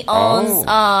 He owns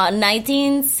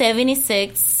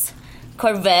 1976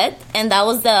 Corvette, and that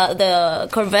was the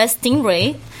Corvette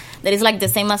Stingray. That is like the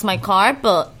same as my car,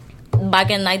 but back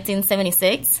in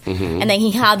 1976. And then he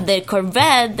had the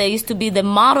Corvette that used to be the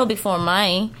model before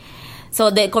mine. So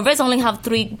the Corvettes only have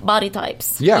 3 body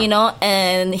types. Yeah. You know,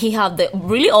 and he have the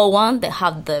really old one, they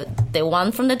have the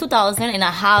one from the 2000, and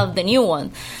I have the new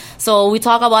one. So we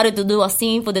talk about it to do a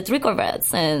scene for the 3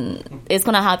 Corvettes, and it's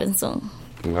going to happen soon.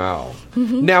 Wow.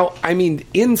 Now, I mean,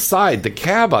 inside the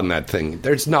cab on that thing,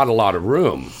 there's not a lot of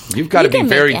room. You've got to be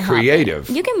very creative.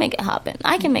 You can make it happen.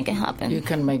 I can make it happen. You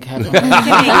can make it happen. Make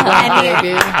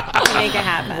it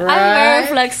happen. I'm very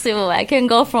flexible. I can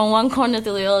go from one corner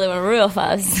to the other one real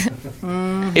fast.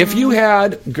 If you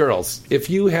had, girls, if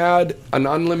you had an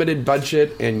unlimited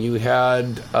budget and you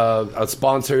had a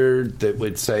sponsor that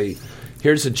would say,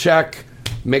 here's a check,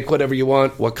 make whatever you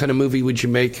want, what kind of movie would you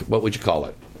make? What would you call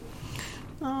it?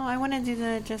 Oh, I want to do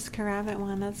the Jessica Rabbit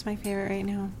one. That's my favorite right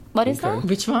now. What is that?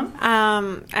 Which one?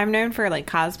 I'm known for like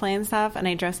cosplay and stuff, and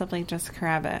I dress up like Jessica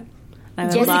Rabbit.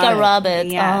 Jessica Rabbit.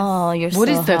 Yes. Oh, you're what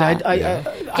so is that?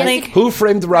 hot. Like Who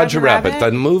Framed Roger Rabbit? Rabbit?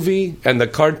 The movie and the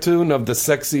cartoon of the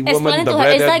sexy woman, Explain it the to her.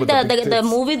 It's redhead like with the big the tits?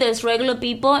 movie. There's regular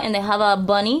people, and they have a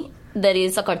bunny that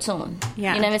is a cartoon.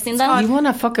 Yeah. You never seen that? You want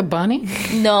to fuck a bunny?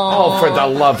 No. Oh, for the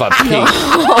love of Pete.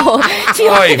 she,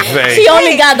 Oy vey. she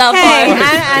only got that part.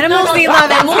 Animals need love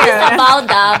The and movie's care. about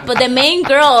that, but the main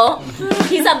girl,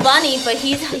 he's a bunny, but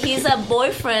he's a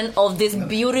boyfriend of this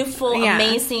beautiful, Yeah.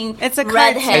 amazing It's a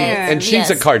redhead. cartoon. And she's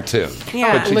a cartoon.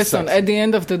 Yeah. But she's Listen, sexy. at the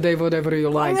end of the day, whatever you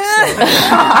like.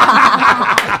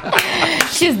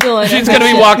 She's doing She's it. going to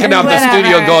be walking out the Whatever.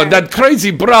 studio going, that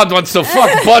crazy broad wants to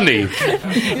fuck Bunny.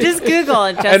 Just Google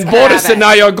it. And Jessica Boris Rabbit. and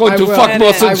I are going to fuck I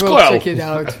Wilson will Squirrel. check it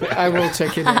out. I will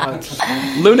check it out.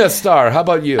 Luna Star, how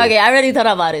about you? Okay, I already thought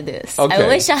about it. This. Okay. I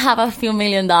wish I have a few $1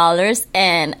 million,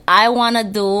 and I want to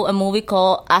do a movie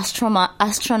called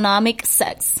Astronomic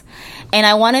Sex, and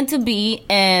I want it to be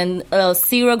in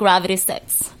zero gravity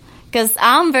sex, because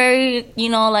I'm very,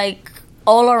 like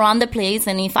all around the place,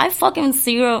 and if I fucking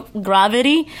zero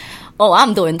gravity. Oh,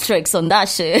 I'm doing tricks on that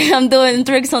shit. I'm doing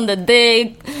tricks on the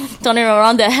dick, turning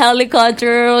around the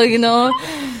helicopter,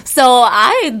 So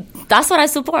that's what I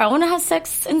support. I want to have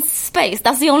sex in space.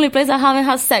 That's the only place I haven't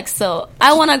had sex, so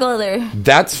I want to go there.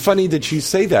 That's funny that you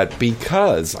say that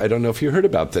because, I don't know if you heard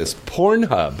about this,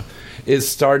 Pornhub is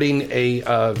starting a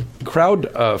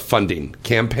crowdfunding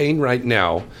campaign right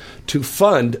now to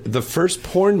fund the first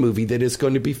porn movie that is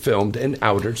going to be filmed in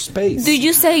outer space. Did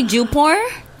you say Jew porn?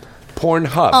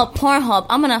 Pornhub. Oh, Pornhub.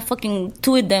 I'm going to fucking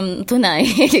tweet them tonight.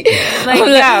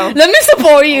 Go. Let me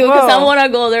support you because I want to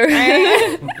go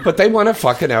there. But they want to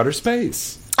fuck in outer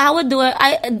space. I would do it.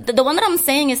 The one that I'm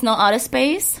saying is not outer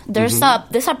space. There's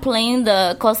a plane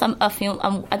that costs a few,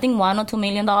 I think $1 or $2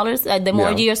 million. The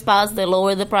more years pass, the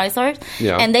lower the price are.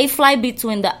 Yeah. And they fly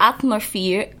between the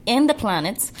atmosphere and the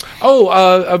planets.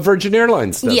 Oh, Virgin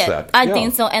Airlines does that. I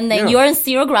think so. And then you're in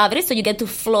zero gravity, so you get to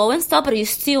flow and stuff, but you're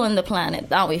still in the planet.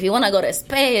 Now, if you want to go to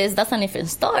space, that's a different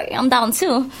story. I'm down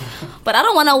too. But I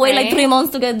don't want to wait like 3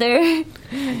 months to get there.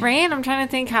 Right? I'm trying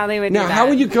to think how they would Now, do that. how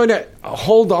are you going to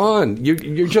hold on?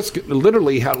 You're just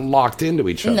literally locked into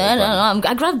each other. No.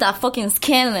 I grab that fucking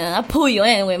skin and I pull you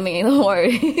in with me. Don't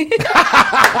worry.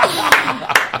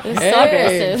 It's so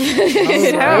aggressive.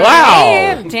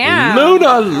 Wow. Damn.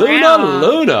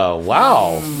 Luna.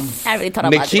 Wow. I really thought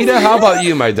about Nikita, this. how about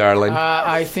you, my darling?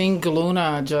 I think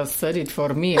Luna just said it for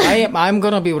me. I'm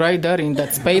going to be right there in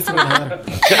that space with her.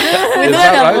 We're doing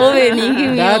a movie and you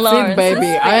give me That's Lawrence. it, baby.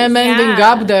 I am ending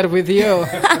up there with you.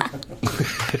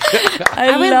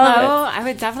 I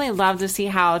would definitely love to see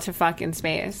how to fuck in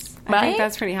space. I Right? think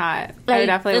that's pretty hot. I Like,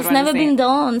 definitely it's would want never to see been it.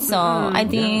 done, so I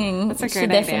think That's a we should great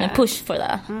definitely idea. push for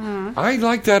that. I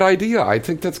like that idea. I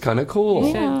think that's kind of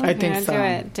cool. I think so.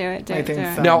 Do it. I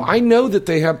think so. Now, I know that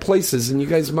they have places, and you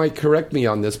guys might correct me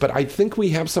on this, but I think we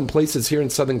have some places here in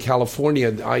Southern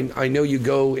California. I know you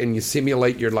go and you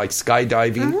simulate your, like,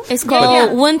 skydiving. It's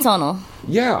called Wind Tunnel.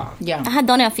 Yeah. I had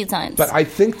done it a few times. But I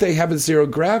think they have a zero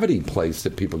gravity place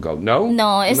that people go, no?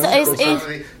 No, it's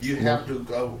You have to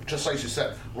go, just like you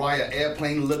said, ride an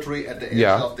airplane literally at the edge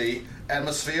Yeah. of the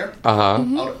atmosphere.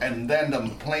 Uh-huh. And then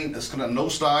the plane is going to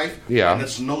nosedive. Yeah. And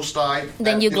it's nosedive.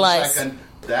 Then that you few glide. second,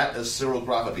 that is zero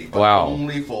gravity. But Wow.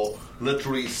 only for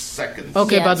literally seconds.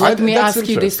 Okay, but let me ask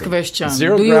you this question: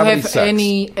 Zero do you gravity have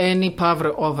sex. any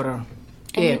power over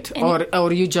it,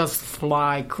 or you just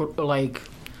fly like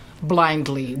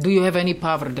blindly? Do you have any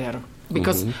power there?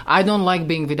 Because I don't like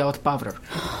being without power.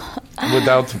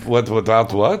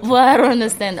 Without what? Well, I don't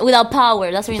understand. Without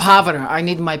power, that's what you're Power. I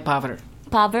need my power.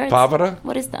 Power? Power?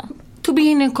 What is that? to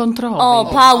be in control. Oh,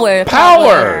 power.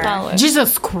 Power.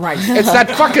 Jesus Christ. It's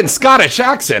that fucking Scottish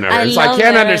accent. I I love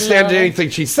can't it, I understand love it. anything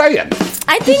she's saying.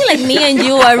 I think like me and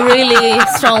you are really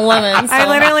strong women. So. I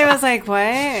literally was like, what?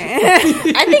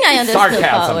 I think I understood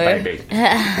Sarcasm, power. baby.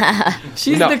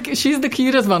 She's the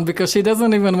cutest one because she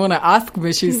doesn't even want to ask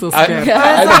me. She's so scared.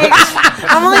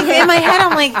 I'm like, in my head,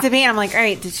 I'm like debating. I'm like, all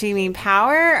right, did she mean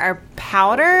power or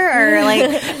powder or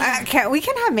like? We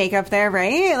can have makeup there,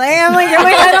 right? Like, I'm like, in my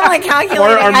head, I'm like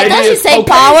calculating. I thought she said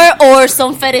power or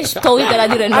some fetish toys that I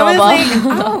didn't know I was about. like,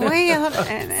 oh wait, hold on.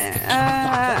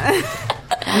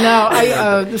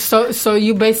 No, so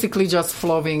you basically just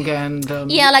flowing and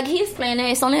yeah, like he explained it.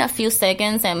 It's only a few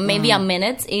seconds and maybe a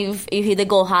minute if he did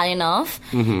go high enough.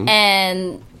 Mm-hmm.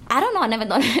 And I don't know, I never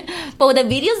done it. But with the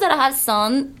videos that I've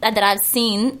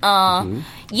seen,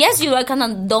 yes, you kind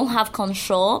of don't have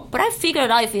control. But I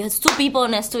figured out if it's two people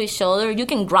next to each other, you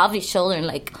can grab each other and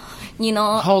like, you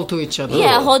know, hold to each other.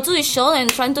 Yeah, hold to each other and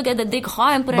trying to get the dick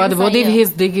hard and put it But inside what if you.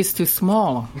 his dick is too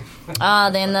small?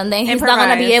 Then he's not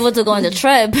gonna be able to go on the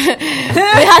trip. We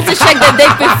have to check the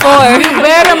dick before. You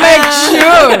better make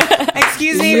sure.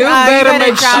 Excuse me, You better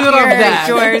make drop sure of your that.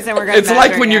 drawers and we're gonna It's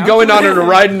like when you're going on a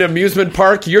ride in an amusement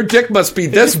park. Your dick must be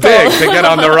this big to get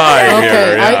on the ride. Okay,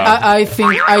 here, yeah.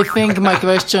 I think my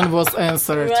question was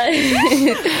answered.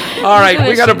 All right,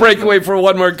 we got to break away for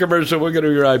one more commercial. We're going to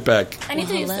be right back.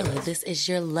 Hello, this is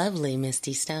your lovely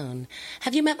Misty Stone.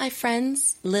 Have you met my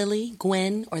friends, Lily,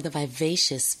 Gwen, or the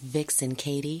vivacious Vixen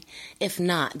Katie? If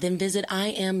not, then visit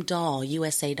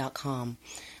IamDollUSA.com.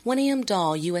 1AM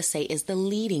Doll USA is the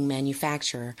leading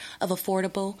manufacturer of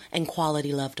affordable and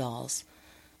quality love dolls.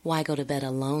 Why go to bed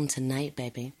alone tonight,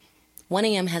 baby?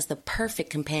 1AM has the perfect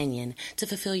companion to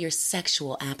fulfill your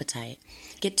sexual appetite.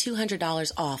 Get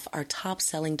 $200 off our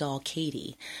top-selling doll,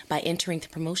 Katie, by entering the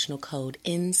promotional code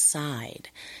INSIDE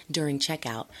during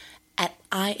checkout at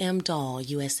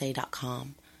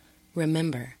IamDollUSA.com.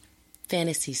 Remember,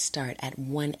 fantasies start at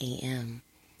 1 a.m.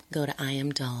 Go to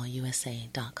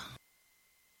IamDollUSA.com.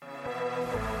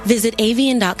 Visit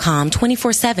avian.com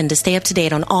 24/7 to stay up to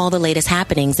date on all the latest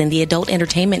happenings in the adult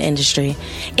entertainment industry.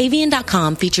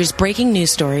 Avian.com features breaking news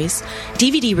stories,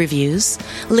 DVD reviews,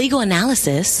 legal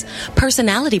analysis,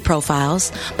 personality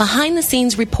profiles,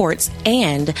 behind-the-scenes reports,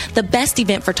 and the best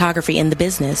event photography in the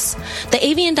business. The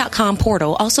avian.com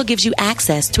portal also gives you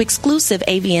access to exclusive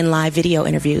Avian Live video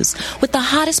interviews with the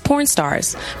hottest porn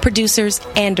stars, producers,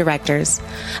 and directors.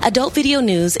 Adult Video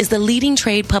News is the leading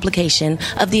trade publication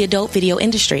of the adult video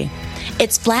industry.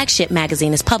 Its flagship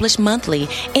magazine is published monthly,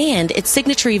 and its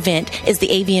signature event is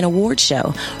the Avian Awards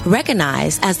Show,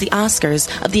 recognized as the Oscars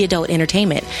of the adult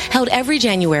entertainment, held every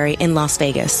January in Las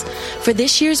Vegas. For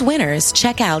this year's winners,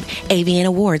 check out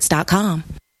avianawards.com.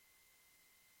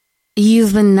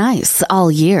 You've been nice all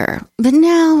year, but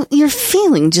now you're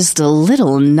feeling just a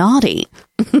little naughty.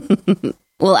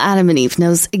 Well, Adam and Eve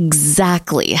knows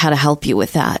exactly how to help you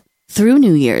with that. Through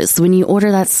New Year's, when you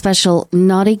order that special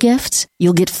naughty gift,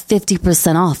 you'll get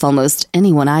 50% off almost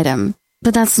any one item.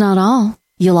 But that's not all.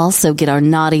 You'll also get our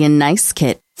Naughty and Nice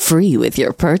kit free with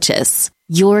your purchase.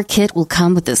 Your kit will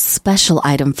come with a special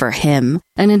item for him,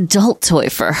 an adult toy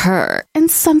for her,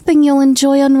 and something you'll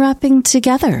enjoy unwrapping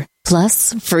together.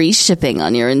 Plus, free shipping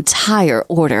on your entire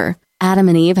order. Adam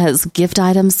and Eve has gift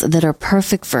items that are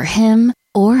perfect for him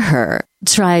or her.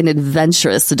 Try an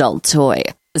adventurous adult toy,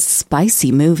 a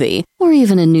spicy movie, or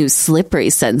even a new slippery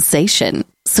sensation.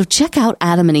 So check out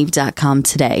adamandeve.com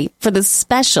today for the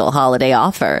special holiday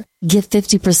offer. Get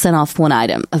 50% off one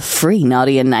item, a free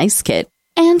Naughty and Nice kit,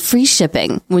 and free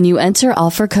shipping when you enter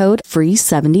offer code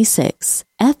FREE76,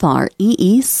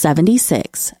 FREE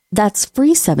 76. That's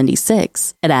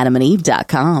FREE76 at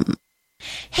adamandeve.com.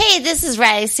 Hey, this is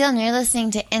Riley Steele, and you're listening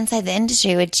to Inside the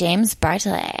Industry with James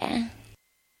Bartolet.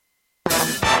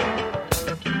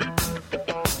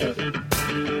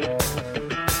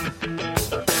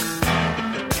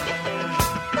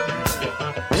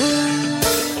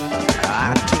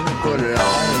 I took a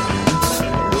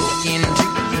long look into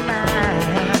your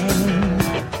eyes,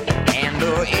 and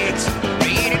the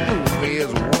X-rated movie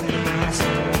is what I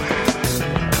saw.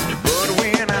 But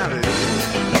when I look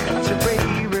at you,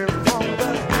 baby, from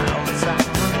the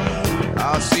outside, I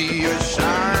see a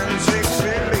shine,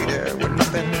 sexy lady with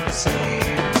nothing to say.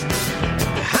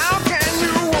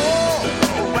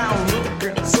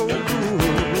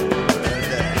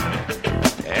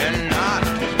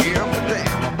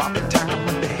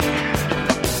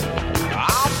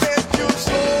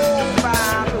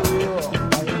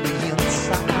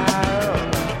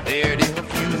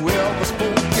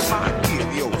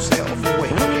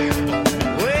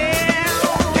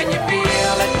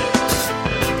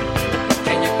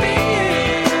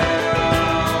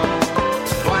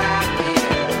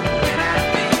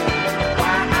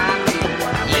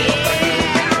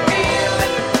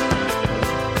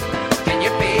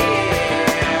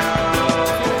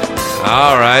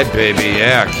 All right, baby.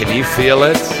 Yeah. Can you feel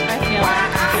it?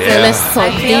 Feel it so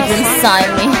deep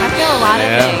inside me. I feel a lot of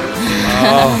things.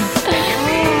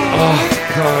 Oh,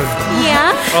 God.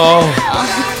 Yeah.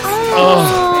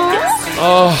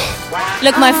 Oh.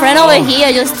 Look, my friend over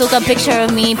here just took a picture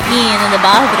of me peeing in the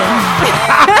bathroom.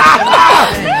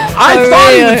 I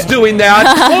thought he was doing that.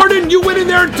 Gordon, you went in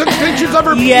there and took pictures of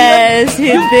her. Yes,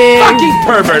 he you did. Fucking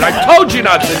pervert. I told you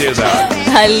not to do that.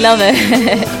 I love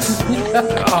it.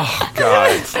 Oh,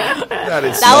 God.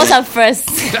 That was our first.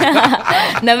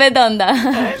 Never done that.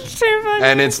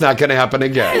 And it's not going to happen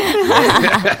again.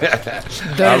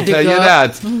 I'll tell you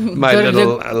that, my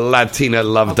little Latina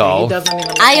love doll.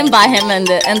 I invite him in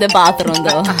the bathroom,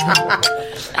 though.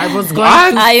 I was going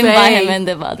to I invite say, him in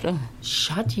the bathroom.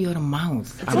 Shut your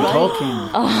mouth. I'm talking.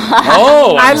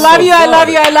 I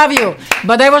love you.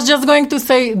 But I was just going to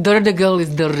say, dirty girl is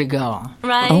dirty girl.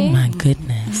 Right. Oh, my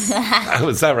goodness.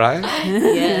 Was that right?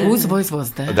 Yeah. Whose voice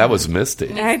was that? That was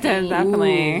Misty. I did,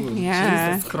 definitely.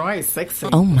 Yeah. Jesus Christ, sexy.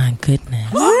 Oh, my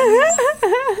goodness.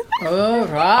 All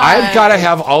right. I've got to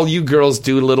have all you girls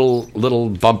do little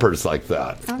bumpers like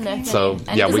that. Okay. So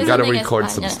yeah, we got to record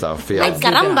some stuff. Yeah. Ay,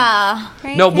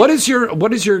 caramba. No, what is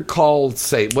your call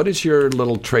say? What is your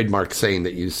little trademark saying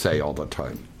that you say all the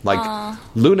time? Like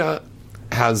Luna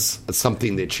has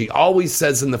something that she always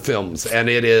says in the films, and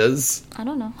it is. I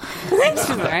don't know.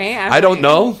 Right? I don't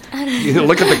know. You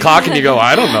look at the clock and you go,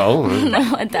 I don't know. I don't know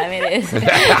what time it is.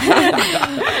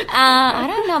 I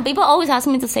don't know. People always ask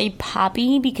me to say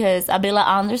papi because Abela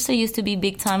Anderson used to be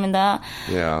big time in that.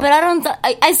 Yeah. But I don't.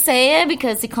 I say it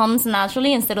because it comes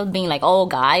naturally instead of being like, oh,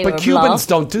 guy. But or Cubans bluff.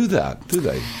 don't do that, do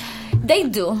they? They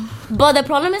do. But the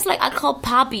problem is, like, I call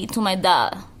papi to my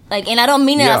dad. Like, and I don't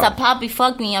mean it as a papi,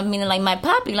 fuck me. I mean it like my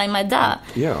papi, like my dad.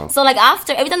 Yeah. So, like,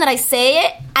 every time that I say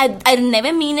it, I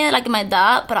never mean it like my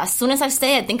dad. But as soon as I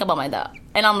say it, I think about my dad.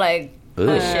 And I'm like,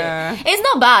 oh, shit. It's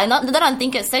not bad. Not that I don't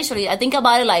think it sexually. I think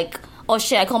about it like, oh,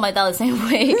 shit, I call my dad the same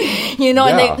way. You know?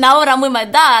 Yeah. And now when I'm with my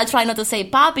dad, I try not to say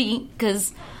papi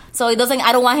because... So it doesn't.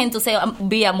 I don't want him to say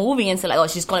be a movie and say like, oh,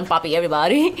 she's calling Papi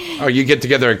everybody. Or you get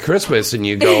together at Christmas and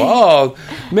you go, oh,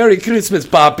 Merry Christmas,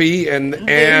 Papi,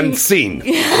 and scene. That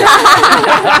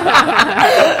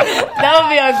would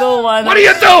be a good one. What are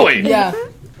you doing? Yeah.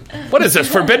 What is this,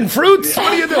 forbidden fruits?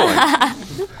 What are you doing?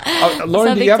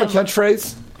 Lauren, do you have a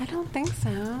catchphrase? I don't think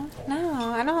so. No,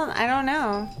 I don't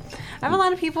know. I have a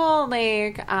lot of people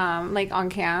like on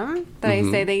cam that I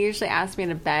say they usually ask me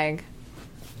to beg.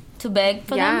 To beg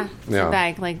for them? Yeah.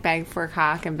 To beg for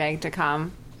cock and beg to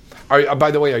come. By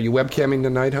the way, are you webcamming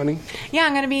tonight, honey? Yeah,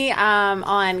 I'm going to be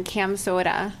on Cam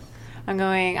Soda. I'm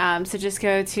going, so just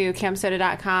go to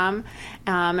camsoda.com,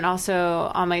 and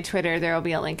also on my Twitter, there will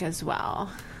be a link as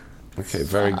well. Okay,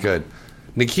 very good.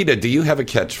 Nikita, do you have a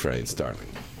catchphrase, darling?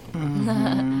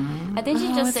 I think she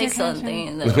just said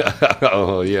something.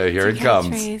 Oh, yeah, here it comes.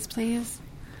 Catchphrase, please.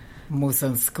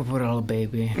 Musan Squirrel,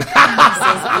 baby.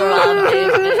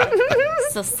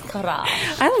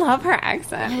 I love her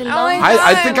accent.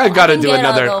 I think I've got to do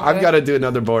another. I've got to do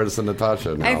another Boris and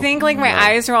Natasha now. I think like my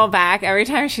eyes roll back every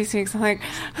time she speaks. I'm like,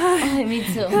 me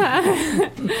too.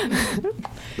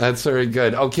 That's very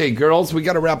good. Okay, girls, we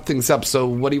got to wrap things up. So,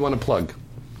 what do you want to plug?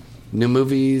 New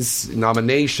movies,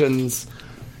 nominations.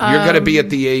 You're going to be at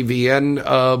the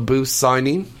AVN booth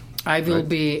signing. I will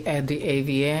be at the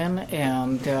AVN,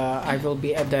 and I will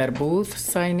be at their booth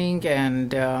signing,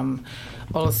 and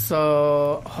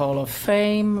also Hall of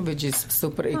Fame, which is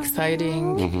super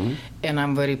exciting, and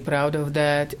I'm very proud of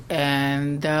that,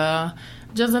 and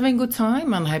just having a good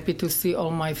time. I'm happy to see all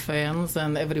my fans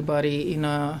and everybody in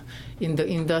the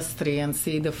industry and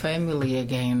see the family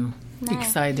again. Nice.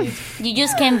 Excited. You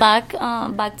just came back to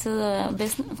the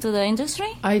business, to the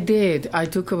industry? I did. I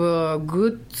took a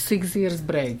good 6 years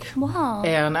break. Wow.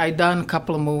 And I done a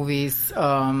couple of movies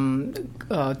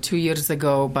 2 years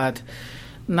ago, but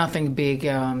nothing big.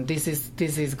 This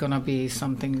is gonna be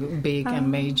something big and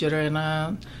major, and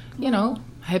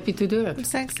happy to do it. I'm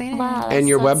so excited. Wow, And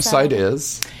your website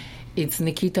is? It's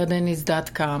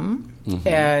nikitadenis.com,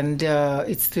 and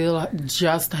it still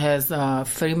just has a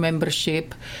free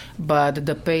membership, but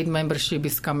the paid membership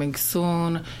is coming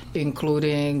soon,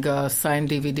 including signed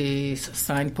DVDs,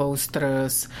 signed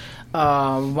posters,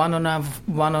 one-on-one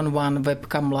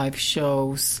webcam live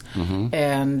shows,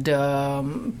 and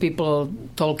people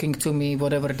talking to me,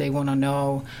 whatever they want to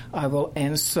know, I will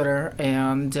answer,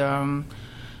 and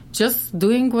just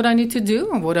doing what I need to do,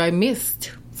 what I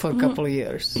missed for a couple of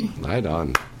years. Right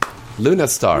on. Luna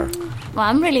Star. Well,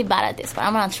 I'm really bad at this, but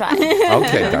I'm going to try.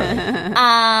 Okay, darling.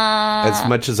 As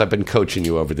much as I've been coaching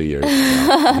you over the years.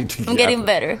 I'm getting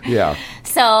better. Yeah.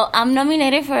 So I'm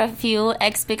nominated for a few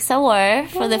XPix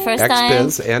Awards for the first time.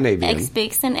 XBiz and AVN.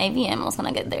 XPix and AVN. I was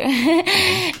gonna get there.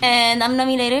 And I'm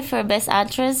nominated for Best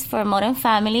Actress for Modern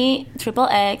Family, Triple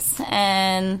X,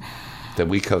 and That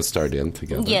we co-starred in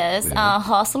together. yes, Yeah.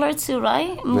 Hustler too,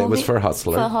 right? It was for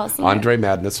Hustler. For Hustler. Andre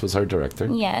Madness was our director.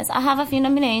 Yes, I have a few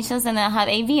nominations, and I have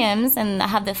AVMs, and I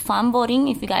have the fan voting.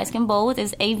 If you guys can vote,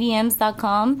 it's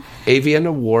avms.com. AVN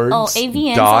Awards. Oh,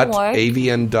 AVN's dot award.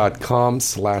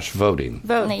 avn.com/voting.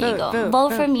 There you go.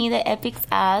 Vote for me, the Epic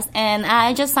ass. And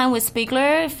I just signed with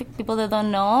Spiegler. For people that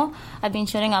don't know, I've been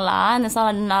shooting a lot, and there's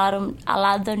a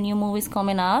lot of new movies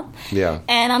coming up. Yeah.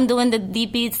 And I'm doing the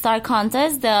DP Star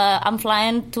Contest. I'm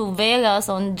flying to Vegas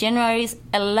on January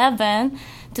 11th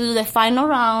to do the final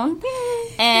round.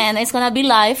 And it's going to be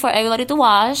live for everybody to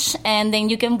watch. And then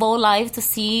you can vote live to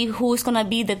see who's going to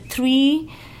be the three.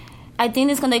 I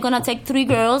think they're gonna take 3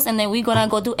 girls, and then we're gonna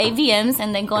go to AVMs,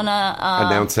 and they're gonna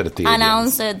Announce it at the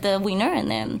announce the winner,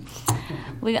 and then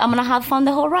I'm gonna have fun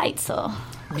the whole ride. So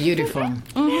beautiful.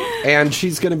 And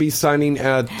she's going to be signing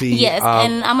at the yes,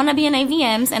 and I'm gonna be in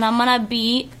AVMs, and I'm gonna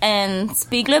be in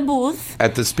Spiegler booth.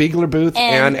 at the Spiegler booth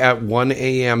and at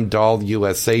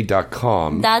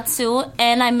 1amdollusa.com. That too,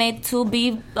 and I made 2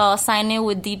 be signing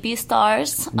with DP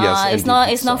Stars. Yes, it's and not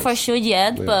DP it's not for Stars. sure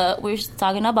yet, Yeah. but we're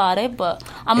talking about it. But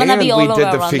I'm gonna And be all we over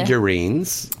did the around there.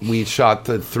 figurines. We shot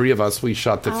the 3 of us. We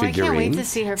shot the Oh, I figurines. can't wait to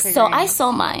see her So figurine. I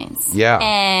saw mine. Yeah.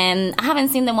 And I haven't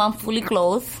seen the one fully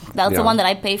clothed. That's Yeah. the one that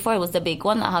I paid for. It was the big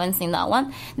one. I haven't seen that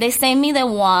one. They sent me the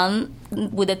one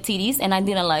with the titties, and I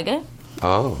didn't like it.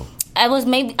 Oh. I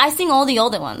seen all the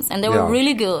other ones, and they were Yeah.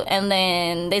 really good. And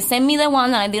then they sent me the one,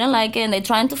 and I didn't like it, and they're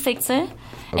trying to fix it.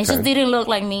 It Okay. just didn't look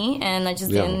like me, and I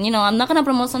just Yeah. didn't. I'm not gonna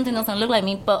promote something that doesn't look like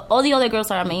me. But all the other girls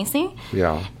are amazing,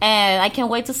 Yeah. and I can't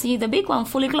wait to see the big one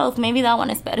fully clothed. Maybe that one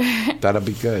is better. That'll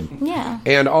be good. Yeah.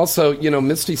 And also,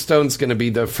 Misty Stone's going to be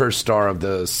the first star of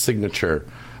the signature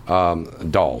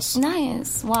dolls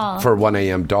Nice. Wow. for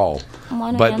 1AM doll.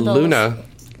 1AM But dolls. Luna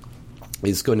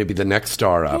is going to be the next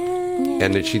star up.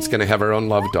 And that she's going to have her own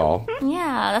love doll.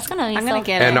 Yeah, that's gonna be. I'm gonna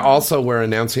get And it. also, we're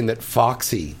announcing that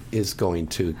Foxy is going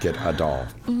to get a doll.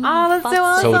 Oh, that's so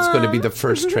awesome. So it's going to be the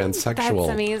first transsexual That's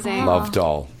amazing. love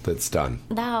doll that's done.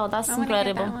 Wow, that's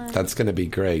incredible. That's going to be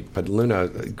great. But Luna,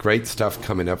 great stuff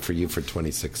coming up for you for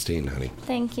 2016, honey.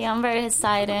 Thank you. I'm very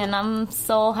excited, and I'm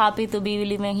so happy to be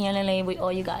living here in LA with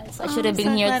all you guys. I should have I'm been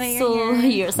so here glad you're 2 here.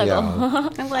 years ago.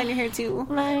 I'm glad you're here too.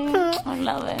 Right. I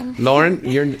love it. Lauren,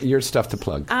 your stuff to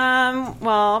plug.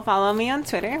 Well, follow me on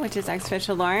Twitter, which is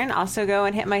xofficiallauren. Also go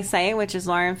and hit my site, which is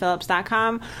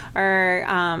laurenphillips.com. Or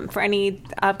for any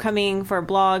upcoming for a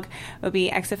blog, it will be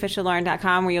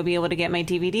xofficiallauren.com, where you'll be able to get my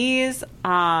DVDs,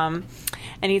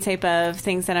 any type of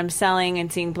things that I'm selling,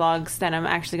 and seeing blogs that I'm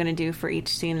actually going to do for each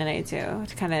scene that I do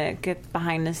to kind of get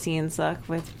behind the scenes look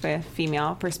with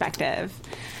female perspective.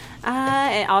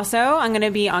 And also, I'm going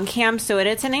to be on Cam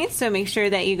Soda tonight, so make sure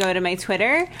that you go to my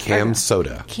Twitter. Cam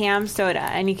Soda. Cam Soda,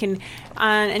 and you can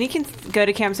go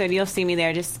to Cam Soda. You'll see me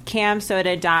there. Just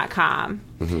camsoda.com,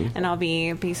 and I'll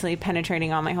be basically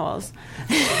penetrating all my holes.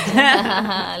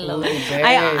 I love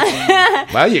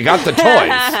it. Well, you got the toys.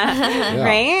 Yeah.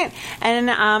 Right? And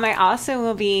I also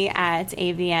will be at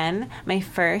AVN, my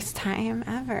first time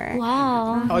ever.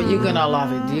 Wow. Oh, you're gonna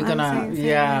love it. You're gonna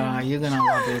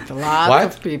love it. A lot What?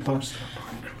 of people.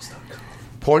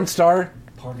 Pornstar?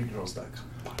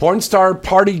 Partygirls.com.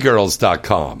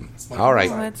 Pornstarpartygirls.com. All right.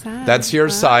 What's that? That's your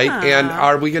site. And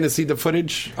are we going to see the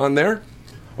footage on there?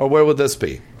 Or where will this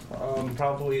be?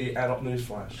 Probably Adult News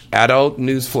Flash. Adult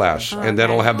News Flash. And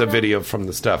that'll have the video from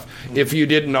the stuff. If you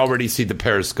didn't already see the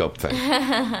Periscope thing.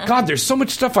 God, there's so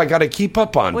much stuff I got to keep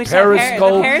up on. Which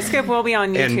Periscope. the Periscope will be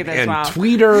on YouTube as and well.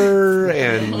 Twitter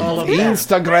and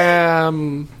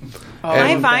Instagram.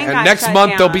 My Vine got next shut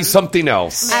month there'll down. be something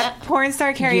else. At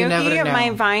Pornstar You never Karaoke, know.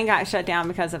 my Vine got shut down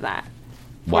because of that.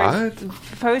 What?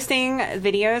 Posting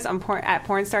videos on at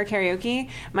Pornstar Karaoke,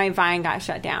 my Vine got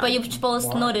shut down. But you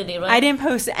post nudity, right? I didn't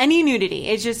post any nudity.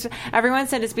 It's just everyone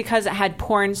said it's because it had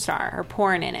Pornstar or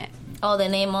porn in it. Oh, the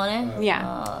name on it?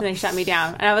 Yeah, and they shut me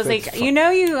down. And I was That's like, fun.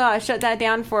 you shut that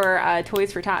down for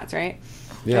Toys for Tots, right?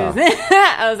 Yeah.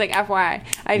 I was like, FYI.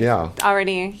 Yeah.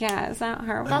 Is that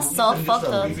horrible? That's so fucked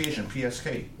up. Abbreviation,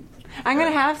 PSK. I'm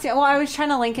going to have to. Well, I was trying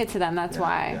to link it to them. That's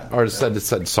why. Or it said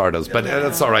Sardos, but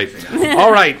that's all right.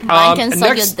 All right. Mine can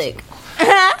suck next, your dick.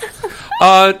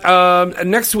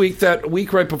 Next week, that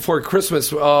week right before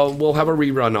Christmas, we'll have a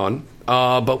rerun on.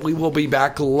 But we will be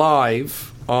back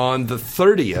live on the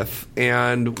 30th,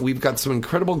 and we've got some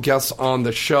incredible guests on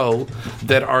the show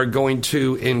that are going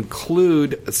to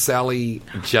include Sarah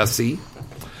Jesse,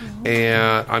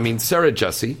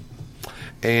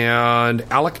 and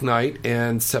Alec Knight,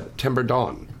 and September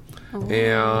Dawn.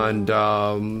 And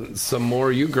some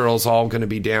more of you girls all going to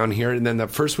be down here. And then the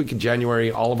first week of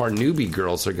January, all of our newbie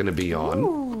girls are going to be on.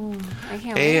 Ooh, I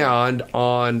can't wait. And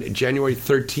on January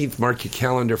 13th, mark your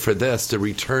calendar for this, the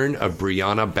return of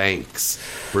Brianna Banks.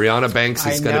 Brianna Banks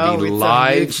is going to be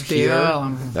live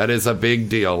here. That is a big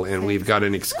deal. And we've got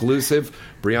an exclusive.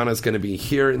 Brianna's going to be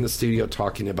here in the studio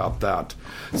talking about that.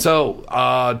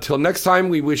 So, till next time,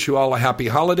 we wish you all a happy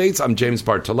holidays. I'm James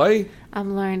Bartolet.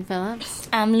 I'm Lauren Phillips.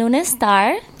 I'm Luna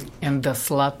Star. And the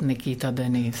slut Nikita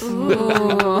Denise.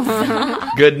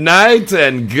 Good night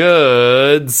and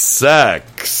good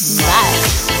sex. Bye.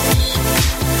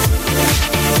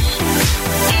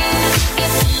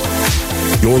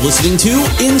 You're listening to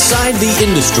Inside the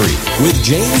Industry with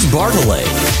James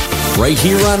Bartolet, right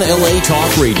here on LA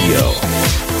Talk Radio.